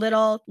welcome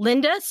little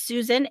Linda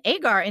Susan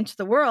Agar into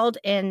the world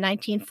in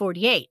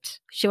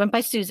 1948. She went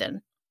by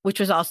Susan, which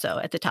was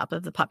also at the top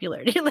of the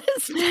popularity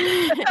list.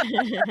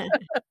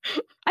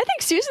 I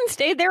think Susan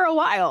stayed there a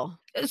while.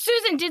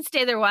 Susan did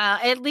stay there a while,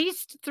 at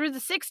least through the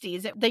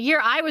 60s. The year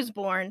I was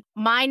born,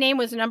 my name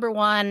was number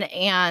 1,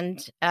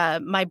 and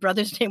my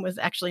brother's name was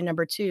actually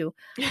number 2.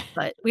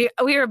 But we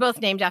were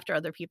both named after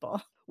other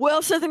people.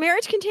 Well, so the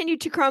marriage continued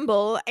to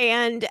crumble,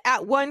 and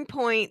at one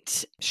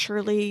point,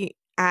 Shirley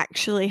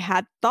actually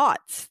had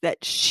thoughts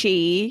that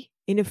she,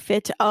 in a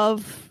fit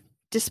of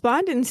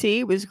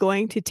despondency, was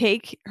going to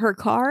take her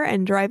car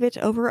and drive it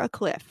over a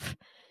cliff.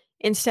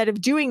 Instead of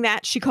doing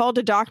that, she called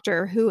a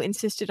doctor who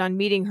insisted on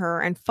meeting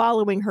her and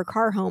following her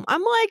car home.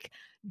 I'm like,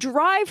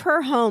 drive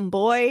her home,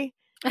 boy,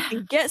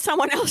 and get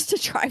someone else to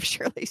drive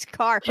Shirley's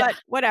car. But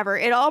whatever,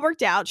 it all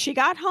worked out. She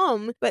got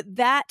home, but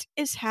that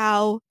is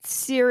how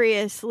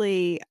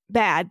seriously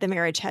bad the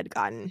marriage had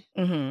gotten.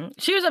 Mm-hmm.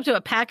 She was up to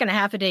a pack and a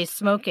half a day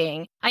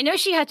smoking. I know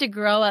she had to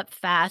grow up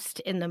fast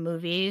in the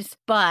movies,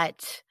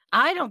 but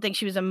I don't think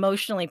she was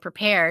emotionally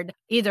prepared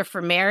either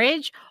for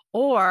marriage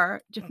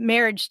or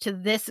marriage to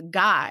this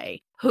guy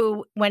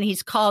who, when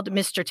he's called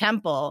Mr.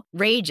 Temple,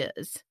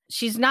 rages.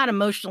 She's not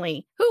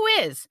emotionally. Who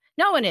is?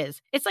 No one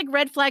is. It's like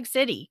Red Flag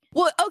City.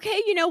 Well, okay,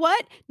 you know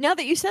what? Now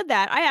that you said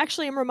that, I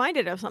actually am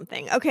reminded of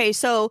something. Okay,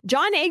 so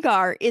John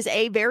Agar is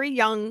a very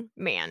young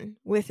man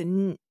with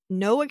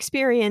no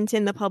experience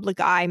in the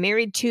public eye,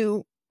 married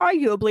to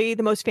arguably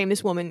the most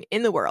famous woman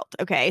in the world.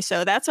 Okay,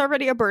 so that's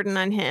already a burden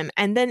on him.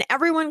 And then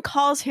everyone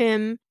calls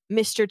him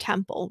Mr.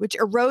 Temple, which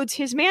erodes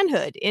his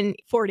manhood in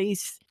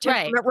 40s.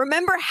 Right.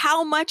 Remember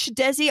how much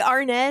Desi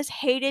Arnaz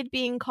hated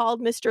being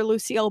called Mr.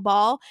 Lucille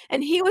Ball?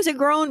 And he was a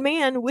grown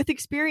man with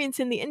experience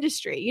in the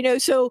industry, you know,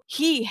 so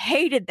he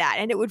hated that,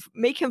 and it would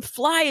make him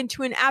fly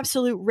into an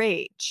absolute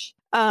rage.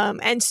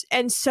 And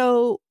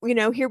so, you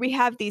know, here we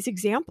have these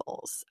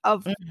examples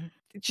of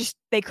just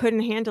they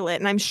couldn't handle it.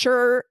 And I'm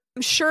sure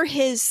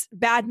his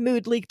bad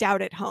mood leaked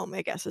out at home,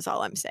 I guess is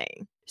all I'm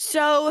saying.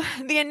 So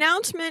the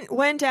announcement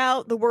went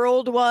out. The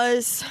world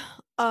was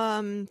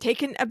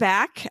taken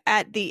aback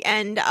at the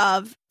end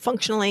of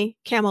functionally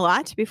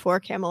Camelot, before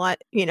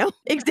Camelot, you know,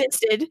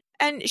 existed.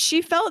 And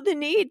she felt the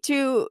need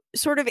to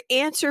sort of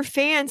answer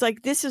fans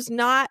like, this is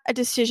not a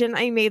decision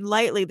I made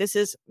lightly. This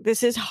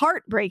is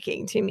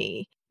heartbreaking to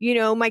me. You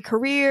know, my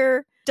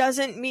career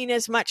doesn't mean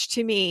as much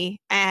to me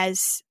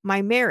as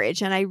my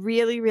marriage. And I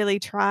really, really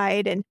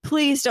tried. And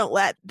please don't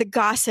let the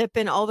gossip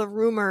and all the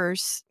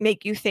rumors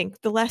make you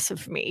think the less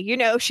of me. You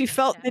know, she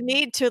felt the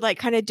need to like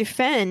kind of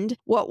defend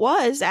what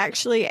was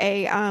actually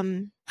a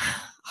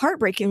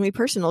heartbreakingly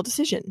personal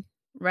decision.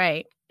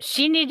 Right.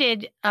 She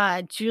needed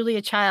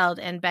Julia Child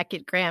and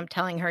Beckett Graham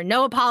telling her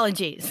no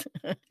apologies,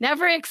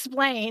 never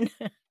explain.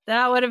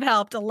 That would have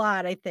helped a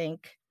lot, I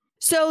think.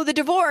 So the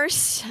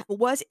divorce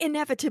was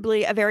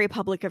inevitably a very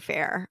public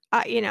affair.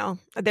 You know,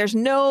 there's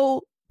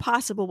no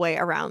possible way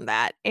around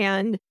that.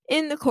 And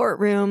in the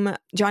courtroom,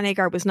 John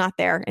Agar was not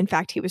there. In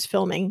fact, he was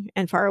filming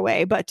and far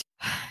away. But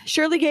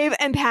Shirley gave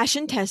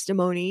impassioned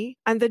testimony,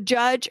 and the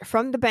judge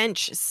from the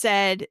bench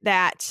said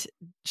that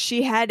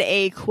she had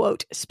a,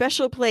 quote,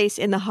 special place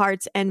in the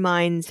hearts and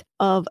minds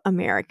of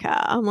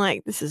America. I'm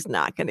like, this is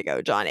not going to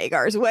go John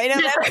Agar's way.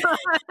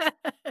 No.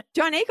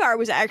 John Agar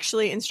was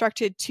actually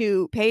instructed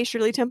to pay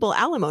Shirley Temple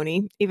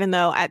alimony, even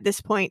though at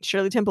this point,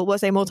 Shirley Temple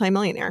was a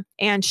multimillionaire,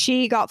 and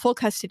she got full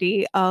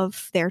custody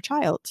of their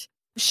child.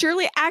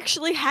 Shirley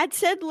actually had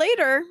said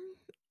later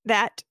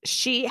that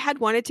she had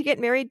wanted to get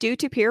married due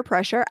to peer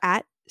pressure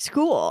at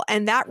school.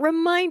 And that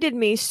reminded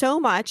me so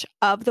much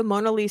of the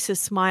Mona Lisa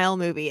Smile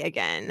movie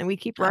again. And we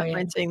keep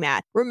referencing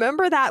that.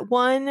 Remember that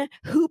one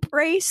hoop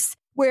race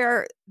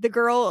where the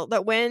girl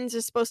that wins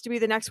is supposed to be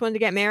the next one to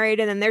get married,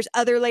 and then there's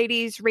other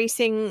ladies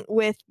racing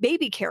with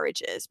baby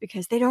carriages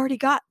because they'd already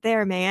got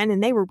their man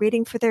and they were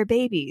waiting for their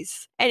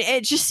babies. And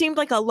it just seemed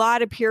like a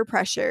lot of peer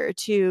pressure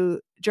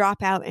to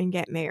drop out and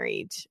get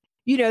married.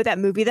 You know, that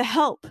movie, The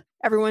Help.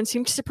 Everyone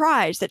seemed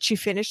surprised that she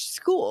finished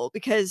school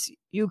because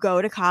you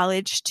go to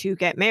college to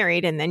get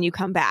married and then you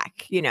come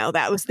back. You know,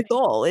 that was the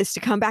goal, is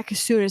to come back as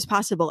soon as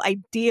possible,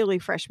 ideally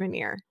freshman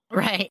year.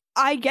 Right.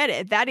 I get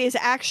it. That is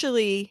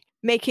actually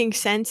making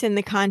sense in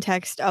the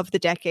context of the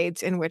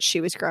decades in which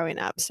she was growing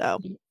up. So,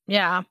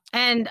 yeah.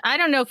 And I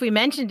don't know if we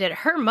mentioned it.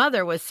 Her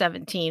mother was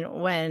 17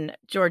 when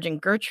George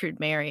and Gertrude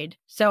married.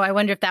 So I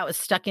wonder if that was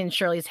stuck in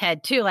Shirley's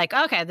head too. Like,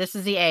 okay, this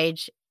is the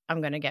age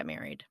I'm going to get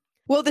married.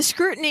 Well, the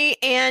scrutiny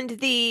and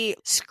the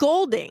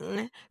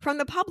scolding from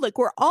the public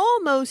were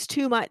almost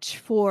too much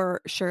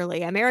for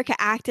Shirley. America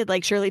acted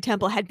like Shirley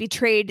Temple had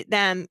betrayed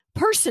them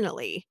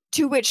personally,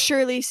 to which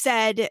Shirley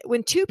said,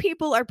 when two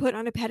people are put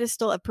on a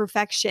pedestal of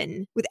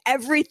perfection with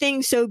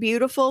everything so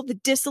beautiful, the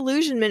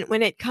disillusionment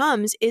when it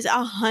comes is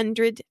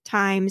 100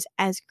 times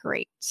as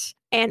great.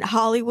 And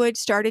Hollywood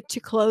started to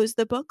close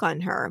the book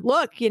on her.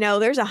 Look, you know,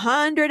 there's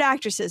 100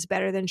 actresses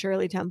better than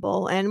Shirley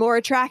Temple and more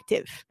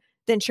attractive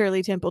than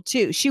Shirley Temple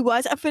too. She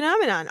was a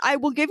phenomenon. I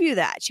will give you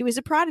that. She was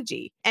a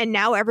prodigy. And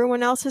now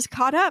everyone else has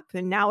caught up,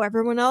 and now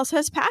everyone else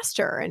has passed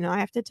her. And I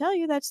have to tell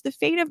you, that's the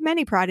fate of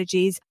many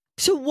prodigies.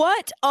 So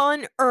what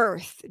on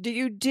earth do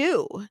you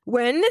do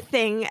when the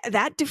thing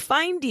that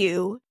defined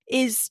you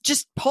is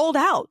just pulled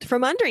out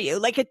from under you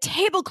like a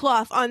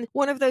tablecloth on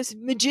one of those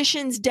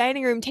magician's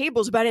dining room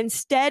tables, but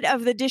instead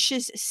of the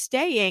dishes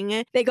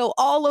staying, they go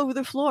all over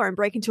the floor and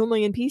break into a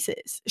million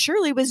pieces?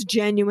 Shirley was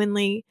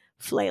genuinely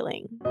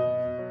flailing.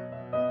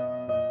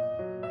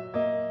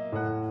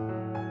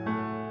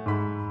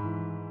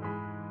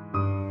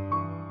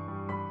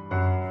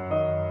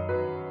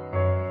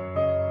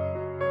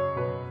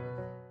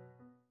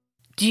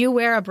 Do you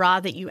wear a bra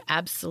that you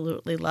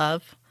absolutely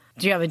love?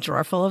 Do you have a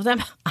drawer full of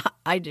them?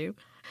 I do.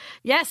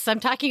 Yes, I'm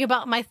talking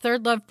about my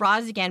Third Love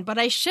bras again, but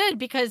I should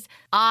because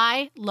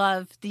I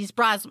love these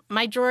bras.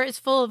 My drawer is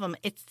full of them.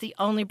 It's the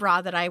only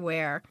bra that I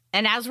wear.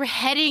 And as we're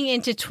heading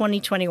into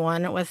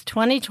 2021 with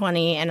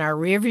 2020 in our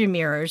rearview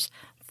mirrors,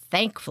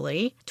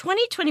 thankfully,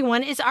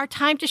 2021 is our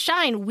time to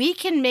shine. We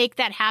can make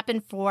that happen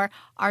for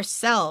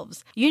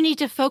ourselves. You need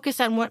to focus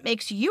on what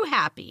makes you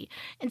happy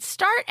and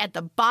start at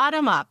the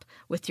bottom up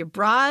with your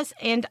bras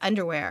and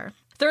underwear.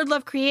 Third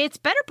Love creates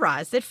better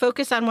bras that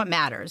focus on what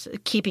matters,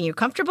 keeping you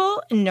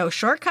comfortable, no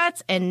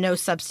shortcuts, and no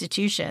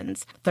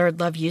substitutions.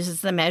 Third Love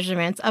uses the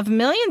measurements of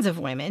millions of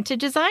women to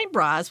design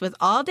bras with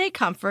all-day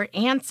comfort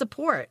and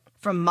support.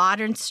 From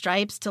modern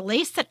stripes to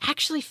lace that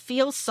actually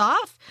feels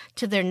soft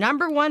to their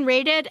 #1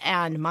 rated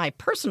and my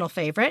personal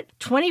favorite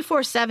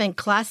 24/7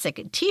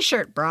 classic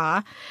t-shirt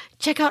bra,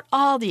 check out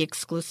all the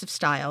exclusive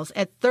styles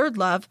at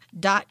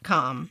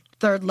thirdlove.com.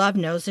 Third Love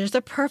knows there's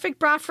a perfect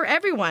bra for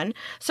everyone.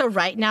 So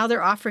right now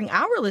they're offering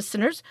our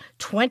listeners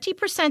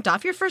 20%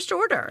 off your first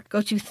order.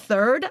 Go to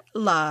Third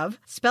Love,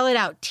 spell it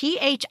out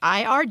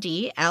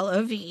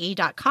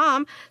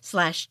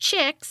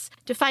thirdlove.com/chicks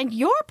to find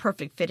your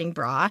perfect fitting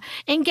bra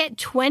and get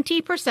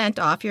 20%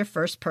 off your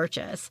first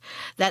purchase.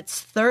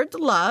 That's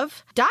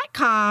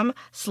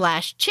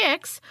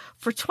thirdlove.com/chicks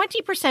for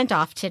 20%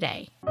 off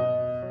today.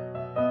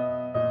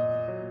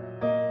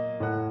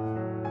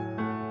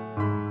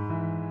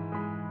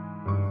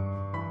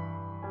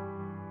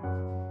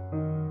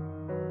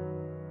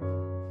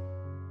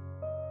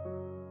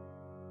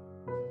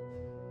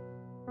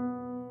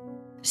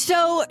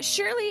 So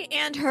Shirley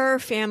and her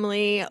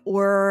family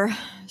were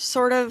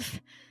sort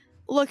of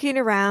looking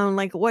around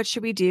like, what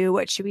should we do?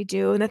 What should we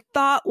do? And the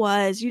thought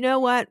was, you know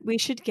what? We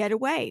should get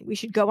away. We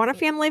should go on a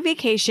family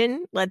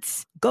vacation.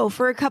 Let's go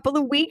for a couple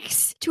of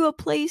weeks to a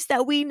place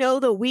that we know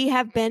that we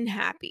have been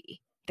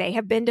happy. They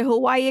have been to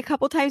Hawaii a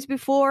couple times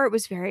before. It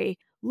was very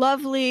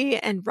lovely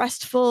and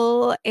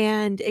restful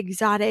and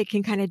exotic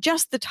and kind of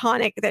just the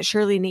tonic that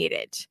Shirley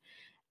needed.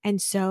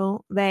 And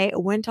so they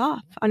went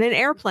off on an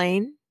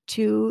airplane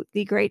to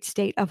the great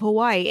state of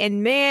Hawaii.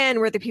 And man,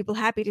 were the people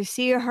happy to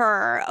see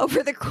her.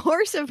 Over the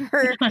course of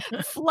her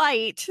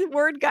flight,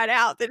 word got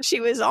out that she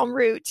was en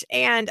route,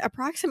 and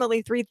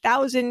approximately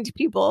 3,000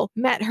 people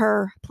met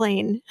her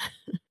plane.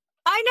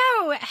 I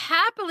know,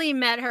 happily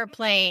met her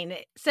plane.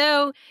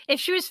 So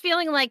if she was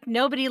feeling like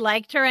nobody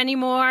liked her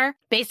anymore,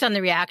 based on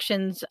the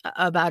reactions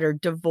about her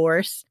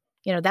divorce,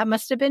 that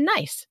must have been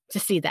nice to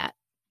see that.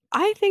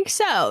 I think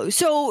so.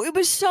 So it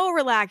was so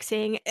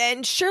relaxing,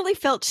 and Shirley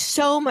felt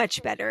so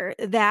much better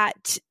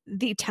that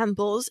the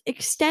Temples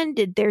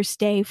extended their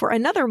stay for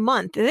another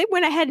month. They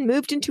went ahead and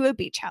moved into a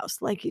beach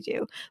house like you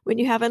do when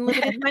you have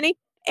unlimited money.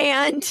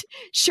 And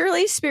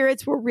Shirley's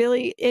spirits were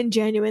really and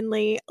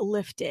genuinely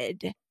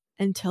lifted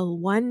until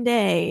one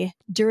day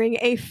during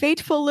a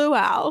fateful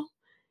luau,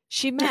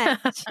 she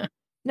met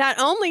not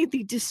only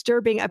the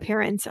disturbing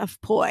appearance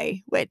of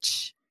Poi,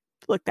 which,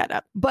 look that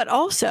up, but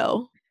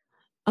also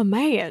a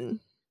man.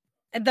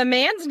 The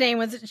man's name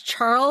was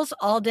Charles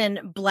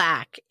Alden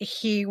Black.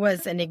 He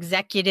was an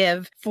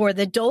executive for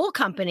the Dole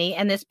Company,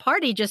 and this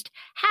party just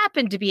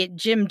happened to be at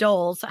Jim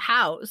Dole's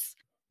house.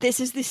 This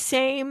is the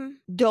same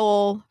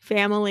Dole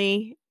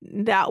family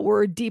that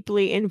were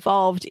deeply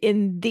involved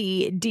in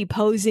the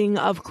deposing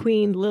of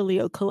Queen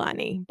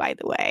Liliuokalani, by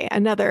the way.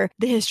 Another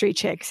The History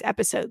Chicks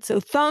episode. So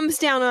thumbs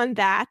down on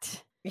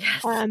that.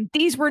 Yes.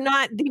 These were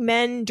not the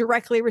men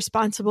directly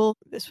responsible.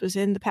 This was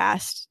in the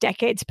past,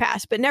 decades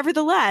past. But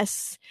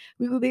nevertheless,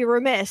 we would be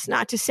remiss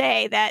not to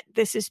say that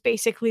this is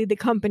basically the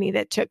company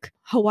that took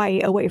Hawaii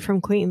away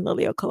from Queen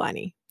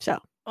Liliuokalani. So.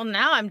 Well,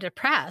 now I'm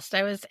depressed.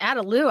 I was at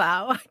a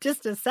luau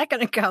just a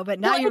second ago, but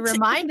now you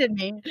reminded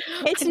me.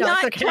 It's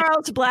not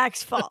Charles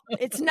Black's fault.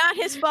 It's not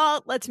his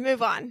fault. Let's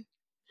move on.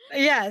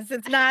 Yes,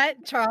 it's not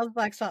Charles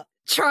Black's fault.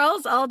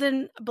 Charles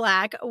Alden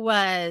Black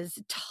was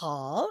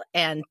tall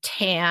and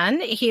tan.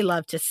 He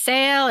loved to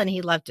sail and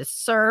he loved to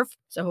surf.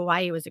 So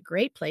Hawaii was a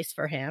great place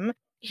for him.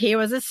 He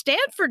was a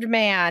Stanford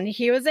man.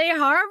 He was a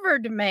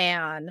Harvard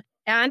man.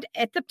 And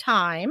at the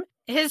time,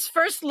 his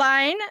first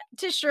line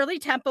to Shirley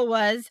Temple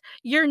was,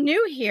 "You're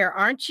new here,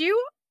 aren't you?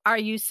 Are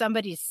you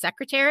somebody's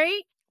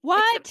secretary?"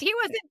 What? He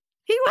wasn't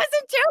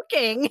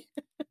joking.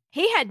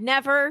 He had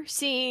never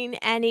seen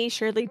any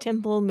Shirley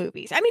Temple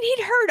movies. I mean,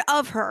 he'd heard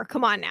of her.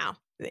 Come on now.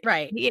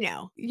 Right.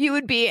 You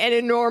would be an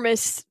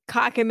enormous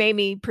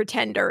cockamamie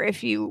pretender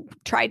if you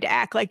tried to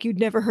act like you'd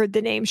never heard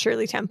the name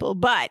Shirley Temple.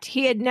 But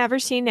he had never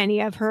seen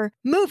any of her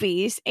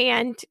movies.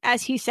 And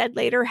as he said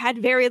later,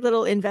 had very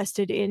little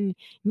invested in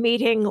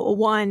meeting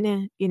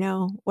one,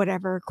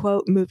 whatever,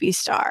 quote, movie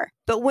star.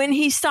 But when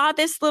he saw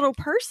this little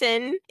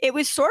person, it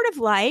was sort of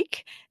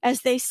like,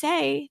 as they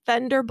say,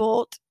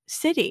 Thunderbolt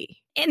City.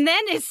 And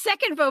then his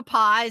second faux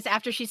pas is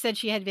after she said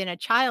she had been a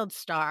child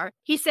star.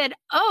 He said,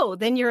 "Oh,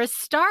 then you're a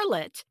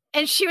starlet."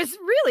 And she was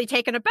really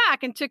taken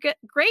aback and took a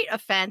great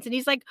offense. And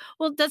he's like,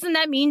 "Well, doesn't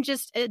that mean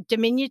just a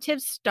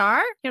diminutive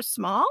star?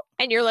 Small?"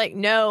 And you're like,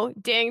 no,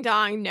 ding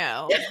dong,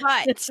 no.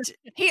 But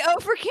he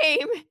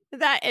overcame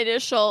that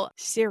initial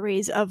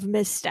series of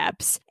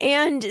missteps,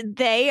 and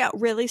they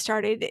really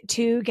started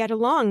to get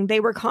along. They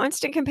were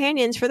constant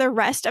companions for the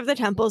rest of the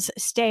Temple's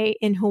stay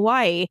in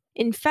Hawaii.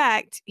 In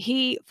fact,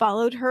 he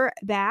followed her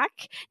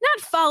back,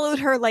 not followed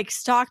her like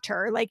stalked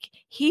her, like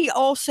he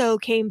also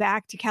came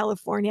back to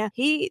California.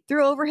 He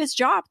threw over his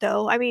job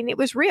though. I mean, it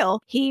was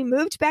real. He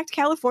moved back to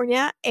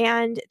California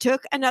and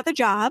took another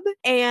job.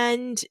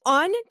 And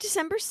on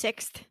December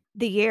 6th,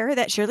 the year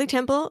that Shirley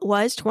Temple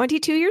was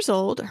 22 years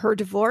old, her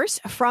divorce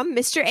from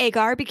Mr.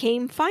 Agar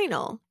became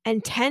final.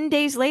 And 10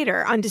 days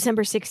later, on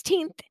December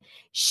 16th,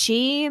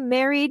 she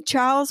married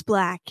Charles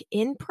Black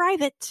in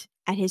private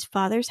at his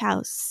father's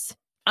house.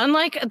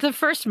 Unlike the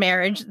first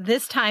marriage,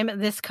 this time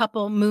this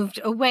couple moved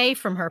away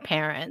from her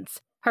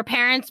parents. Her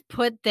parents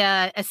put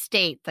the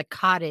estate, the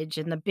cottage,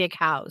 and the big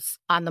house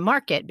on the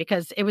market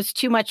because it was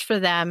too much for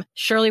them.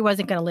 Shirley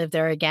wasn't going to live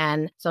there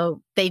again,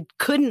 so they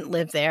couldn't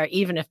live there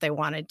even if they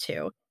wanted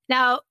to.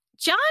 Now,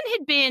 John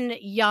had been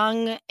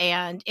young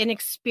and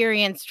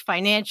inexperienced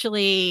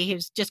financially. He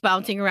was just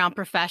bouncing around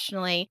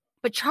professionally.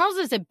 But Charles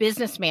is a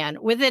businessman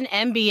with an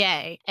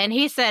MBA, and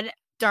he said,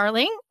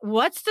 darling,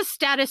 what's the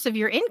status of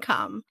your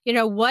income?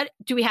 What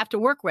do we have to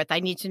work with?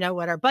 I need to know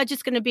what our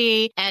budget's going to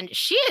be. And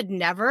she had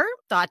never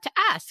thought to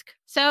ask.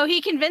 So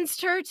he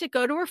convinced her to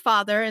go to her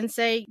father and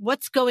say,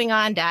 what's going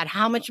on, Dad?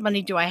 How much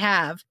money do I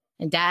have?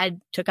 And Dad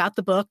took out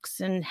the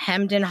books and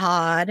hemmed and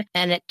hawed.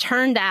 And it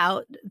turned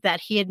out that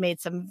he had made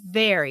some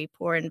very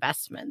poor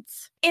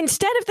investments.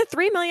 Instead of the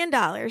 $3 million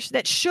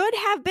that should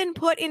have been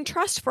put in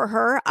trust for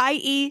her,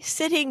 i.e.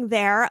 sitting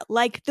there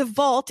like the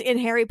vault in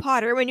Harry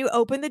Potter, when you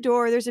open the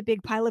door, there's a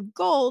big pile of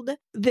gold.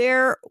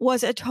 There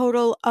was a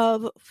total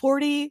of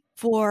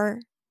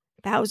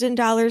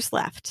 $44,000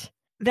 left.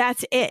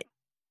 That's it.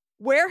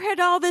 Where had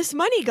all this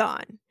money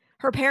gone?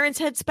 Her parents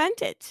had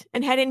spent it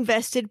and had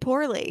invested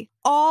poorly.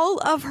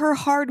 All of her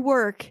hard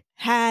work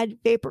had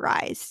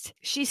vaporized.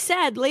 She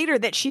said later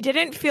that she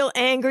didn't feel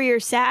angry or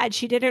sad.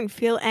 She didn't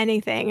feel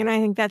anything. And I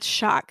think that's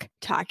shock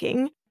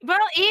talking. Well,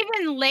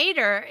 even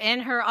later in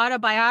her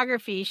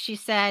autobiography, she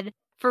said,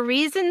 for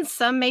reasons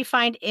some may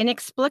find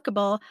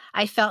inexplicable,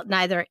 I felt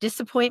neither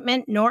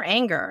disappointment nor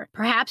anger.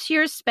 Perhaps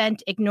years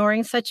spent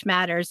ignoring such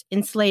matters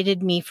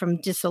insulated me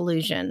from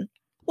disillusion.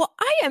 Well,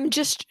 I am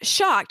just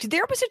shocked.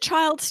 There was a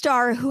child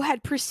star who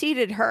had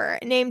preceded her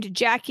named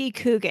Jackie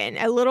Coogan,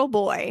 a little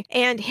boy,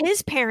 and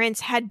his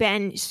parents had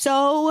been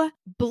so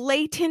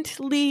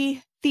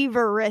blatantly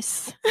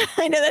thieverous.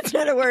 I know that's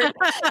not a word.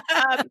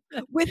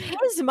 With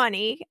his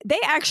money, they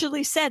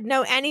actually said,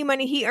 no, any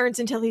money he earns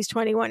until he's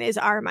 21 is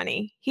our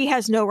money. He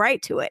has no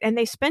right to it. And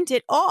they spent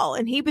it all.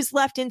 And he was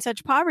left in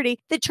such poverty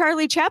that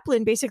Charlie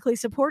Chaplin basically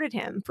supported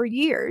him for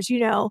years,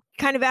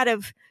 kind of out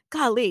of,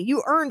 golly,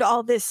 you earned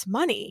all this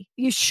money.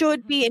 You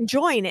should be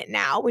enjoying it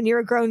now when you're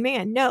a grown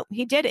man. No,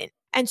 he didn't.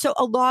 And so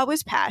a law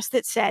was passed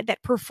that said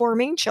that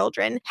performing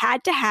children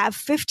had to have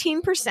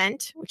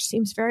 15%, which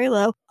seems very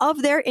low,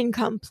 of their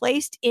income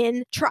placed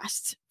in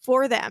trusts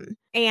for them.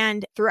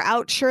 And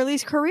throughout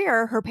Shirley's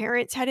career, her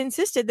parents had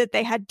insisted that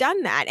they had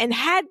done that. And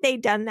had they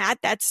done that,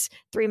 that's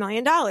 $3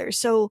 million.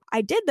 So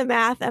I did the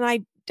math, and I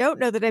don't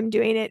know that I'm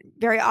doing it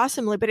very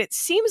awesomely, but it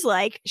seems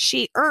like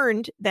she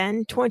earned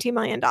then $20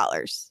 million.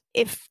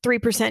 If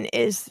 3%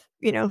 is,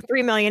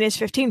 3 million is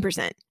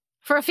 15%.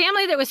 For a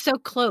family that was so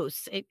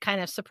close, it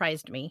kind of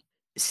surprised me.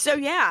 So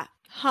yeah.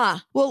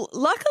 Well,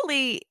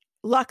 luckily,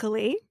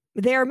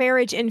 their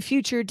marriage and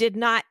future did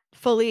not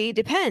fully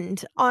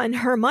depend on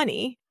her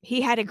money.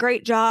 He had a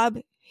great job.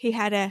 He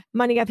had a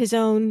money of his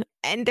own,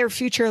 and their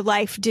future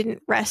life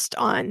didn't rest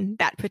on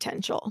that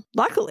potential.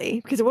 Luckily,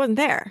 because it wasn't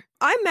there.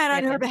 I'm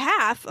mad on her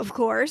behalf, of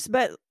course,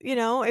 but,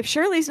 if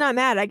Shirley's not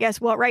mad, I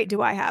guess what right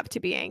do I have to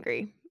be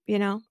angry,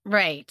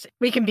 Right.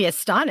 We can be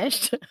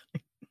astonished.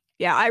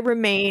 Yeah, I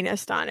remain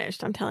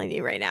astonished. I'm telling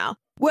you right now.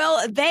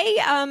 Well, they,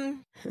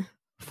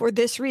 for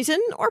this reason,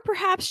 or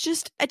perhaps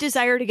just a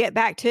desire to get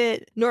back to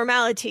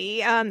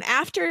normality,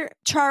 after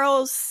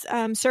Charles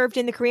served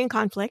in the Korean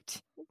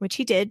conflict, which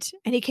he did,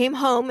 and he came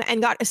home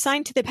and got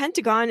assigned to the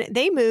Pentagon,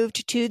 they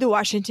moved to the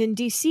Washington,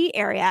 D.C.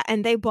 area,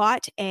 and they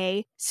bought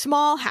a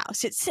small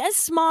house. It says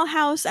small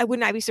house. I would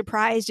not be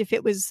surprised if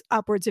it was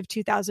upwards of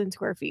 2,000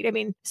 square feet. I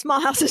mean,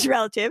 small house is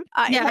relative.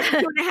 It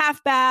had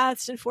 2.5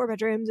 baths and 4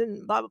 bedrooms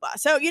and blah, blah, blah.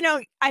 So,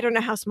 I don't know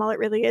how small it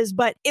really is,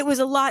 but it was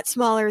a lot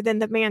smaller than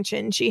the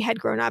mansion she had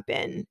grown up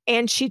in.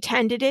 And she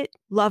tended it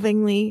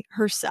lovingly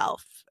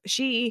herself.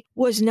 She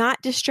was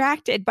not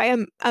distracted by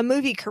a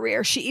movie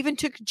career. She even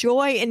took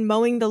joy in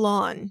mowing the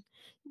lawn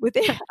with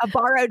a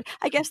borrowed,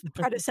 I guess the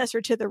predecessor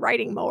to the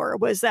riding mower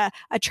was a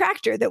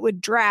tractor that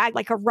would drag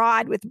like a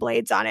rod with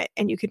blades on it,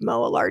 and you could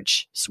mow a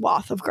large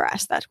swath of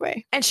grass that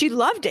way. And she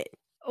loved it.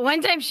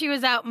 One time she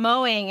was out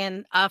mowing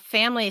and a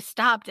family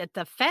stopped at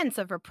the fence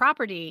of her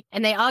property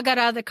and they all got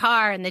out of the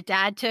car and the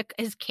dad took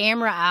his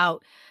camera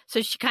out.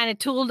 So she kind of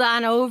tooled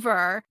on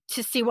over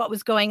to see what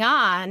was going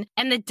on.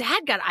 And the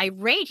dad got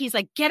irate. He's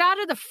like, get out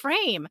of the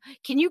frame.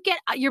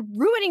 You're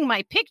ruining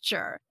my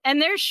picture.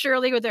 And there's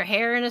Shirley with her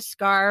hair in a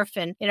scarf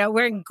and,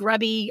 wearing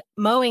grubby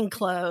mowing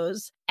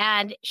clothes.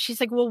 And she's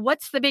like, well,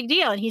 what's the big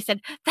deal? And he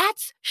said,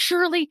 that's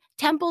Shirley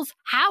Temple's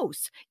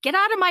house. Get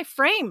out of my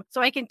frame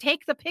so I can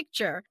take the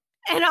picture.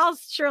 And all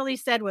Shirley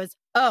said was,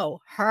 oh,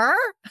 her?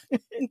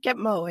 And kept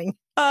mowing.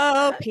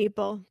 Oh,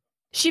 people.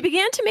 She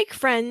began to make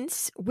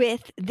friends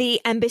with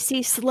the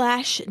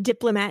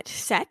embassy/diplomat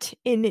set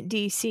in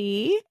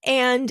D.C.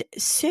 And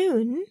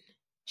soon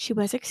she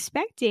was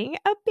expecting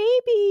a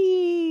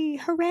baby.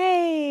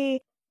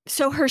 Hooray.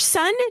 So her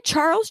son,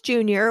 Charles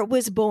Jr.,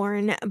 was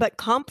born, but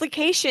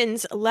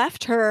complications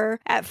left her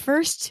at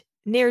first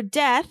near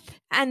death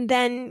and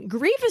then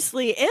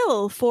grievously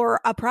ill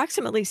for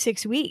approximately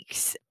 6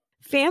 weeks.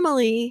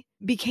 family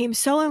became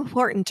so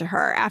important to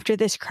her after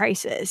this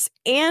crisis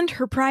and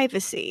her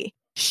privacy.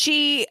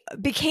 She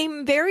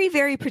became very,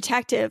 very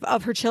protective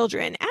of her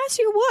children, as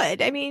you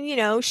would. I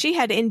mean, she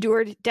had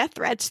endured death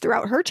threats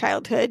throughout her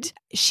childhood.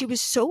 She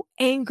was so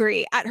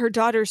angry at her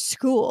daughter's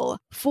school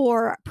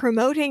for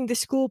promoting the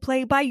school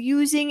play by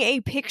using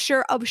a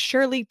picture of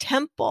Shirley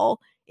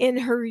Temple in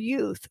her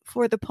youth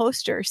for the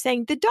poster,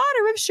 saying, "The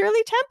daughter of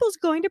Shirley Temple's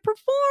going to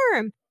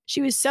perform."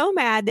 She was so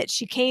mad that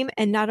she came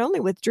and not only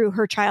withdrew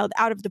her child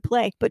out of the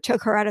play, but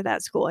took her out of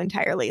that school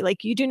entirely.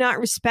 Like, you do not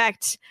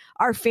respect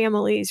our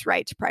family's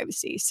right to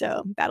privacy.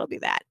 So that'll be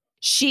that.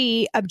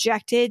 She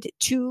objected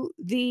to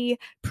the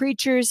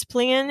preacher's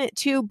plan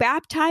to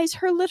baptize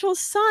her little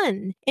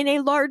son in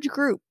a large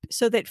group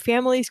so that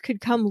families could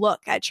come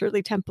look at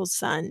Shirley Temple's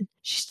son.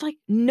 She's like,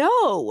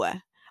 "No,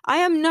 I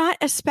am not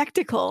a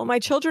spectacle. My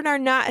children are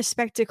not a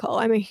spectacle.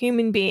 I'm a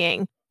human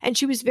being." And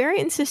she was very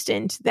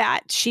insistent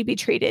that she be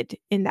treated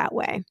in that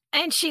way.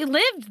 And she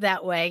lived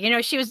that way.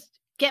 She was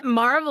get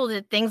marveled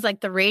at things like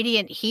the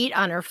radiant heat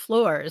on her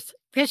floors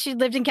because she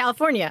lived in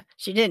California.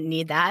 She didn't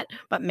need that.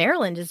 But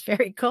Maryland is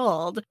very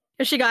cold.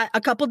 She got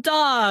a couple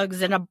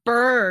dogs and a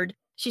bird.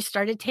 She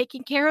started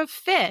taking care of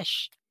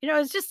fish.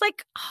 It's just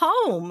like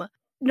home.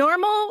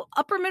 Normal,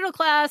 upper middle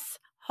class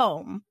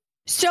home.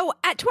 So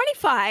at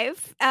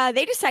 25,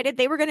 they decided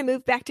they were going to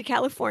move back to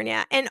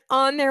California. And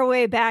on their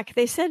way back,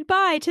 they said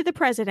bye to the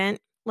president,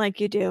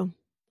 like you do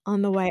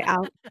on the way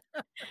out.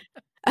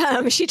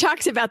 She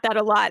talks about that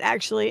a lot,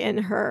 actually, in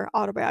her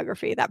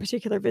autobiography, that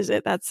particular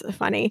visit. That's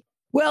funny.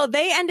 Well,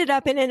 they ended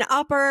up in an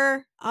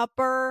upper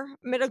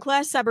middle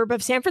class suburb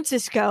of San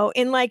Francisco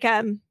in like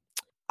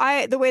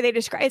the way they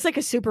describe it's like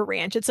a super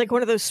ranch. It's like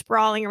one of those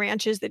sprawling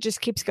ranches that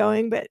just keeps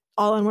going, but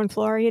all on one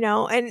floor,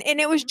 and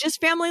it was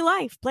just family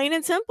life, plain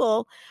and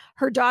simple.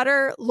 Her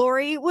daughter,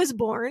 Lori, was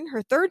born,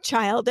 her third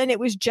child, and it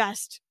was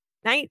just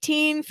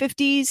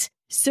 1950s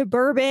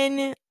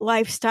suburban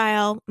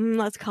lifestyle.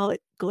 Let's call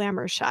it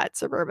glamour shot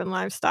suburban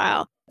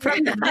lifestyle.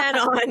 From then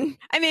on,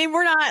 I mean,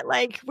 we're not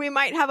like, we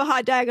might have a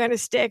hot dog on a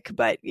stick,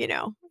 but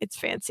it's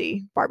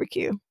fancy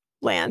barbecue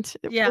land.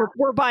 Yeah.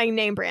 We're buying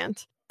name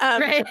brand.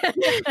 Right.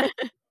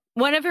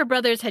 One of her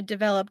brothers had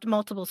developed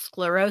multiple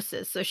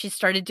sclerosis, so she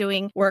started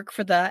doing work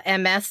for the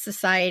MS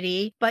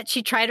Society, but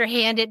she tried her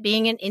hand at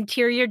being an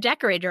interior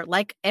decorator,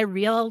 like a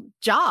real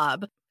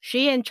job.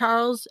 She and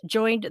Charles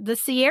joined the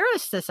Sierra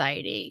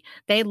Society.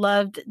 They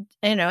loved,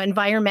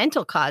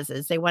 environmental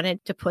causes. They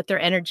wanted to put their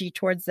energy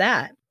towards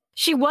that.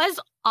 She was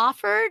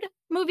offered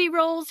movie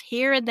roles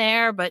here and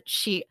there, but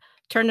she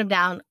turned them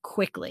down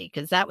quickly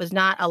because that was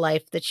not a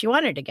life that she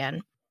wanted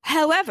again.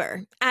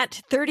 However,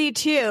 at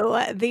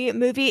 32, the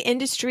movie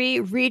industry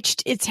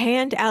reached its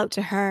hand out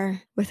to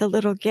her with a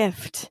little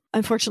gift.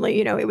 Unfortunately,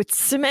 it was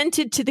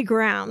cemented to the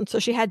ground, so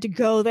she had to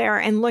go there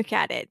and look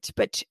at it.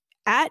 But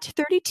at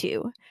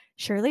 32,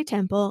 Shirley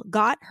Temple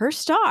got her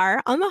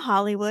star on the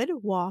Hollywood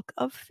Walk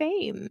of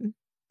Fame.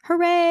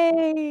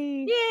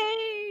 Hooray!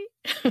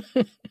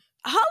 Yay!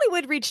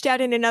 Hollywood reached out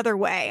in another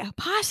way,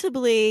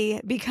 possibly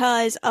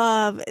because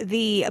of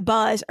the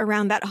buzz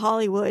around that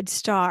Hollywood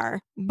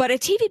star. But a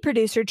TV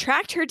producer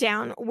tracked her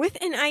down with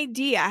an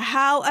idea.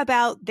 How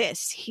about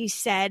this? He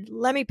said,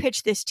 "Let me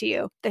pitch this to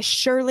you. The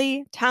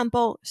Shirley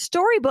Temple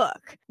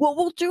storybook. What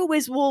we'll do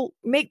is we'll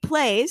make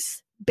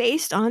plays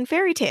based on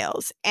fairy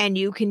tales, and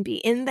you can be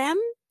in them,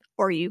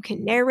 or you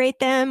can narrate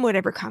them,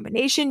 whatever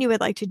combination you would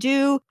like to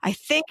do. I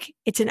think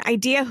it's an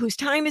idea whose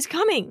time is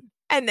coming."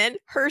 And then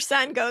her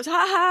son goes, "Ha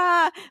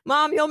ha,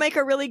 Mom, you'll make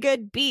a really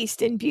good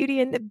Beast in Beauty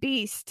and the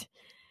Beast."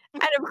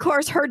 And of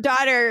course, her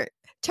daughter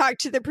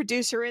talked to the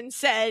producer and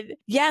said,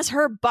 "Yes,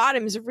 her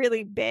bottom's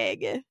really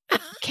big.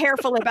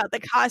 Careful about the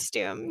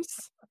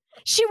costumes."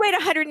 She weighed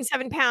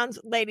 107 pounds,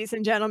 ladies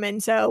and gentlemen.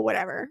 So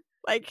whatever.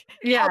 Like,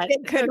 Yeah, how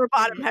big could her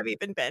bottom have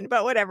even been?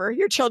 But whatever.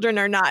 Your children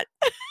are not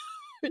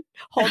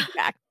holding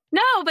back.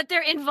 No, but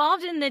they're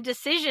involved in the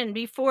decision.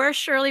 Before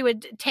Shirley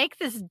would take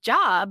this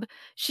job,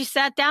 she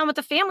sat down with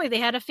the family. They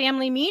had a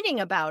family meeting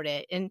about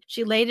it, and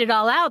she laid it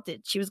all out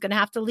that she was going to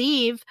have to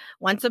leave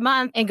once a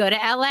month and go to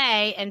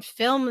LA and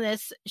film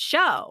this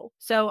show.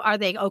 So are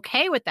they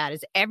okay with that?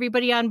 Is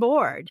everybody on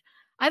board?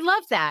 I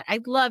love that. I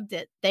loved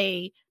that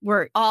they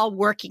were all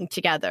working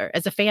together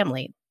as a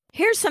family.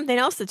 Here's something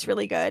else that's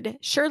really good.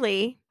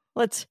 Shirley,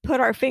 let's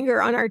put our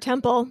finger on our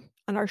temple.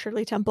 On our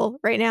Shirley Temple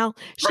right now.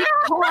 She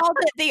called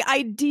the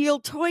Ideal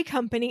Toy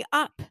Company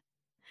up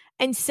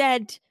and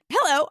said,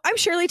 "Hello, I'm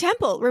Shirley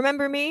Temple.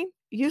 Remember me?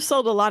 You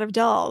sold a lot of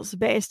dolls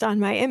based on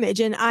my image.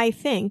 And I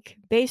think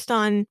based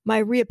on my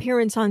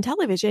reappearance on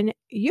television,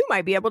 you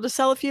might be able to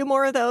sell a few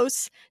more of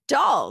those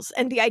dolls."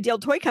 And the Ideal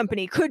Toy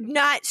Company could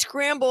not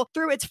scramble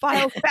through its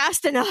file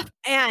fast enough.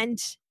 And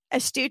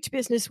astute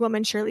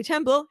businesswoman Shirley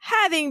Temple,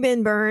 having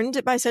been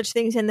burned by such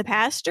things in the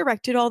past,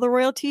 directed all the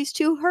royalties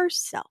to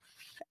herself.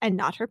 And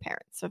not her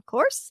parents, of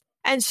course.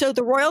 And so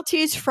the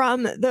royalties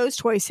from those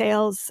toy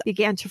sales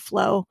began to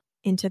flow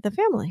into the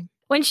family.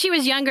 When she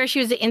was younger, she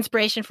was the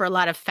inspiration for a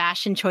lot of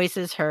fashion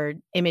choices. Her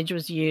image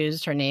was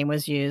used, her name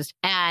was used,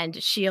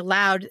 and she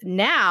allowed,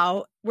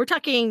 now, we're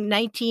talking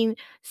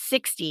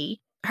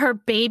 1960, her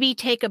baby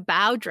Take a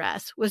Bow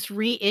dress was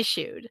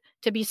reissued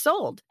to be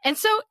sold. And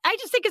so I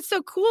just think it's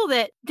so cool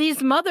that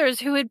these mothers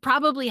who had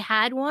probably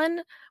had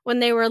one when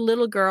they were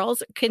little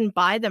girls can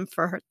buy them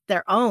for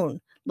their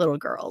own little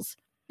girls.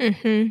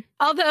 Mm-hmm.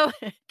 Although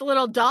the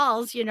little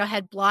dolls,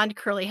 had blonde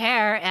curly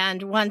hair.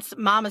 And once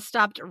Mama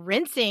stopped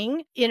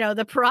rinsing,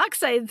 the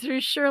peroxide through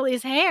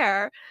Shirley's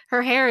hair,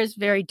 her hair is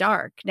very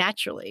dark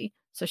naturally.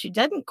 So she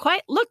doesn't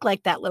quite look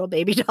like that little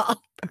baby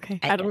doll. Okay.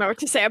 I don't know what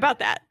to say about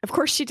that. Of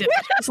course she did.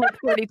 She's like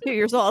 42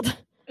 years old.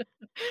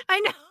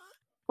 I know.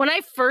 When I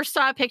first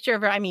saw a picture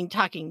of her,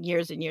 talking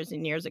years and years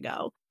and years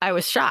ago, I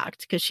was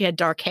shocked because she had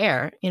dark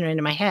hair,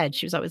 in my head.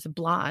 She was always a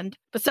blonde,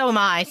 but so am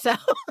I. So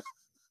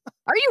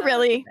are you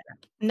really?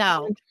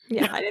 No.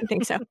 Yeah, I didn't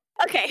think so.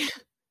 Okay.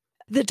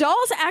 The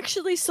dolls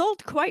actually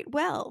sold quite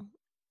well.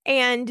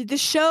 And the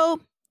show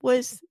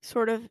was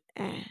sort of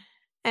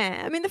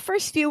the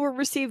first few were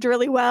received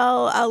really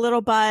well, a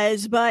little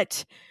buzz,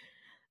 but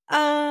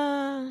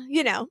that's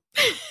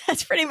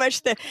pretty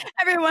much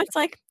everyone's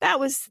like, that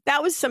was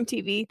some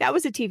TV. That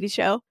was a TV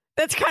show.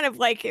 That's kind of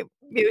like it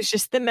was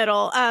just the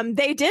middle.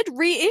 They did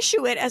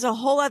reissue it as a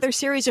whole other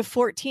series of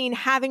 14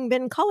 having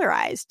been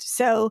colorized.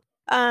 So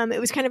it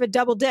was kind of a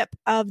double dip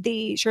of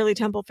the Shirley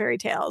Temple fairy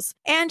tales.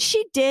 And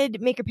she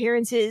did make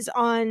appearances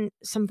on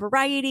some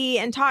variety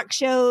and talk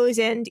shows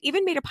and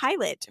even made a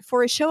pilot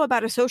for a show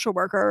about a social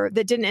worker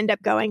that didn't end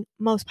up going.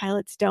 Most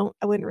pilots don't.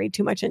 I wouldn't read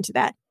too much into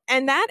that.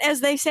 And that, as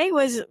they say,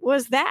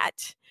 was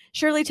that.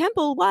 Shirley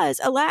Temple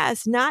was,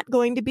 alas, not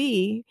going to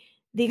be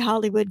the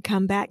Hollywood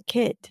comeback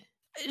kid.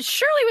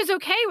 Shirley was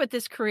okay with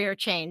this career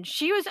change.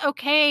 She was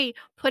okay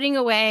putting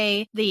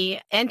away the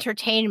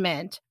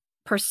entertainment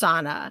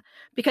persona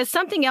because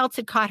something else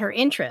had caught her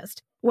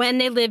interest. When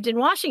they lived in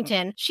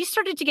Washington, she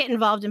started to get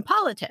involved in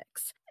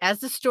politics.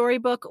 As the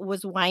storybook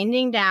was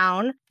winding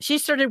down, she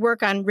started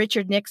work on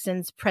Richard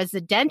Nixon's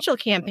presidential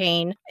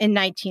campaign in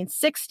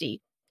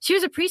 1960. She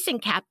was a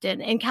precinct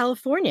captain in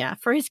California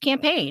for his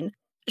campaign.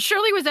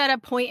 Shirley was at a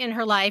point in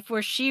her life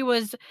where she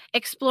was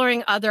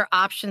exploring other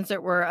options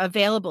that were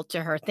available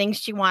to her, things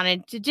she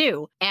wanted to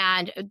do.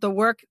 And the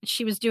work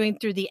she was doing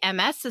through the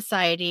MS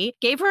Society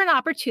gave her an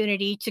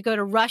opportunity to go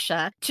to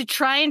Russia to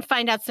try and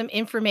find out some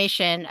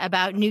information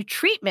about new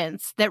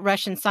treatments that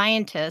Russian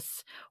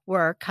scientists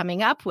were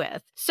coming up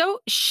with. So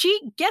she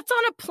gets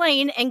on a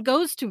plane and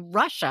goes to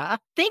Russia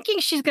thinking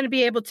she's going to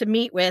be able to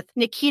meet with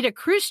Nikita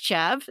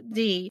Khrushchev,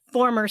 the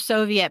former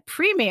Soviet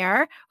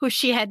premier, who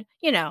she had,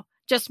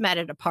 just met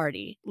at a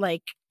party,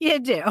 like you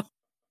do.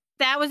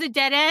 That was a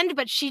dead end,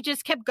 but she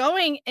just kept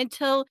going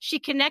until she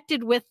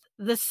connected with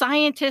the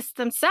scientists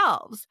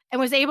themselves and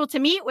was able to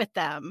meet with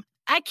them.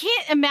 I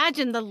can't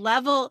imagine the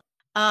level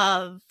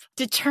of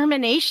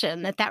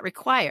determination that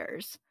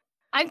requires.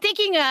 I'm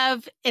thinking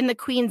of in The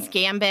Queen's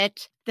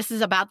Gambit, this is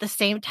about the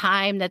same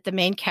time that the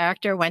main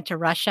character went to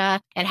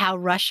Russia and how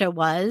Russia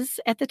was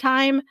at the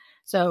time.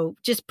 So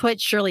just put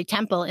Shirley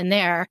Temple in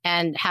there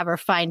and have her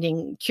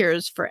finding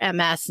cures for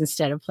MS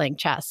instead of playing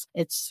chess.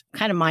 It's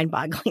kind of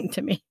mind-boggling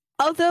to me.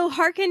 Although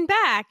harken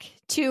back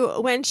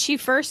to when she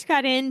first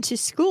got into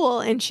school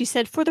and she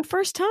said for the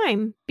first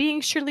time,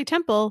 being Shirley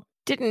Temple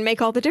didn't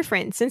make all the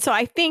difference. And so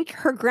I think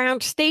her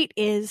ground state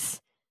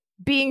is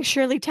being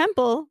Shirley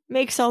Temple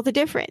makes all the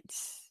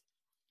difference.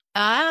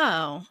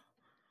 Oh,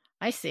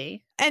 I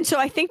see. And so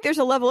I think there's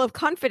a level of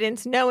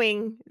confidence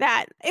knowing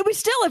that it was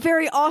still a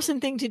very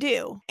awesome thing to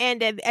do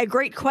and a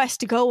great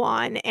quest to go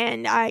on.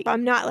 And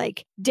I'm not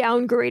like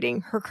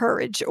downgrading her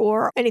courage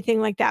or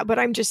anything like that, but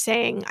I'm just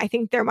saying I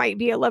think there might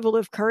be a level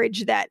of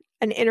courage that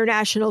an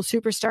international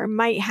superstar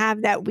might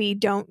have that we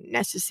don't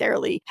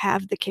necessarily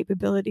have the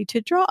capability to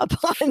draw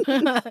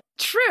upon.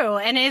 True.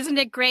 And isn't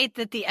it great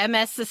that the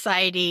MS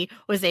Society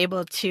was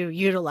able to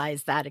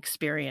utilize that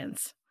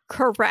experience?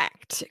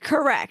 Correct.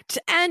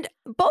 And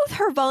both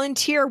her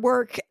volunteer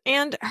work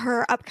and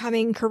her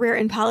upcoming career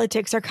in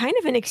politics are kind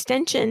of an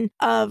extension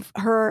of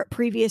her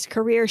previous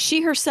career.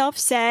 She herself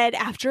said,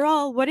 after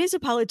all, what is a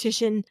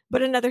politician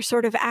but another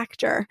sort of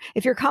actor?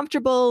 If you're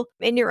comfortable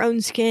in your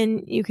own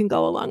skin, you can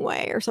go a long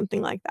way or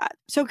something like that.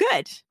 So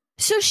good.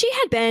 So she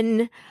had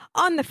been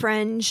on the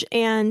fringe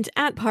and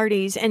at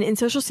parties and in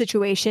social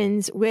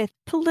situations with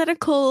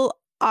political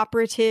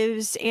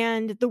operatives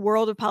and the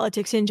world of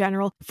politics in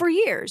general for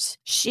years.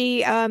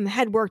 She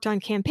had worked on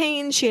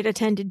campaigns, she had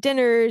attended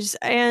dinners,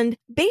 and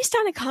based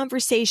on a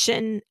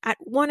conversation at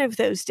one of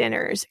those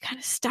dinners, it kind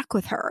of stuck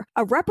with her.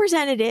 A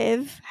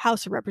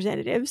House of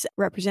Representatives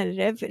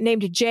representative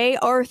named J.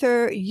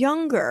 Arthur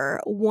Younger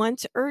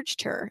once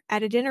urged her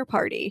at a dinner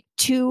party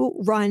to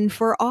run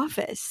for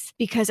office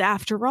because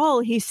after all,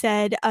 he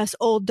said, us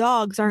old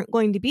dogs aren't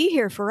going to be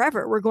here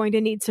forever. We're going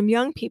to need some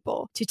young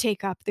people to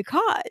take up the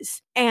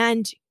cause.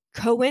 And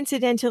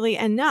coincidentally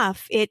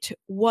enough, it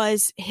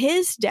was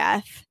his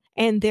death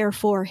and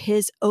therefore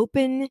his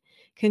open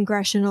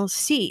congressional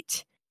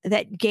seat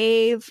that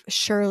gave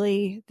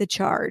Shirley the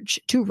charge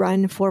to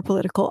run for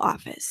political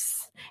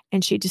office.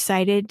 And she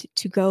decided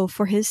to go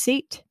for his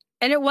seat.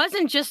 And it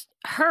wasn't just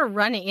her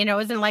running, it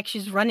wasn't like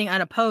she's running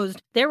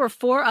unopposed. There were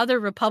 4 other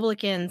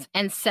Republicans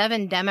and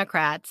 7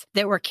 Democrats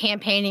that were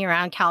campaigning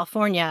around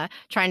California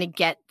trying to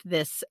get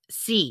this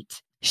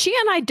seat. She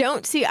and I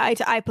don't see eye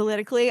to eye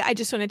politically. I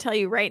just want to tell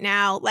you right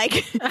now,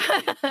 like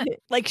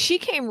she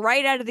came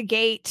right out of the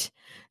gate.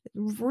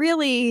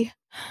 Really,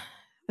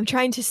 I'm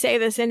trying to say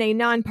this in a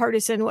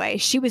nonpartisan way.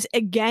 She was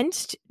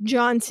against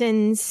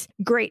Johnson's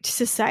Great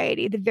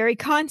Society, the very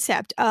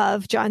concept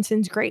of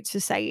Johnson's Great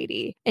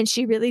Society. And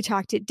she really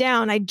talked it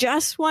down. I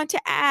just want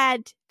to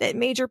add that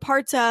major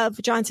parts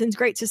of Johnson's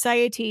Great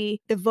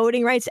Society, the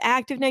Voting Rights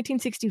Act of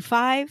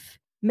 1965,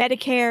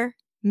 Medicare,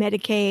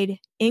 Medicaid,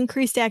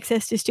 increased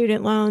access to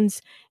student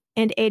loans,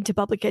 and aid to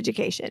public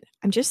education.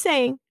 I'm just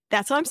saying,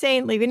 that's all I'm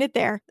saying, leaving it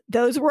there.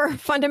 Those were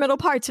fundamental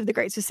parts of the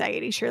Great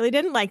Society. Shirley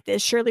didn't like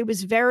this. Shirley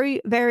was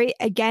very, very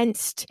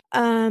against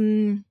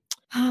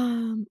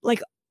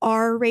like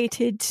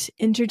R-rated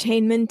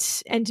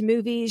entertainment and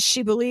movies.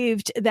 She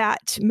believed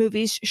that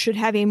movies should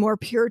have a more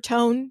pure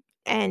tone,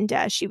 and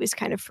she was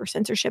kind of for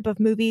censorship of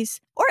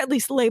movies, or at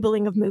least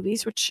labeling of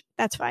movies, which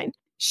that's fine.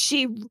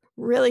 She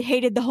really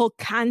hated the whole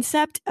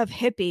concept of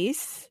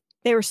hippies.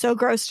 They were so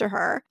gross to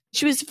her.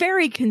 She was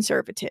very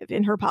conservative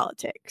in her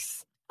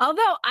politics.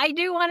 Although I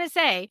do want to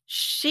say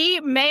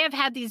she may have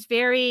had these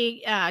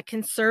very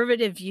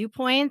conservative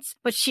viewpoints,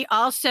 but she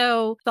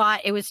also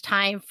thought it was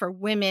time for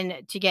women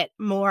to get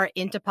more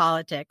into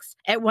politics.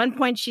 At one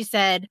point, she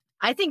said,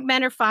 "I think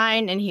men are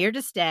fine and here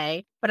to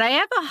stay, but I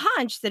have a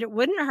hunch that it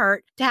wouldn't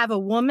hurt to have a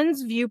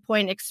woman's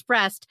viewpoint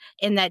expressed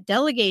in that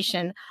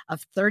delegation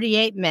of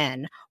 38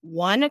 men.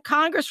 One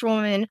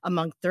congresswoman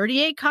among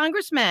 38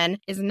 congressmen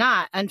is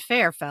not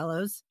unfair,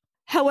 fellows."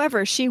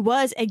 However, she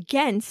was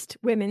against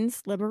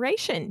women's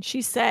liberation.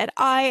 She said,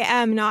 "I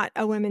am not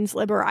a women's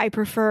liber. I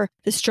prefer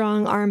the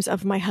strong arms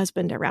of my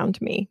husband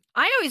around me."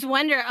 I always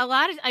wonder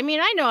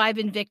I know I've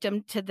been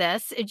victim to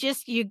this. It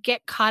just, you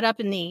get caught up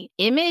in the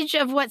image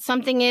of what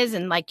something is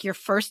and like your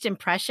first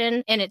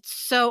impression, and it's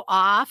so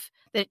off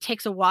that it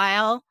takes a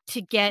while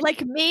to get.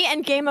 Like me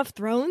and Game of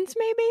Thrones,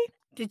 maybe?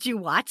 Did you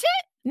watch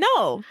it?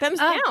 No, thumbs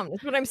down.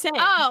 That's what I'm saying.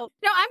 Oh,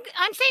 no,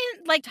 I'm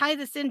saying, like, tie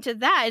this into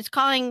that. It's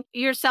calling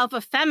yourself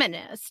a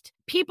feminist.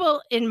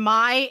 People in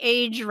my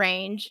age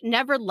range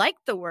never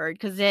liked the word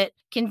because it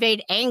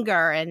conveyed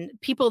anger and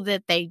people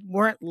that they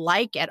weren't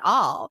like at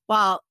all.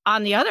 While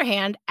on the other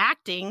hand,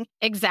 acting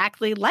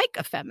exactly like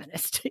a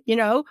feminist,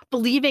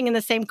 believing in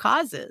the same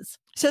causes.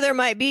 So there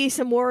might be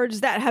some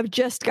words that have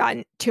just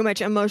gotten too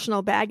much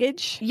emotional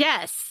baggage.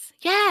 Yes.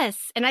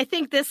 And I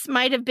think this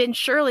might have been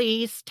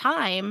Shirley's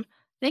time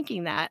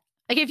thinking that.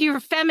 Like, if you're a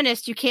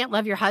feminist, you can't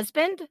love your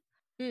husband.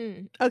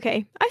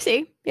 Okay, I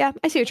see. Yeah,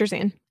 I see what you're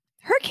saying.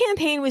 Her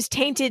campaign was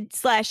tainted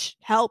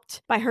 /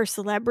 helped by her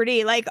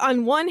celebrity. Like,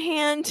 on one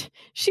hand,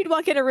 she'd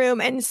walk in a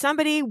room and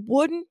somebody,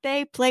 wouldn't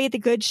they play the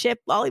good ship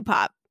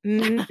Lollipop?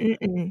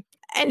 And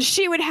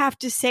she would have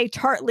to say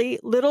tartly,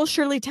 "Little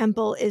Shirley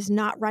Temple is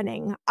not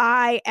running.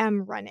 I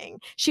am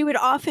running." She would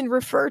often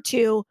refer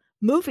to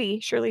movie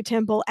Shirley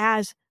Temple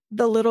as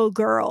the little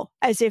girl,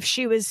 as if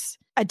she was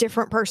a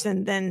different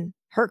person than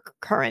her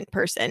current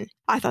person.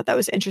 I thought that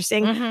was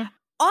interesting. Mm-hmm.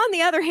 On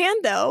the other hand,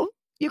 though,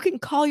 you can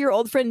call your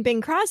old friend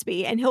Bing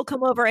Crosby and he'll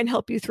come over and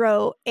help you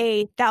throw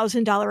a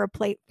 $1,000 a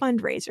plate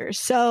fundraiser.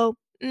 So,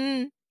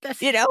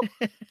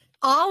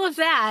 all of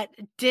that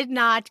did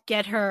not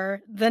get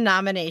her the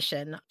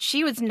nomination.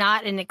 She was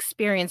not an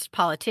experienced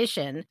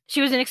politician. She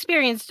was an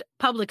experienced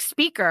public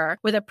speaker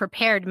with a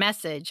prepared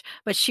message,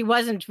 but she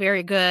wasn't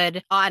very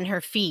good on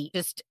her feet,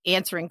 just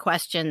answering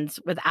questions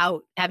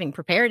without having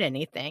prepared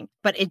anything.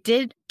 But it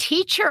did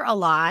teach her a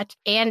lot,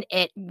 and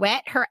it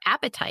whet her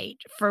appetite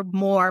for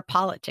more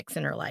politics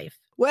in her life.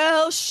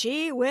 Well,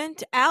 she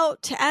went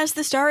out as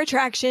the star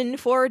attraction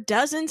for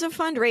dozens of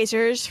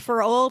fundraisers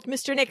for old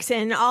Mr.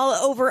 Nixon all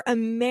over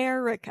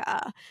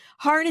America,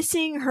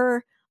 harnessing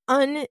her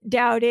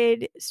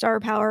undoubted star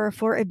power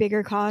for a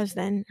bigger cause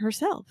than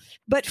herself.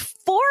 But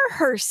for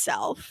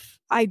herself,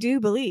 I do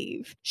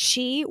believe,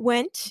 she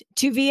went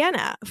to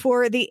Vienna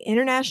for the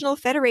International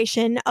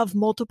Federation of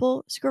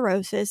Multiple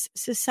Sclerosis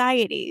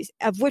Societies,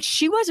 of which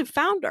she was a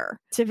founder.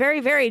 It's a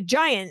very, very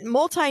giant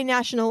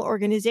multinational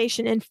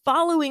organization. And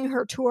following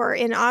her tour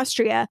in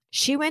Austria,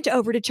 she went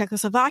over to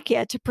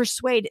Czechoslovakia to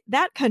persuade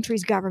that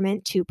country's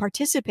government to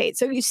participate.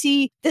 So you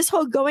see, this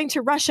whole going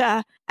to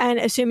Russia and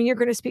assuming you're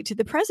going to speak to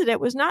the president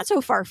was not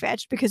so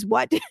far-fetched, because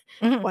what did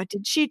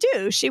she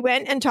do? She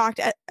went and talked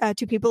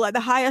to people at the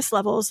highest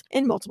levels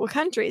in multiple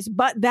countries.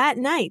 But that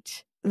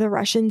night, the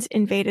Russians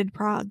invaded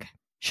Prague.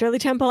 Shirley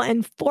Temple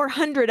and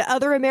 400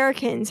 other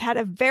Americans had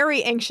a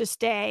very anxious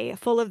day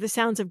full of the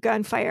sounds of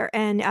gunfire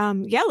and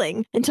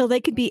yelling until they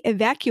could be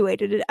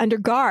evacuated under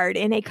guard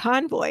in a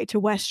convoy to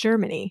West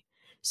Germany.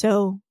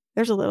 So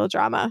there's a little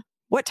drama.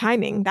 What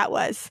timing that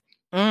was.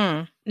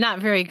 Not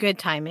very good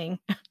timing.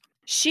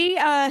 She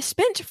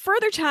spent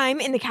further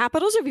time in the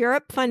capitals of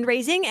Europe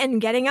fundraising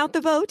and getting out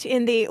the vote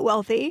in the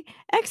wealthy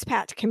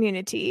expat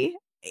community.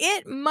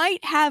 It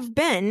might have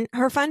been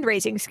her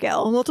fundraising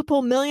skill,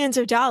 multiple millions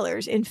of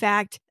dollars. In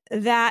fact,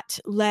 that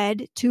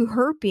led to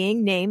her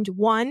being named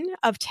one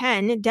of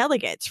 10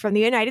 delegates from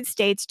the United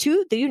States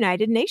to the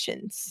United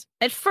Nations.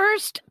 At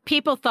first,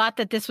 people thought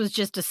that this was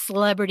just a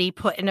celebrity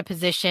put in a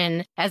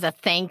position as a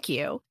thank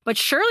you. But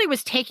Shirley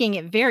was taking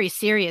it very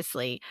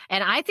seriously.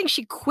 And I think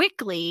she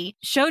quickly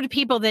showed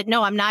people that,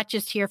 no, I'm not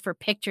just here for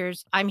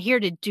pictures. I'm here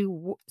to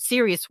do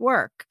serious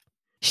work.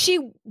 She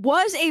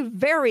was a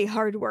very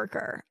hard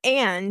worker,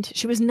 and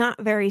she was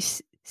not very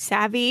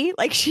savvy.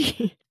 Like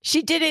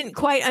she didn't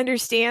quite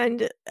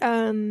understand,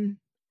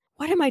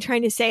 what am I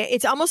trying to say?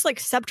 It's almost like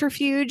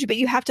subterfuge, but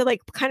you have to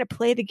like kind of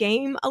play the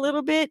game a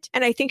little bit.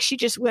 And I think she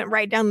just went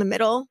right down the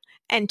middle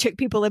and took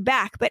people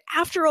aback. But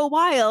after a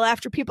while,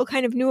 after people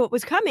kind of knew what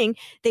was coming,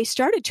 they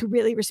started to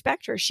really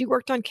respect her. She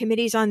worked on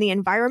committees on the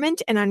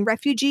environment and on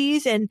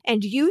refugees and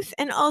youth,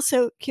 and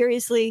also,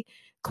 curiously,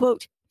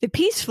 quote, the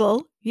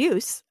peaceful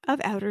use of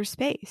outer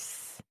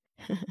space.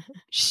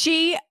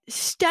 She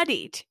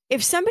studied.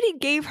 If somebody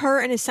gave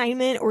her an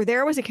assignment or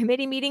there was a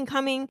committee meeting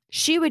coming,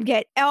 she would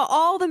get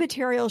all the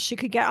materials she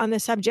could get on the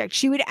subject.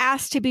 She would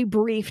ask to be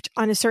briefed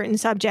on a certain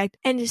subject.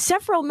 And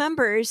several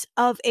members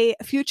of a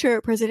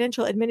future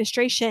presidential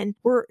administration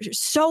were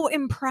so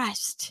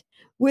impressed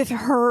with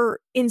her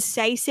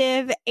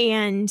incisive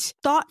and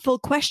thoughtful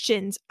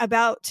questions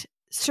about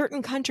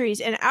certain countries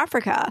in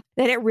Africa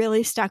that it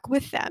really stuck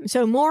with them.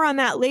 So more on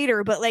that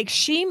later, but like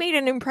she made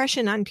an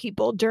impression on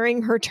people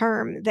during her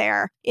term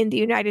there in the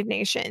United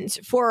Nations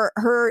for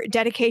her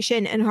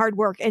dedication and hard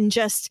work and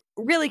just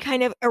really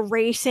kind of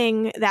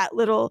erasing that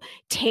little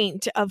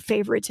taint of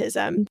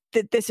favoritism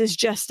that this is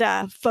just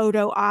a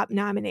photo op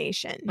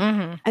nomination.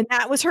 Mm-hmm. And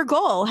that was her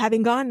goal,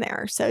 having gone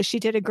there. So she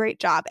did a great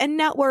job and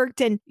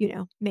networked and,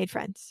 made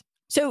friends.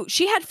 So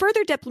she had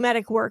further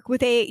diplomatic work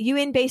with a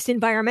UN-based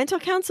environmental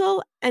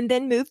council and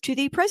then moved to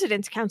the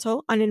President's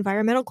Council on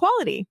Environmental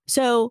Quality.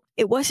 So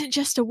it wasn't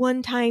just a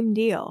one-time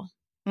deal.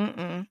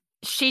 Mm-mm.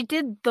 She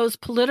did those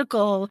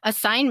political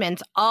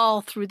assignments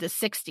all through the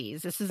 60s.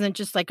 This isn't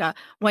just like a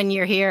when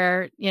you're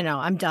here,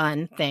 I'm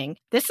done thing.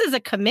 This is a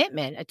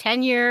commitment, a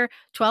 10-year,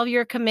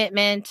 12-year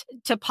commitment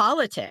to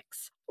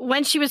politics.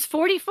 When she was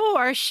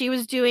 44, she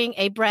was doing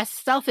a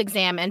breast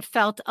self-exam and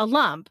felt a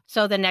lump.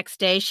 So the next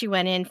day she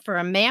went in for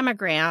a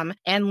mammogram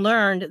and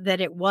learned that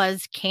it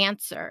was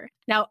cancer.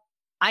 Now,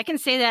 I can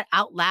say that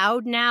out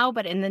loud now,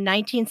 but in the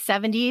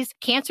 1970s,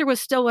 cancer was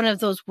still one of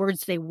those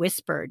words they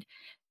whispered.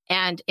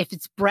 And if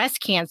it's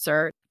breast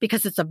cancer,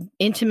 because it's an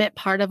intimate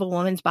part of a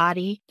woman's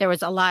body, there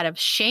was a lot of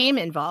shame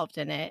involved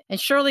in it. And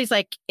Shirley's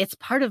like, it's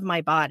part of my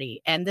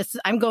body. And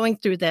I'm going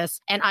through this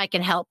and I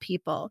can help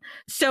people.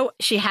 So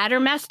she had her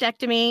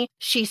mastectomy.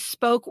 She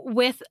spoke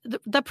with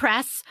the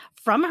press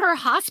from her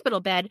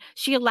hospital bed.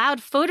 She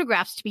allowed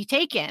photographs to be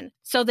taken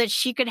so that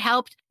she could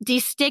help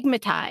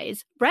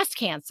destigmatize breast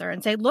cancer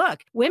and say,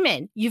 look,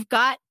 women, you've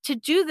got to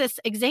do this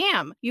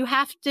exam. You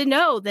have to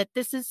know that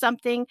this is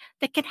something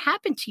that can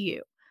happen to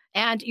you.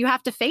 And you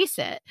have to face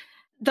it.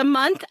 The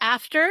month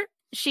after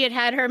she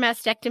had her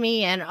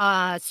mastectomy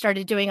and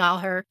started doing all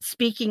her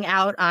speaking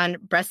out on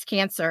breast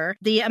cancer,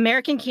 the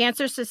American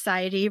Cancer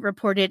Society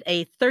reported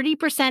a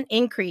 30%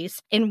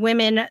 increase in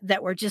women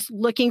that were just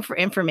looking for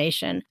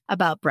information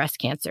about breast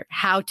cancer,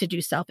 how to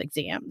do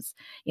self-exams,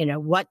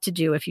 what to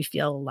do if you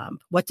feel a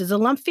lump. What does a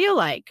lump feel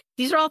like?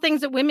 These are all things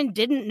that women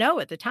didn't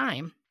know at the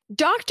time.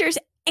 Doctors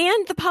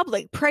and the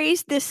public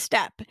praised this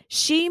step.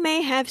 She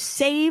may have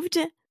saved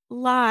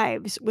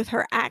lives with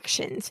her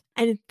actions,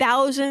 and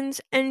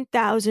thousands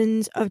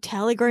of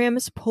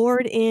telegrams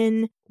poured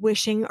in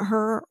wishing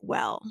her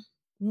well.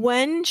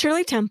 When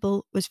Shirley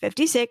Temple was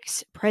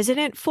 56,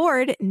 President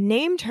Ford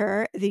named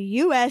her the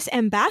U.S.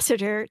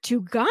 ambassador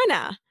to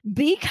Ghana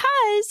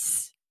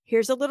because,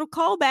 here's a little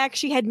callback,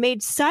 she had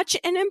made such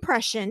an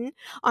impression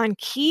on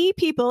key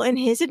people in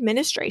his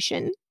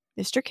administration,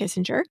 Mr.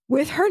 Kissinger,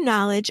 with her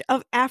knowledge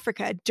of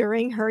Africa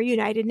during her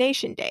United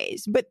Nations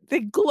days. But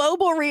the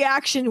global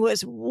reaction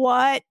was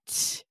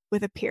what?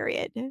 With a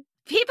period.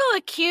 People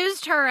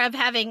accused her of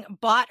having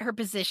bought her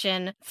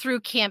position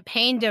through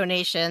campaign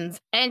donations,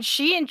 and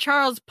she and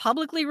Charles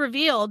publicly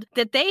revealed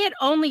that they had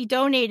only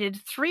donated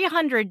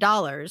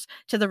 $300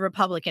 to the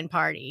Republican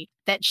Party,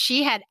 that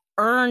she had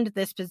earned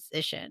this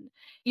position.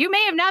 You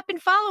may have not been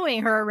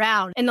following her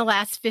around in the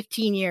last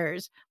 15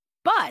 years,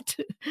 but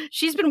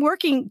she's been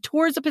working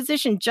towards a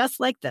position just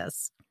like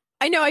this.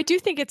 I know. I do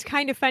think it's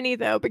kind of funny,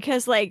 though,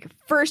 because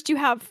first you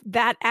have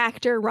that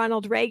actor,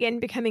 Ronald Reagan,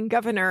 becoming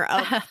governor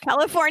of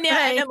California.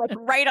 Right. And then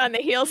right on the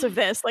heels of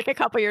this, a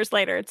couple years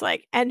later, it's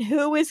and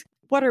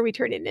what are we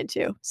turning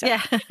into? So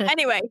yeah.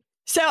 Anyway,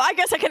 so I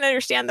guess I can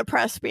understand the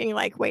press being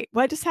wait,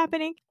 what is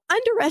happening?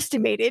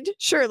 Underestimated,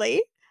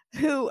 Shirley,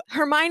 who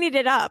Hermioned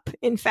it up,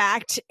 in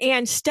fact,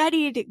 and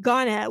studied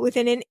Ghana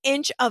within an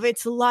inch of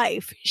its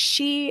life.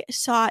 She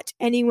sought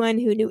anyone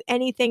who knew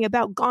anything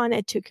about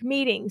Ghana, took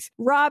meetings,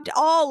 robbed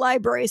all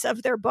libraries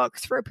of their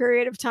books for a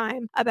period of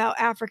time about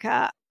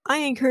Africa. I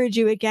encourage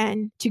you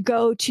again to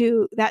go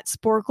to that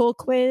Sporkle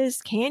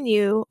quiz. Can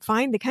you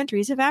find the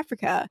countries of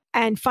Africa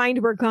and find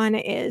where Ghana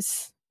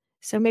is?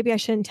 So maybe I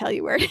shouldn't tell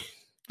you where it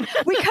is.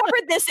 We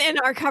covered this in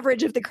our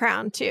coverage of The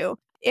Crown, too.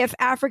 If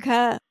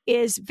Africa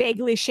is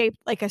vaguely shaped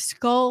like a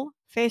skull,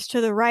 face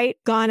to the right,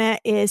 Ghana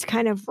is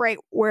kind of right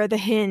where the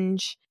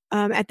hinge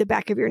at the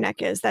back of your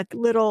neck is. That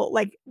little,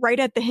 like right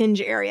at the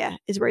hinge area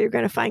is where you're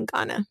going to find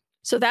Ghana.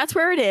 So that's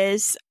where it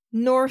is,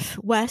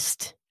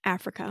 Northwest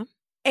Africa.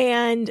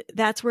 And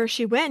that's where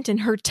she went.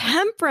 And her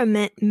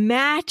temperament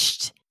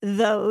matched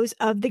those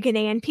of the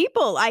Ghanaian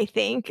people, I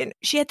think. And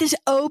she had this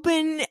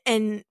open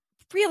and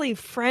really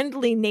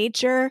friendly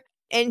nature.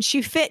 And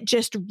she fit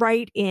just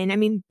right in. I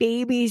mean,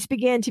 babies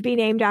began to be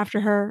named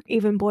after her,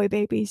 even boy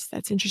babies.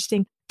 That's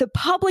interesting. The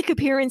public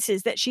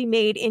appearances that she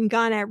made in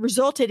Ghana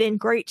resulted in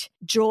great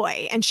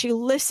joy. And she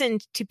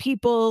listened to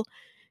people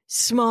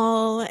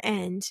small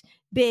and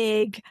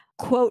big,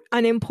 quote,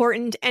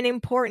 unimportant and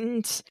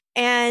important,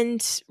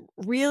 and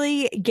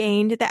really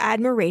gained the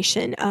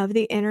admiration of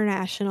the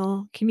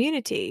international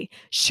community.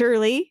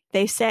 Shirley,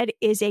 they said,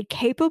 is a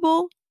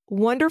capable,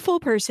 wonderful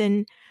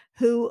person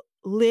who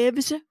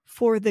lives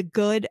for the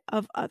good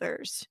of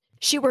others.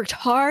 She worked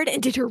hard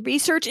and did her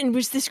research and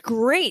was this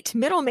great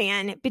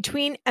middleman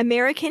between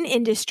American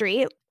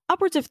industry.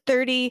 Upwards of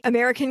 30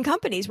 American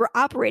companies were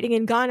operating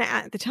in Ghana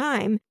at the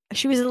time.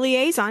 She was a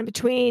liaison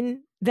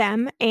between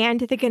them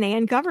and the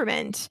Ghanaian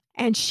government.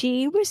 And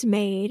she was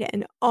made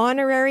an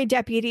honorary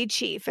deputy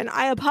chief. And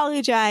I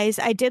apologize,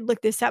 I did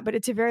look this up, but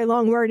it's a very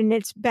long word and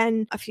it's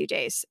been a few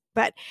days.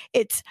 But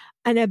it's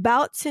an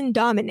Aboutsin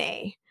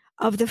Domine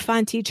of the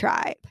Fanti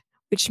tribe,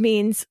 which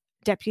means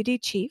deputy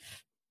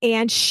chief.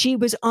 And she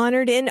was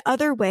honored in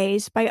other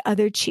ways by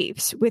other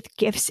chiefs with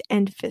gifts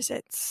and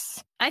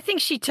visits. I think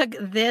she took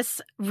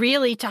this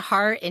really to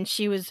heart and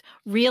she was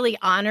really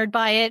honored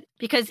by it,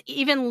 because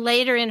even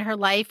later in her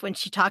life, when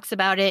she talks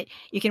about it,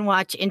 you can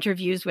watch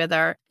interviews with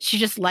her. She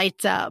just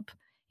lights up.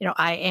 You know,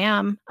 I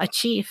am a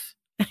chief,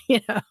 you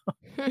know.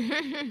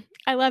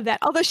 I love that.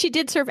 Although she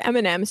did serve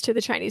M&Ms to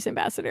the Chinese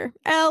ambassador.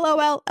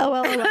 LOL,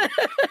 LOL.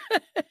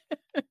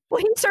 Well,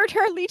 he served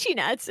her lychee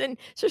nuts. And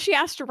so she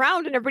asked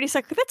around and everybody's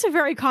like, that's a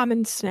very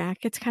common snack.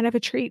 It's kind of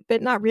a treat,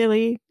 but not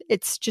really.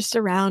 It's just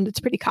around. It's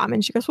pretty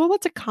common. She goes, well,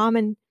 what's a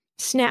common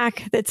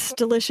snack that's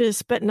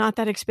delicious, but not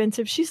that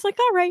expensive? She's like,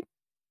 all right,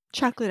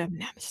 chocolate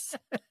M&Ms.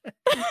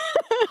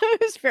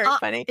 It was very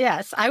funny.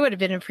 Yes, I would have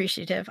been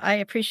appreciative. I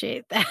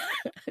appreciate that.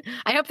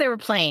 I hope they were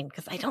plain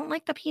because I don't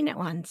like the peanut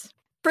ones.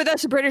 For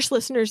those British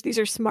listeners, these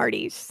are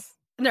Smarties.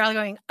 And they're all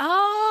going,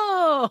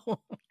 oh.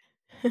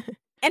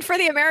 And for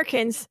the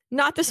Americans,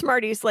 not the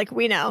Smarties like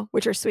we know,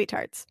 which are Sweet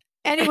Tarts.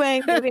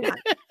 Anyway, moving on.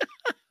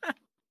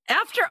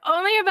 After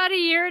only about a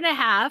year and a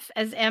half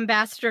as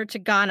ambassador to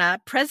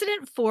Ghana,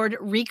 President Ford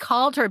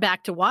recalled her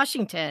back to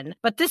Washington,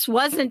 but this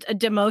wasn't a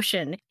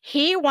demotion.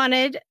 He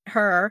wanted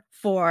her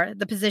for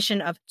the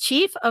position of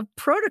chief of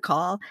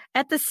protocol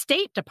at the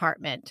State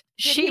Department.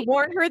 Did he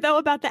warn her, though,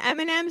 about the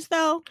M&Ms,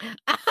 though?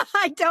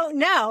 I don't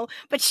know,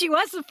 but she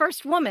was the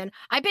first woman.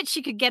 I bet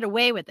she could get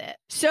away with it.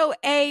 So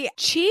a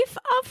chief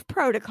of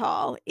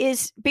protocol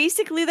is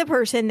basically the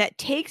person that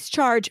takes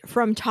charge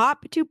from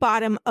top to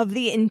bottom of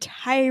the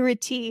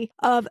entirety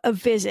of a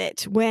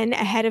visit when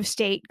a head of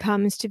state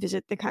comes to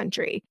visit the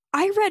country.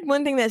 I read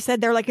one thing that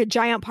said they're like a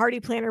giant party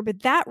planner,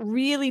 but that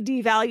really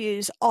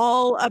devalues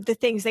all of the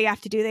things they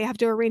have to do. They have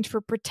to arrange for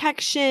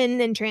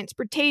protection and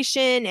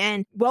transportation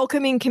and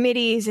welcoming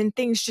committees and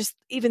things, just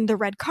even the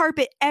red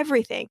carpet,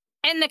 everything.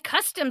 And the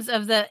customs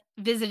of the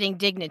visiting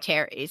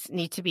dignitaries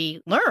need to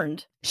be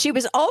learned. She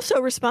was also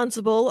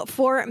responsible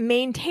for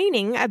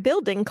maintaining a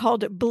building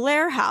called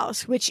Blair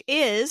House, which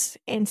is,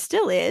 and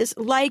still is,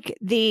 like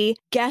the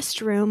guest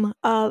room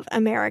of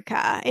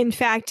America. In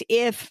fact,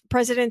 if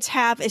presidents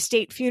have a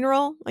state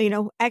funeral,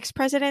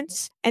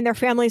 ex-presidents, and their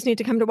families need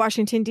to come to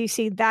Washington,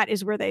 D.C., that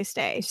is where they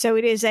stay. So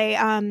it is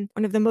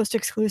one of the most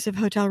exclusive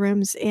hotel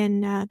rooms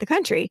in the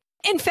country.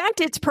 In fact,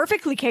 it's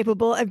perfectly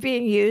capable of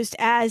being used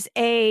as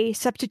a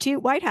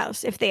substitute White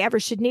House if they ever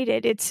should need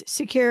it. It's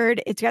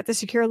secured. It's got the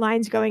secure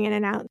lines going in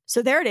and out.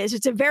 So there it is.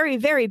 It's a very,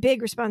 very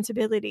big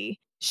responsibility.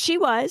 She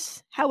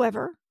was,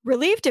 however,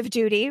 relieved of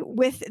duty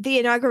with the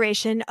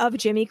inauguration of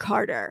Jimmy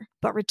Carter,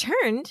 but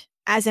returned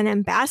as an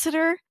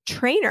ambassador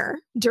trainer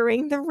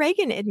during the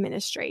Reagan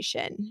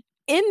administration.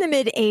 In the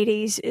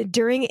mid-'80s,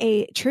 during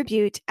a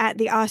tribute at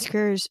the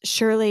Oscars,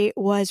 Shirley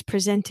was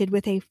presented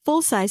with a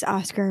full-size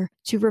Oscar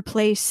to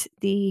replace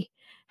the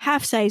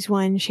half-size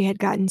one she had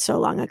gotten so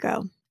long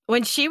ago.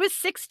 When she was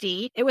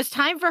 60, it was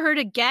time for her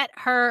to get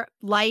her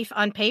life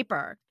on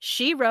paper.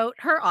 She wrote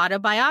her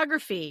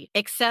autobiography,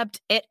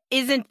 except it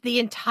isn't the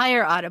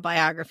entire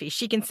autobiography.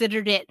 She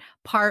considered it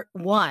part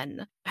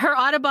one. Her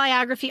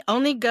autobiography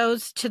only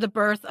goes to the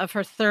birth of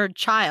her third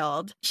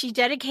child. She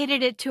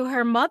dedicated it to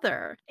her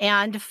mother.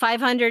 And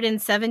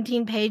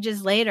 517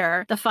 pages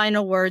later, the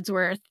final words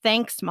were,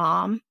 "Thanks,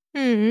 Mom."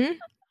 Hmm.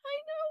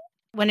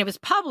 When it was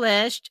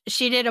published,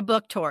 she did a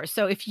book tour.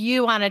 So if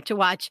you wanted to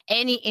watch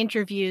any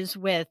interviews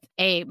with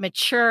a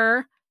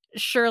mature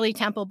Shirley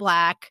Temple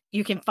Black,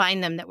 you can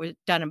find them that were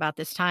done about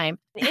this time.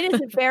 It is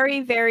a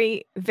very,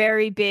 very,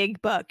 very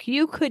big book.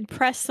 You could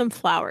press some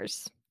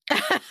flowers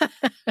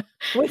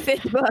with this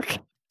book.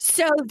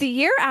 So the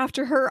year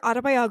after her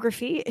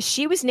autobiography,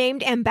 she was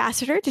named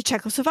ambassador to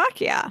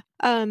Czechoslovakia,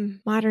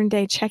 modern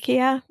day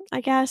Czechia, I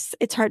guess.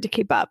 It's hard to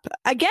keep up.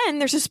 Again,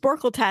 there's a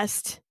Sporkle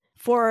test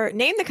for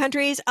name the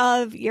countries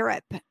of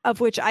Europe, of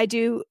which I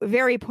do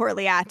very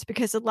poorly at,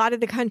 because a lot of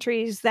the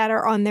countries that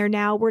are on there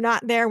now were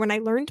not there when I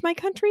learned my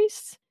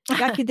countries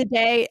back in the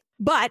day.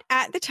 But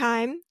at the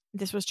time,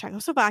 this was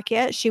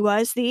Czechoslovakia. She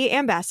was the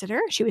ambassador.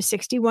 She was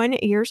 61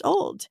 years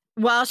old.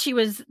 While she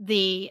was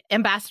the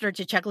ambassador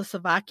to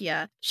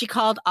Czechoslovakia, she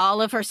called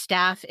all of her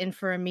staff in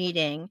for a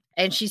meeting.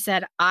 And she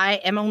said, "I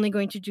am only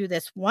going to do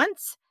this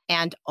once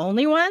and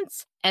only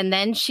once." And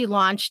then she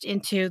launched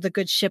into the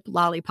good ship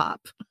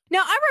Lollipop.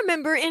 Now, I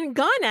remember in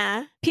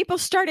Ghana, people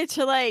started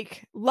to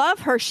love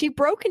her. She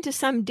broke into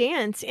some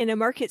dance in a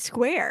market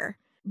square,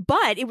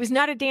 but it was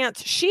not a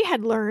dance she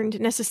had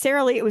learned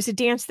necessarily. It was a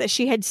dance that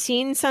she had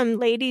seen some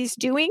ladies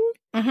doing.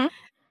 Mm-hmm.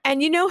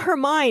 And her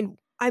mind,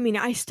 I mean,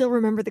 I still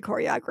remember the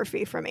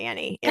choreography from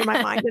Annie in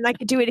my mind, and I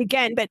could do it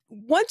again. But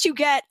once you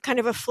get kind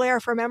of a flair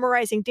for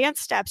memorizing dance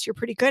steps, you're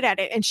pretty good at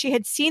it. And she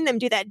had seen them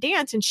do that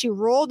dance, and she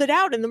rolled it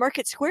out in the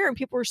market square, and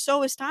people were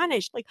so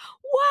astonished, like,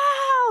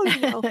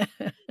 wow,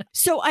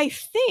 So I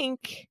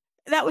think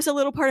that was a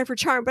little part of her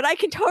charm, but I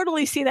can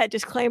totally see that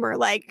disclaimer,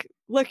 like,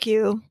 look,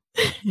 you.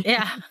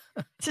 Yeah.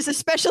 This is a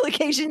special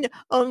occasion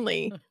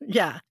only.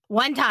 Yeah.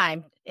 One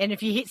time. And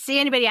if you see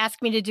anybody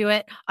ask me to do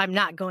it, I'm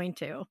not going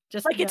to.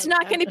 Just like, it's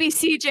not going to be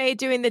CJ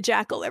doing the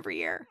jackal every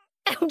year.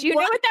 Do you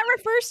know what that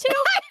refers to?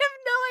 I have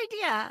no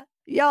idea.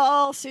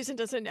 Y'all, Susan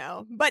doesn't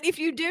know. But if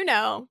you do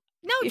know,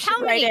 you tell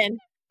me. Write in.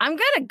 I'm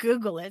going to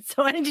Google it.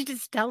 So why don't you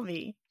just tell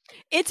me?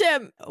 It's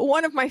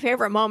one of my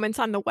favorite moments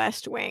on The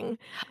West Wing.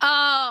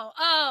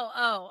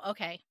 Oh,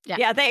 okay.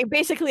 Yeah, they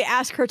basically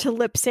ask her to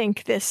lip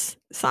sync this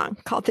song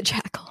called The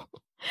Jackal.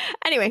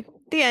 Anyway,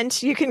 the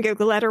end. You can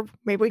Google it, or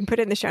maybe we can put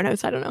it in the show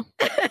notes. I don't know.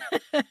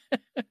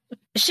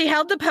 She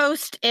held the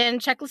post in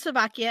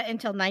Czechoslovakia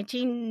until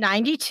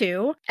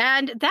 1992,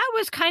 and that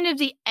was kind of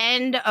the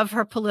end of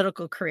her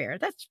political career.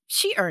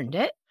 She earned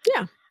it.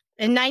 Yeah.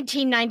 In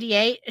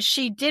 1998,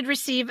 she did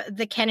receive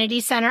the Kennedy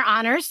Center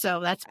honors, so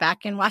that's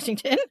back in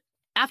Washington.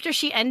 After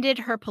she ended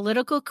her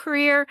political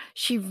career,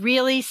 she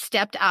really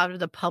stepped out of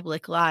the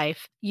public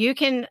life. You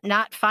can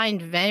not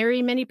find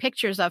very many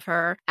pictures of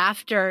her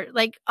after,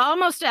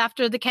 almost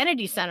after the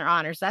Kennedy Center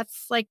honors.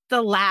 That's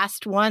the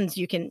last ones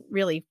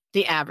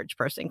the average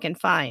person can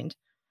find.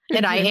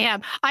 And I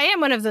am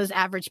one of those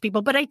average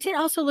people, but I did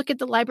also look at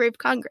the Library of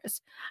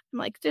Congress. I'm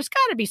like, there's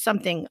got to be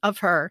something of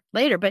her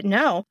later, but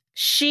no.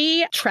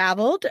 She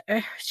traveled.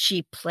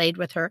 She played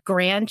with her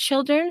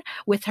grandchildren,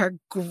 with her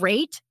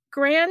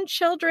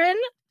great-grandchildren.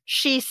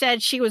 She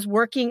said she was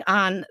working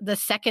on the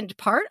second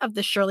part of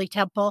the Shirley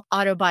Temple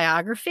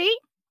autobiography.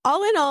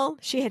 All in all,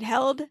 she had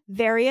held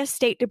various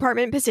State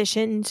Department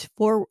positions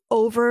for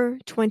over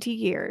 20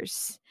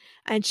 years.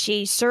 And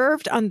she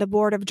served on the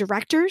board of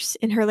directors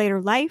in her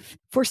later life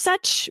for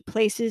such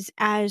places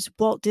as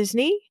Walt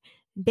Disney,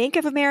 Bank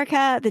of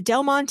America, the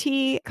Del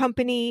Monte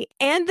Company,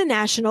 and the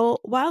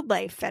National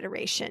Wildlife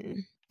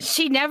Federation.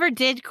 She never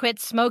did quit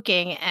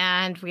smoking,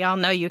 and we all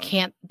know you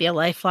can't be a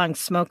lifelong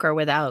smoker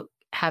without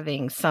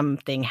having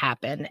something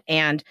happen.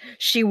 And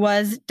she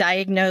was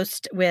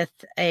diagnosed with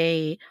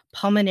a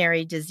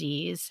pulmonary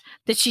disease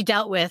that she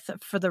dealt with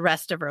for the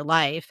rest of her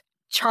life.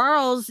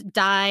 Charles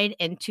died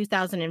in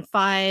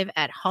 2005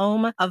 at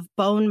home of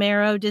bone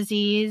marrow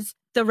disease.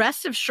 The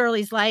rest of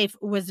Shirley's life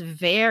was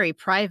very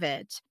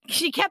private.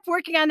 She kept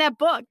working on that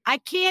book. I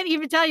can't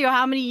even tell you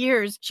how many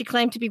years she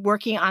claimed to be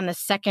working on the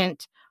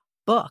second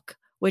book,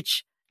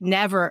 which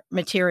never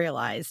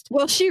materialized.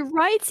 Well, she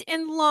writes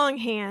in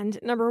longhand,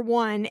 number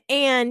one,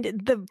 and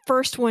the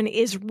first one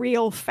is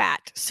real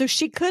fat. So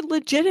she could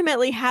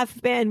legitimately have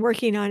been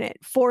working on it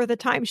for the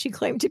time she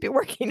claimed to be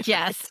working on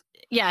it.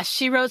 Yes,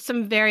 she wrote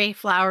some very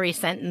flowery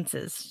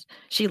sentences.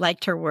 She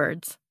liked her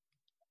words.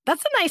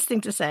 That's a nice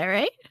thing to say,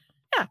 right?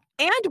 Yeah.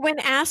 And when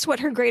asked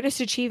what her greatest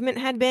achievement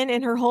had been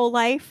in her whole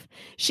life,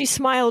 she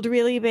smiled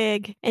really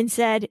big and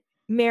said,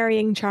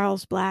 marrying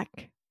Charles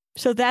Black.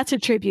 So that's a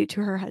tribute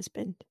to her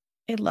husband.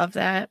 I love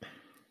that.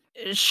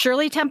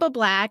 Shirley Temple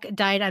Black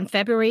died on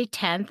February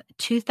 10th,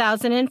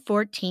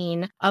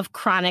 2014 of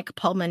chronic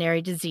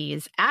pulmonary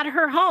disease at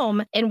her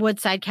home in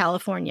Woodside,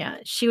 California.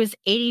 She was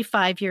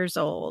 85 years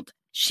old.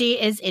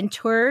 She is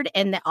interred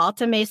in the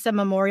Alta Mesa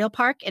Memorial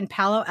Park in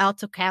Palo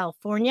Alto,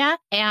 California.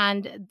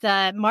 And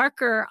the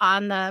marker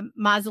on the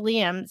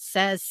mausoleum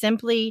says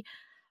simply,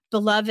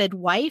 beloved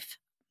wife,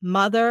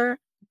 mother,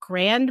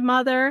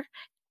 grandmother,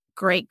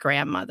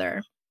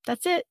 great-grandmother.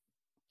 That's it.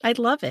 I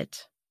love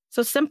it.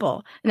 So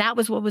simple. And that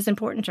was what was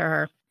important to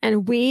her.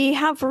 And we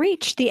have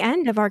reached the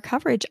end of our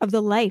coverage of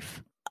the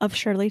life of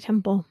Shirley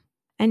Temple.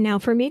 And now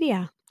for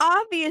media.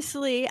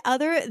 Obviously,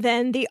 other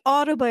than the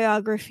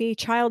autobiography,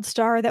 Child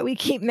Star, that we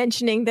keep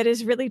mentioning that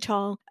is really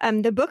tall,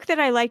 the book that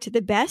I liked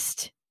the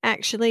best,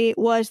 actually,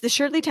 was The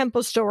Shirley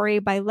Temple Story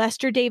by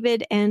Lester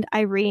David and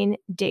Irene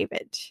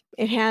David.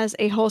 It has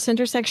a whole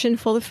center section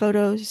full of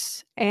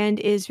photos and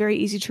is very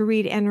easy to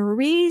read and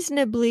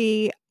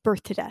reasonably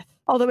birth to death.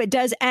 Although it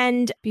does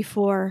end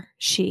before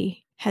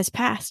she has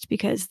passed,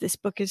 because this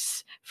book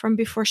is from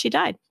before she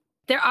died.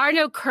 There are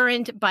no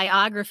current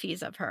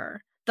biographies of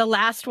her. The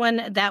last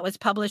one that was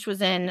published was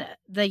in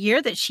the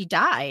year that she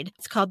died.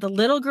 It's called The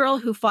Little Girl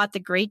Who Fought the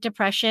Great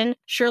Depression,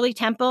 Shirley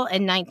Temple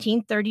in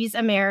 1930s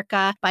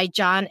America by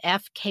John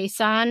F.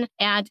 Cason.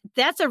 And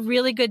that's a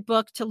really good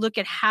book to look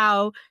at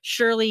how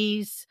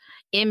Shirley's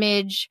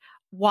image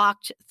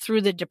walked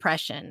through the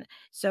Depression.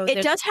 So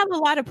it does have a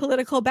lot of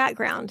political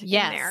background in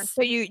there. Yes.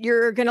 So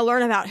you're going to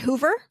learn about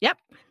Hoover. Yep.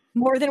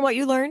 More than what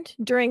you learned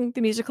during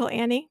the musical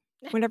Annie,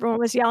 when everyone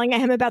was yelling at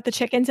him about the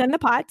chickens and the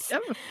pots.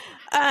 Yep.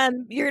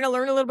 You're going to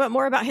learn a little bit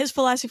more about his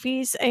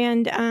philosophies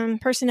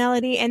and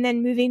personality, and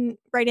then moving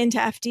right into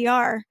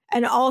FDR.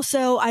 And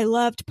also, I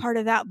loved part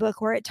of that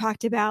book where it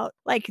talked about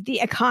like the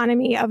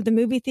economy of the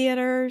movie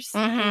theaters,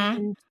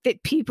 and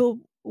that people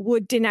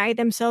would deny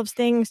themselves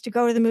things to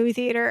go to the movie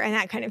theater and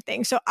that kind of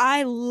thing. So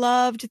I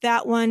loved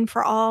that one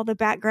for all the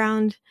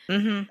background.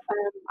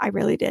 I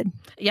really did.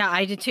 Yeah,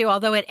 I did too,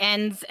 although it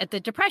ends at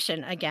the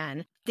Depression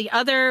again. The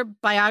other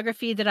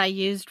biography that I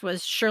used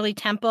was Shirley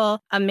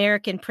Temple,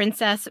 American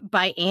Princess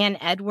by Anne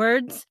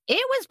Edwards.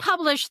 It was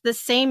published the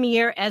same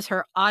year as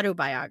her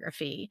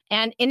autobiography.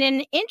 And in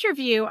an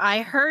interview,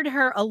 I heard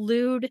her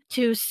allude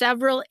to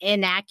several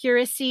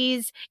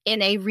inaccuracies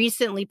in a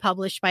recently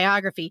published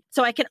biography.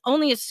 So I can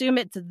only assume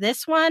it's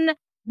this one.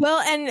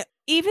 Well, and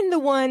even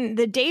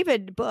the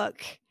David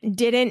book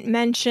didn't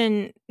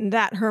mention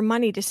that her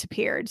money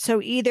disappeared.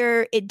 So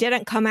either it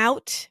didn't come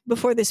out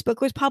before this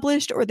book was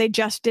published, or they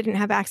just didn't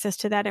have access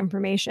to that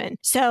information.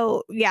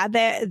 So yeah,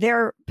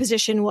 their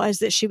position was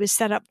that she was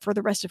set up for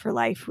the rest of her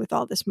life with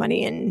all this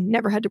money and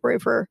never had to worry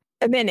for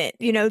a minute.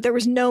 You know, there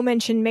was no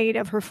mention made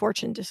of her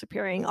fortune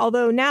disappearing,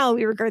 although now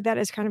we regard that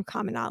as kind of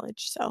common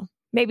knowledge. So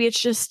maybe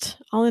it's just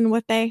all in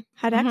what they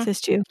had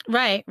access to.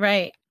 Right,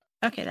 right.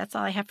 Okay, that's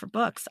all I have for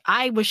books.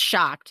 I was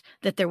shocked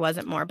that there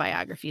wasn't more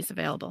biographies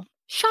available.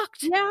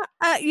 Shocked. Yeah,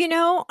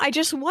 I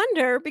just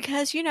wonder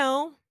because,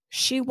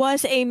 she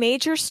was a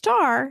major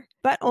star,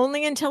 but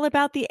only until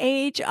about the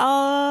age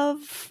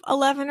of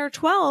 11 or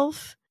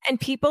 12. And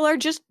people are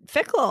just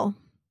fickle.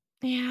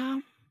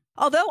 Yeah.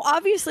 Although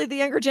obviously the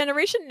younger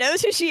generation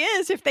knows who she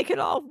is if they could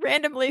all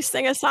randomly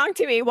sing a song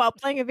to me while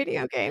playing a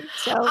video game.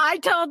 So I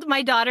told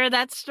my daughter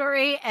that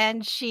story,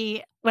 and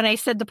when I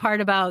said the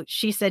part about,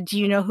 she said, "Do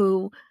you know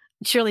who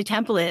Shirley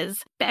Temple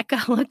is?"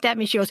 Becca looked at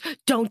me. She goes,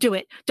 "Don't do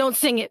it. Don't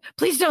sing it.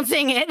 Please don't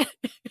sing it."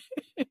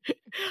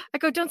 I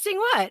go, "Don't sing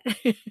what?"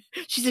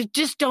 She said,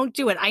 "Just don't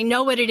do it. I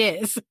know what it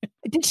is."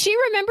 Did she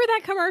remember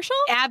that commercial?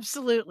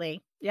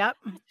 Absolutely. Yep.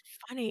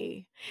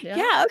 Funny. Yep.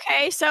 Yeah.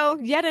 Okay. So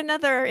yet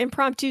another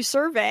impromptu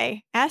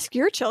survey. Ask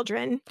your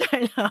children.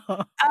 I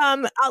know.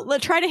 I'll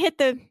try to hit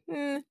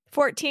the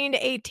 14 to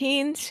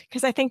 18s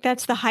because I think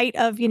that's the height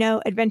of,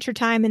 Adventure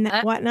Time and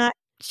whatnot.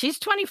 She's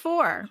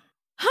 24.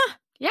 Huh.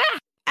 Yeah.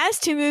 As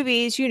to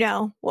movies, you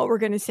know what we're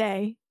going to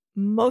say.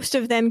 Most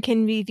of them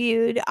can be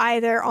viewed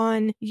either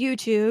on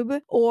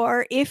YouTube,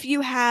 or if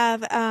you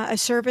have a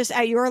service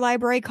at your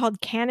library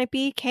called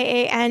Canopy,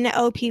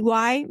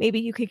 Kanopy, maybe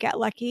you could get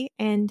lucky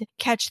and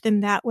catch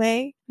them that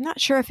way. I'm not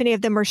sure if any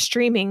of them are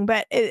streaming,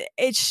 but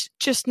it's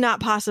just not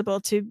possible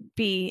to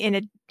be in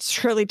a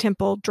Shirley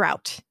Temple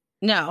drought.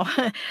 No.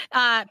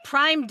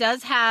 Prime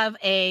does have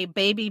a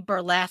baby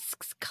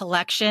burlesques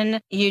collection.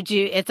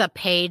 It's a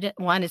paid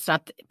one. It's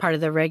not part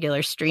of the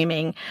regular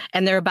streaming.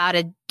 And they're about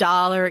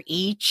 $1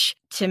 each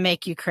to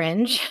make you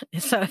cringe.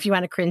 So if you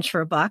want to cringe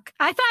for $1,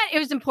 I thought it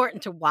was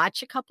important to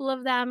watch a couple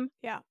of them.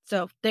 Yeah.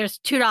 So there's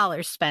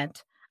 $2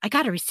 spent. I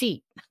got a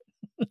receipt.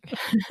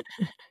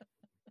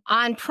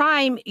 On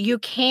Prime, you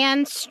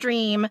can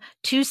stream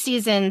 2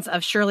 seasons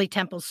of Shirley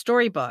Temple's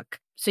storybook.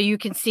 So you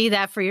can see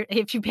that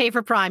if you pay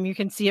for Prime, you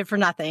can see it for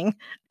nothing.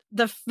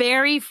 The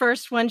very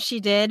first one she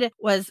did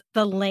was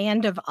The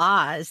Land of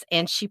Oz,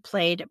 and she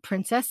played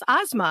Princess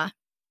Ozma.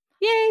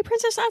 Yay,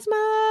 Princess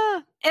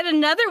Ozma! And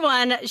another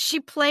one, she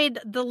played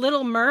The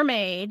Little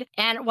Mermaid.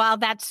 And while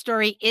that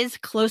story is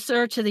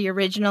closer to the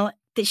original,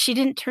 that she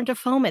didn't turn to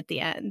foam at the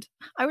end.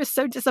 I was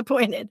so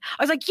disappointed.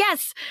 I was like,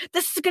 yes,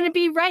 this is going to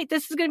be right.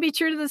 This is going to be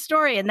true to the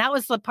story. And that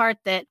was the part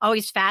that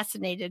always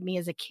fascinated me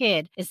as a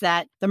kid, is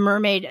that the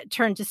mermaid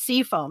turned to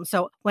sea foam.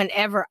 So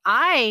whenever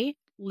I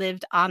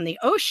lived on the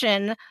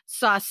ocean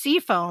saw sea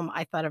foam,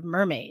 I thought of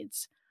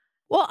mermaids.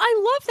 Well,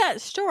 I love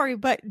that story,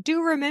 but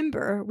do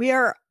remember we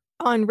are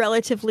on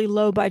relatively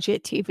low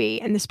budget TV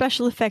and the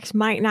special effects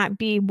might not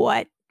be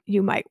what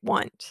you might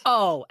want.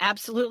 Oh,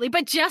 absolutely.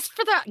 But just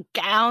for the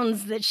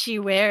gowns that she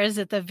wears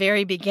at the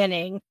very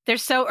beginning, they're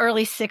so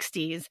early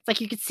 60s. It's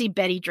like you could see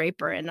Betty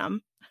Draper in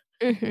them,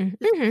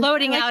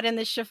 floating out in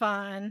the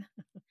chiffon.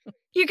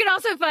 You can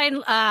also find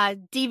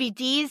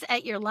DVDs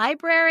at your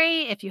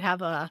library if you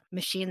have a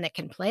machine that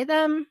can play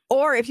them.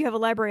 Or if you have a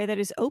library that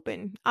is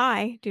open.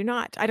 I do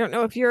not. I don't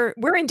know if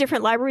we're in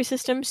different library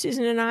systems,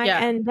 Susan and I,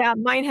 and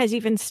mine has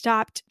even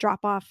stopped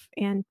drop off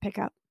and pick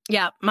up.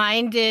 Yeah,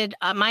 mine did.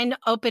 Mine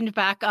opened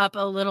back up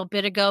a little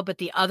bit ago, but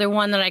the other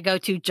one that I go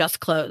to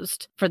just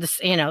closed for this,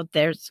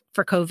 there's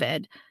for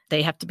COVID.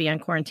 They have to be on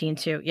quarantine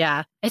too.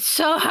 Yeah, it's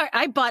so hard.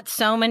 I bought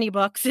so many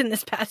books in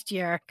this past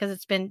year because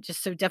it's been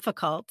just so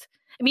difficult.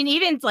 I mean,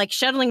 even like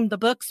shuttling the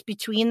books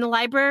between the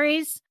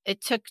libraries, it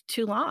took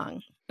too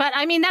long. But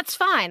I mean, that's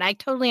fine. I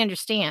totally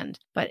understand.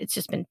 But it's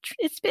just been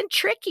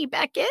tricky,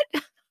 Beckett.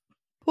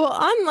 Well,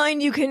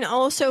 online you can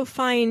also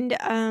find,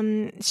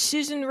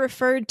 Susan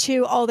referred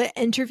to all the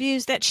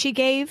interviews that she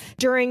gave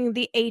during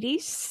the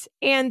 80s.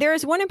 And there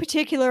is one in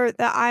particular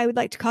that I would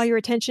like to call your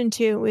attention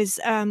to is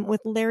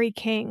with Larry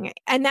King.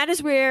 And that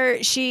is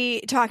where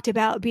she talked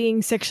about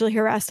being sexually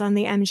harassed on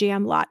the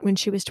MGM lot when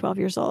she was 12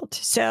 years old.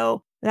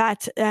 So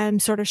that's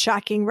sort of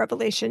shocking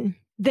revelation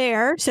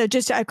there. So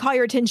just I call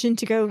your attention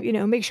to go,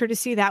 make sure to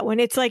see that one.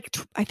 It's like,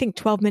 I think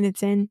 12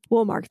 minutes in,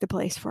 we'll mark the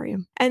place for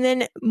you. And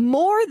then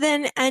more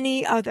than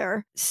any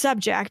other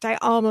subject, I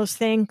almost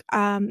think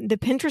the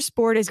Pinterest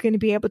board is going to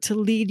be able to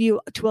lead you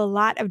to a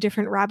lot of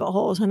different rabbit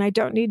holes. And I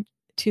don't need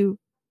to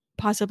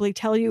possibly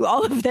tell you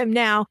all of them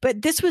now,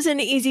 but this was an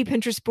easy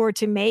Pinterest board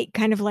to make,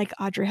 kind of like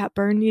Audrey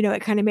Hepburn,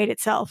 it kind of made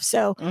itself.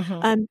 So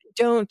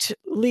don't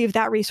leave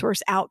that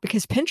resource out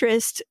because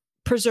Pinterest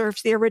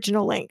preserves the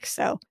original link.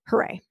 So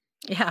hooray.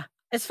 Yeah.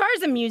 As far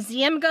as a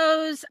museum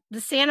goes, the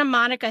Santa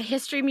Monica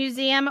History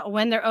Museum,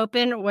 when they're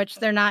open, which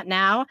they're not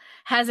now,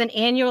 has an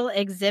annual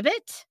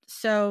exhibit.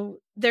 So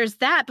there's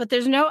that, but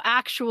there's no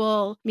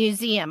actual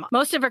museum.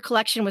 Most of her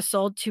collection was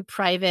sold to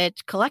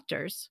private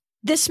collectors.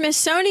 The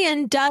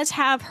Smithsonian does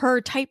have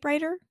her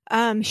typewriter.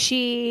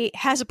 She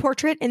has a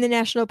portrait in the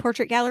National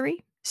Portrait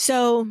Gallery.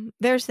 So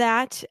there's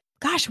that.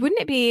 Gosh, wouldn't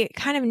it be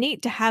kind of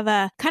neat to have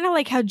kind of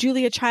like how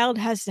Julia Child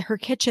has her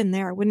kitchen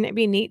there? Wouldn't it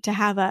be neat to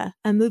have a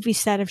movie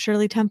set of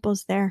Shirley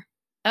Temple's there?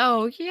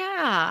 Oh,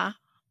 yeah.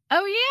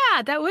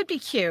 That would be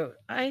cute.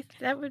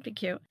 That would be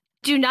cute.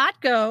 Do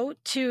not go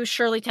to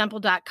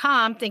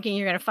shirleytemple.com thinking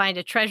you're going to find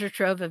a treasure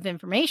trove of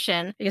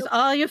information because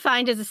all you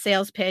find is a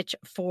sales pitch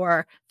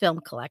for film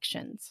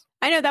collections.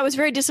 I know that was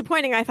very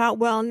disappointing. I thought,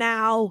 well,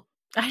 now,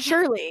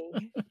 Shirley.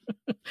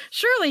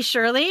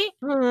 Shirley.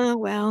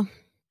 Well.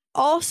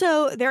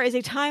 Also, there is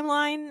a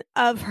timeline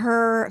of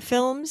her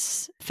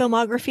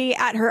filmography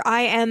at her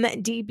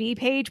IMDb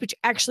page, which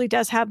actually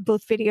does have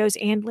both videos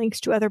and links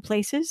to other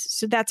places.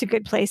 So that's a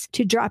good place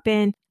to drop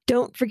in.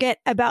 Don't forget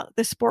about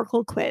the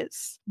Sporkle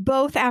quiz,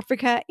 both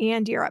Africa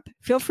and Europe.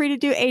 Feel free to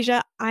do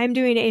Asia. I'm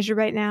doing Asia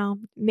right now.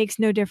 Makes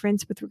no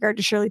difference with regard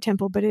to Shirley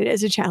Temple, but it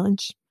is a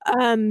challenge.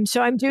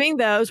 So I'm doing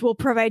those. We'll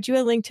provide you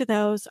a link to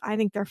those. I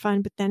think they're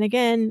fun, but then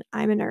again,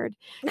 I'm a nerd.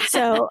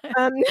 So,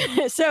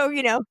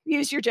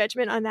 use your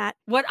judgment on that.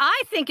 What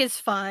I think is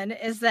fun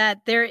is that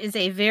there is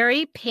a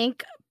very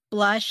pink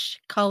blush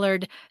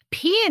colored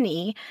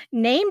peony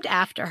named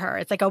after her.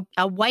 It's like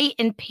a white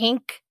and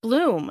pink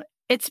bloom.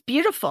 It's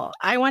beautiful.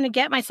 I want to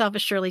get myself a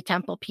Shirley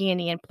Temple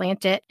peony and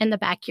plant it in the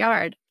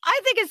backyard. I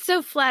think it's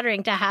so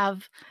flattering to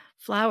have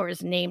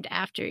flowers named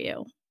after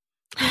you.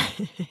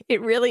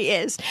 It really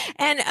is.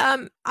 And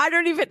I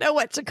don't even know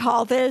what to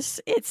call this.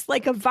 It's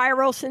like a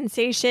viral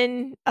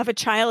sensation of a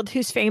child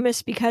who's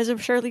famous because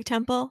of Shirley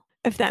Temple,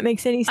 if that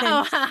makes any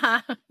sense.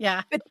 Oh,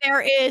 yeah. But there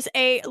is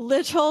a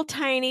little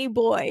tiny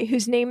boy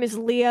whose name is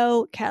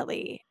Leo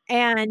Kelly.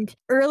 And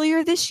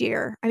earlier this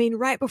year,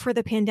 right before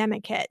the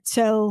pandemic hit,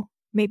 so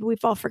maybe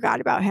we've all forgot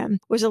about him,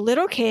 was a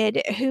little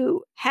kid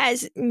who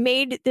has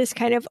made this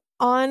kind of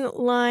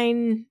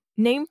online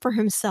name for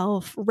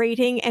himself,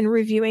 rating and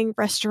reviewing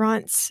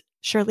restaurants'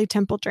 Shirley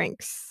Temple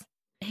drinks.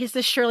 He's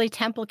the Shirley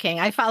Temple King.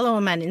 I follow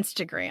him on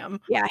Instagram.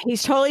 Yeah,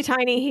 he's totally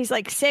tiny. He's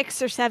like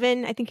 6 or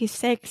 7. I think he's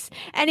 6.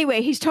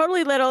 Anyway, he's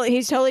totally little.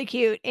 He's totally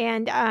cute.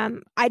 And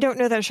I don't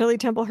know that Shirley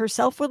Temple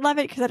herself would love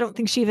it because I don't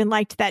think she even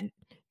liked that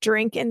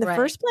drink in the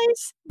first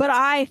place. But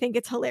I think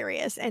it's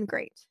hilarious and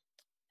great.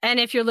 And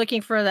if you're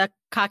looking for the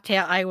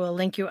cocktail, I will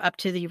link you up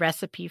to the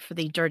recipe for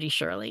the Dirty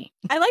Shirley.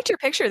 I liked your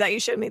picture that you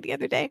showed me the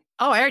other day.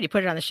 Oh, I already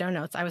put it on the show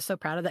notes. I was so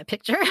proud of that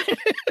picture.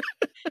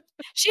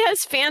 She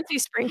has fancy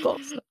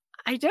sprinkles.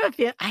 I do.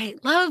 I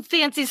love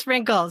fancy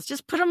sprinkles.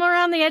 Just put them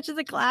around the edge of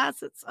the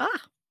glass. It's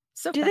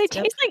so Do festive.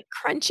 they taste like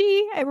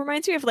crunchy? It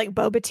reminds me of like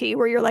boba tea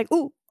where you're like,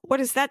 ooh,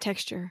 what is that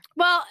texture?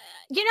 Well,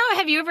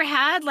 have you ever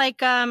had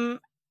like, a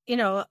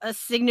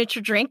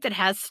signature drink that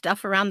has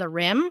stuff around the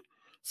rim?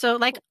 So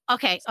like,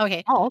 okay,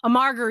 Salt. a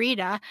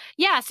margarita.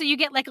 Yeah, so you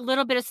get like a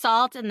little bit of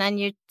salt and then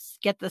you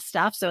get the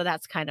stuff. So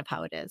that's kind of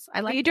how it is. I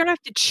But like you don't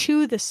have to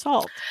chew the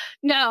salt.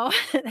 No,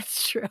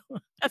 that's true.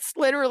 That's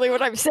literally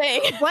what I'm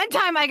saying. One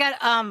time I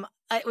got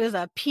it was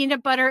a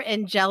peanut butter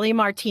and jelly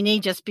martini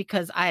just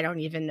because I don't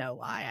even know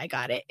why I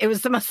got it. It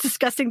was the most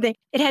disgusting thing.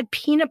 It had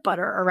peanut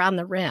butter around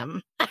the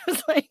rim. I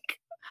was like,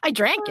 I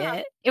drank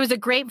it. It was a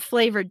grape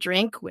flavored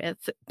drink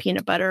with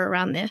peanut butter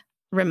around the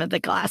rim of the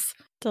glass.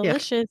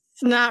 Delicious.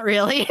 Yeah. Not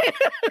really.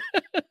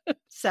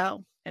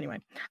 So anyway,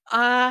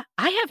 I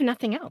have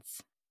nothing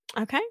else.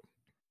 Okay.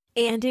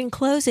 And in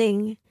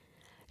closing,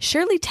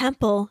 Shirley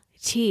Temple,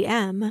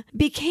 TM,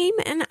 became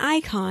an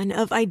icon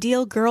of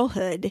ideal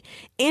girlhood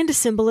and a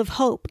symbol of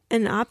hope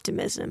and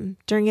optimism.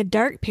 During a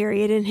dark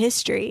period in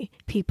history,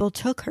 people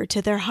took her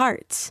to their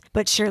hearts.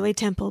 But Shirley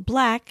Temple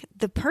Black,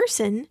 the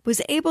person,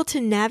 was able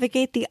to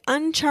navigate the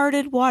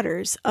uncharted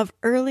waters of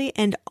early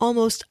and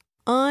almost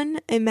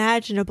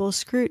unimaginable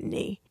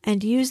scrutiny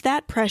and use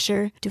that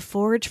pressure to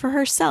forge for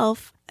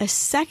herself a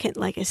second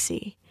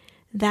legacy,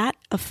 that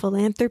of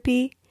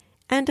philanthropy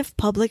and of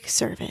public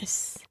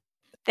service.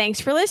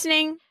 Thanks for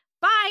listening.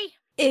 Bye.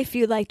 If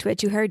you liked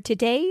what you heard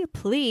today,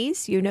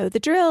 please, you know the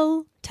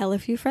drill. Tell a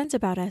few friends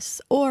about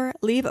us or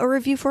leave a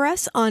review for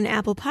us on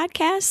Apple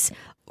Podcasts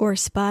or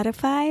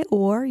Spotify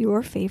or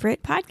your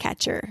favorite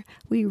podcatcher.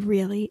 We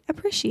really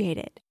appreciate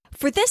it.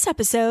 For this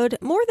episode,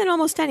 more than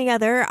almost any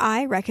other,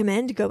 I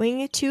recommend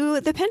going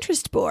to the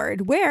Pinterest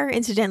board, where,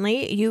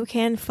 incidentally, you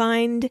can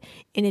find,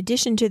 in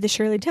addition to the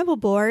Shirley Temple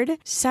board,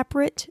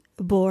 separate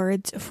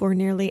boards for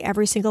nearly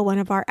every single one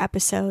of our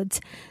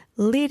episodes,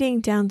 leading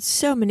down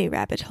so many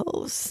rabbit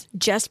holes.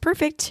 Just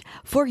perfect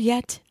for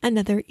yet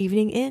another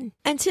evening in.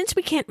 And since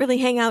we can't really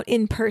hang out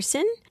in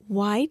person,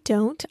 why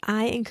don't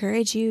I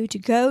encourage you to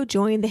go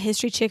join the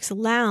History Chicks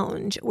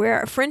Lounge,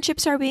 where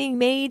friendships are being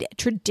made,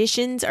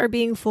 traditions are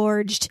being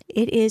forged.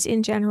 It is,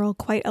 in general,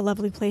 quite a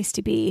lovely place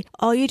to be.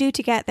 All you do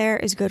to get there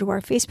is go to our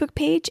Facebook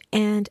page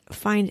and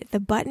find the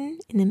button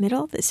in the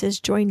middle that says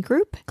Join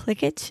Group.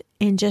 Click it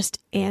and just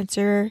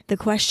answer the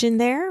question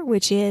there,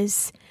 which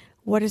is,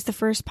 what is the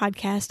first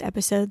podcast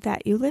episode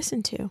that you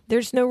listened to?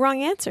 There's no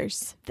wrong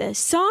answers. The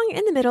song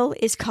in the middle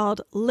is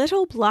called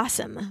Little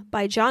Blossom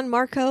by John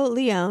Marco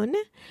Leone.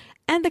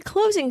 And the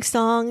closing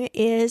song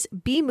is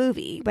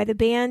B-Movie by the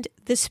band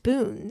The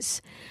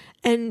Spoons.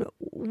 And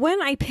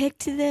when I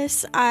picked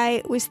this,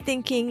 I was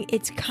thinking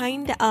it's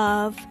kind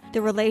of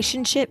the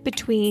relationship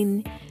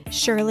between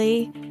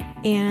Shirley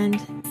and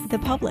the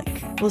public.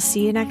 We'll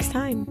see you next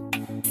time.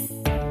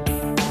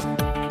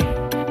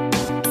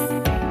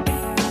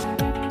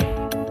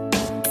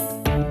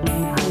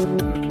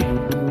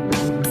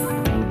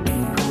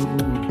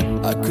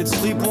 I could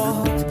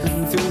sleepwalk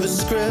through the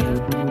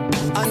script.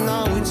 I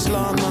know it's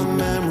long my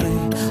memory.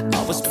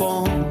 I was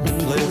born to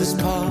play this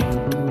part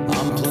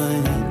I'm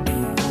playing.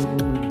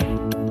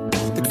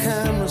 The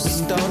cameras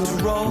start to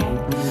roll.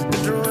 The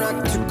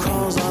director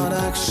calls out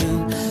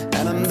action,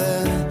 and I'm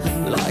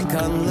there like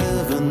I'm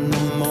living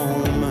the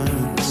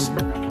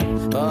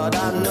moment. But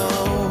I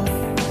know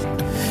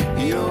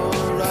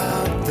you're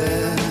out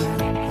there,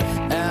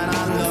 and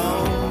I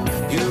know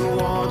you're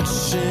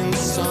watching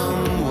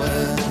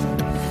somewhere.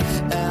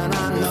 And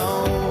I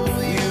know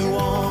you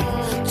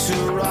want to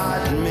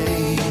ride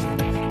me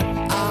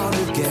out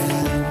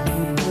again.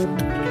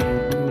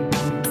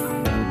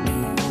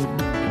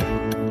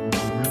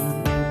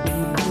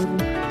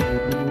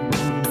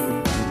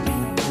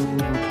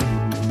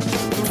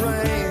 The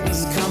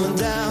rain's coming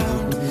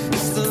down.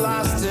 It's the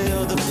last day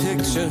of the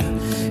picture.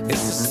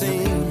 It's the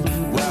scene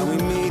where we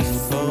meet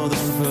for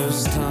the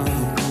first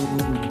time.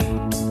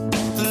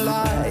 The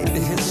light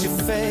hits your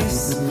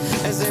face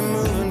as they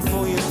moving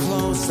for your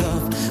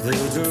close-up. The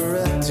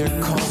director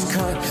calls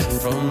cut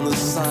from the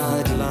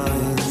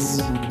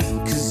sidelines.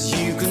 'Cause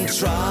you can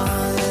try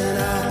and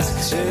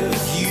act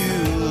if you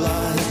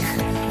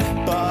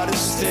like, but it's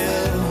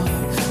still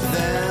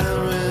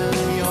there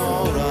in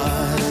your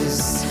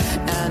eyes.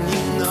 And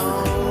you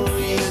know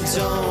you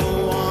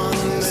don't want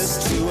this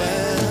to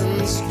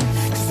end.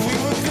 'Cause we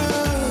were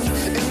good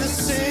in the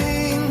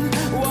scene.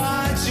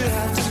 Why'd you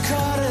have to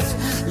cut it?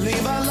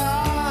 Leave our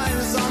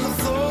lives on the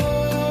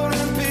floor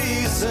in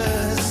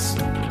pieces.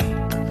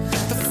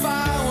 The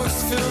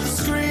fireworks fill the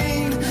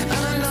screen,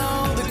 and I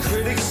know the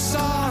critics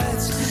saw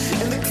it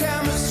in the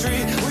chemistry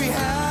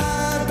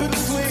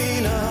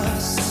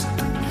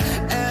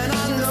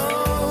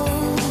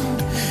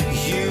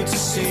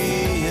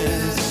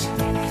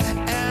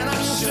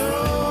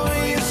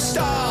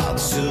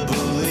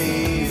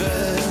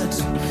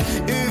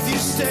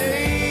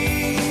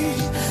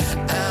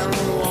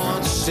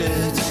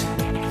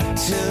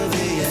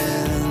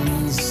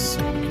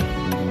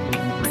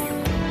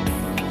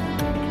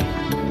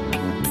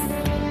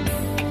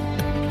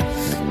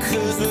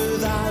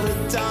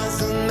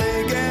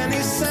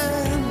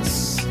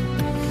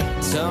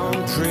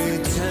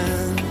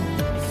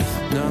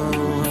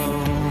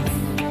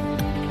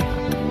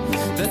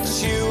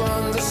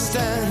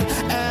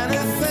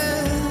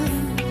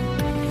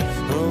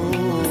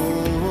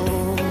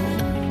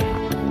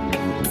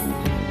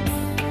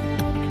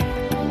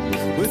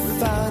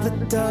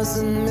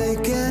doesn't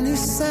make any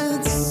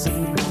sense.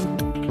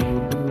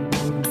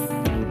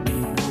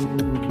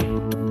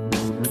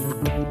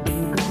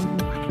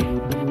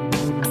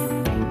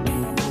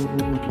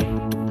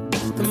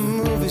 The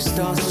movie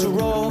starts to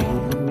roll.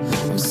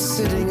 I'm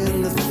sitting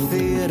in the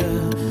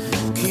theater,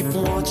 keep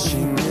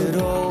watching it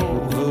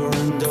over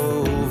and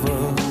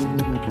over.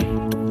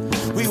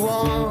 We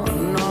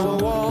won our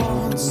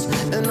awards,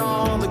 and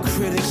all the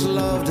critics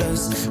loved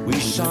us. We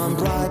shone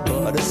bright,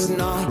 but it's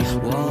not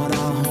what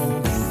I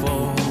hoped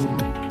for.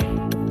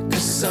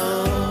 'Cause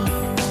somewhere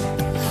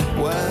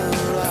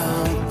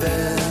out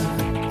there,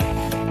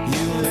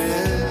 you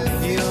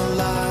live your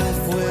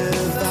life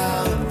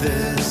without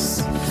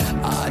this.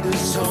 I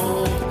just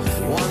hope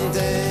one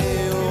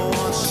day you'll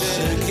watch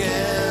it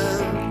again.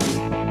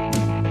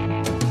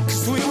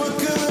 'Cause we were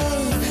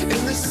good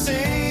in the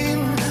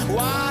scene.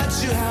 Why'd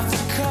you have to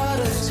cut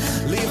us?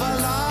 Leave our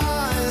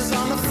lives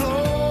on the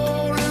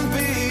floor in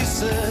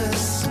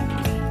pieces.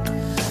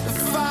 The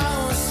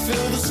flowers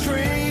fill the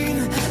screen,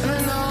 and I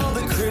know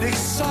the critics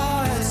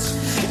saw it,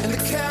 and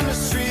the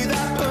chemistry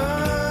that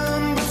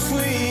burned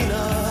between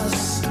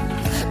us.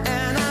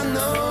 And I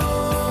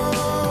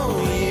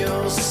know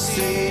you'll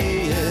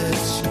see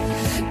it,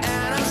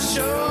 and I'm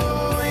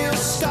sure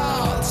you'll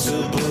start to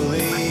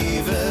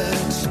believe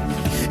it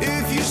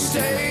if you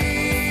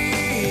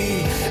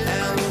stay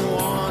and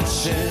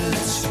watch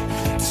it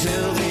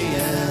till the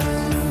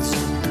end.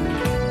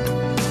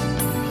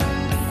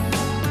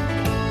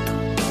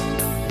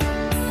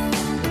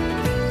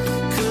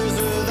 'Cause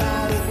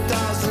without it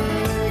doesn't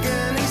make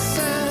any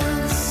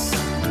sense.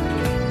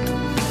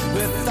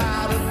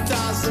 Without it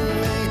doesn't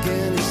make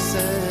any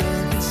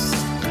sense.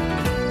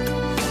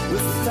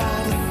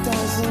 Without it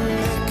doesn't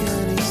make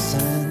any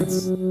sense.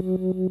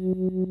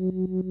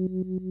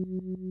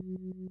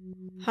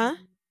 Huh?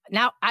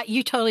 Now,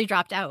 you totally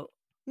dropped out.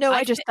 No, I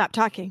I just stopped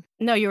talking.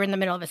 No, you were in the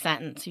middle of a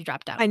sentence. You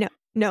dropped out. I know.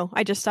 No,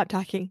 I just stopped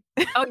talking.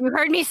 Oh, you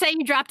heard me say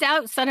you dropped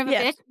out, son of a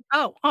Yes. bitch?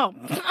 Oh.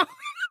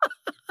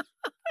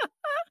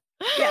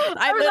 Yes,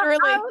 I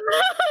literally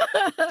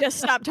just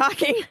stopped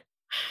talking.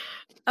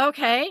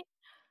 Okay.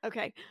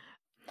 Okay.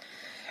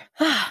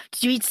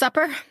 Did you eat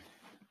supper?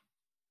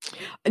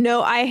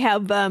 No, I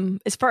have,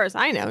 as far as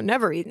I know,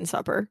 never eaten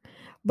supper.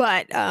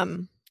 But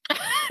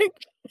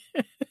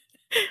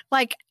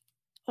Like,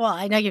 well,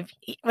 I know you've.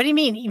 What do you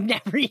mean you've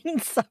never eaten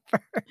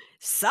supper?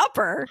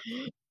 supper?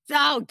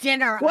 Oh,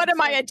 dinner. What I'm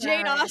am I, so a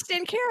Jane sorry.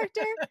 Austen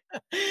character?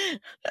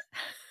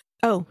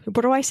 Oh,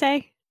 what do I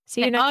say?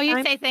 See you next Oh, you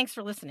time? say thanks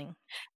for listening.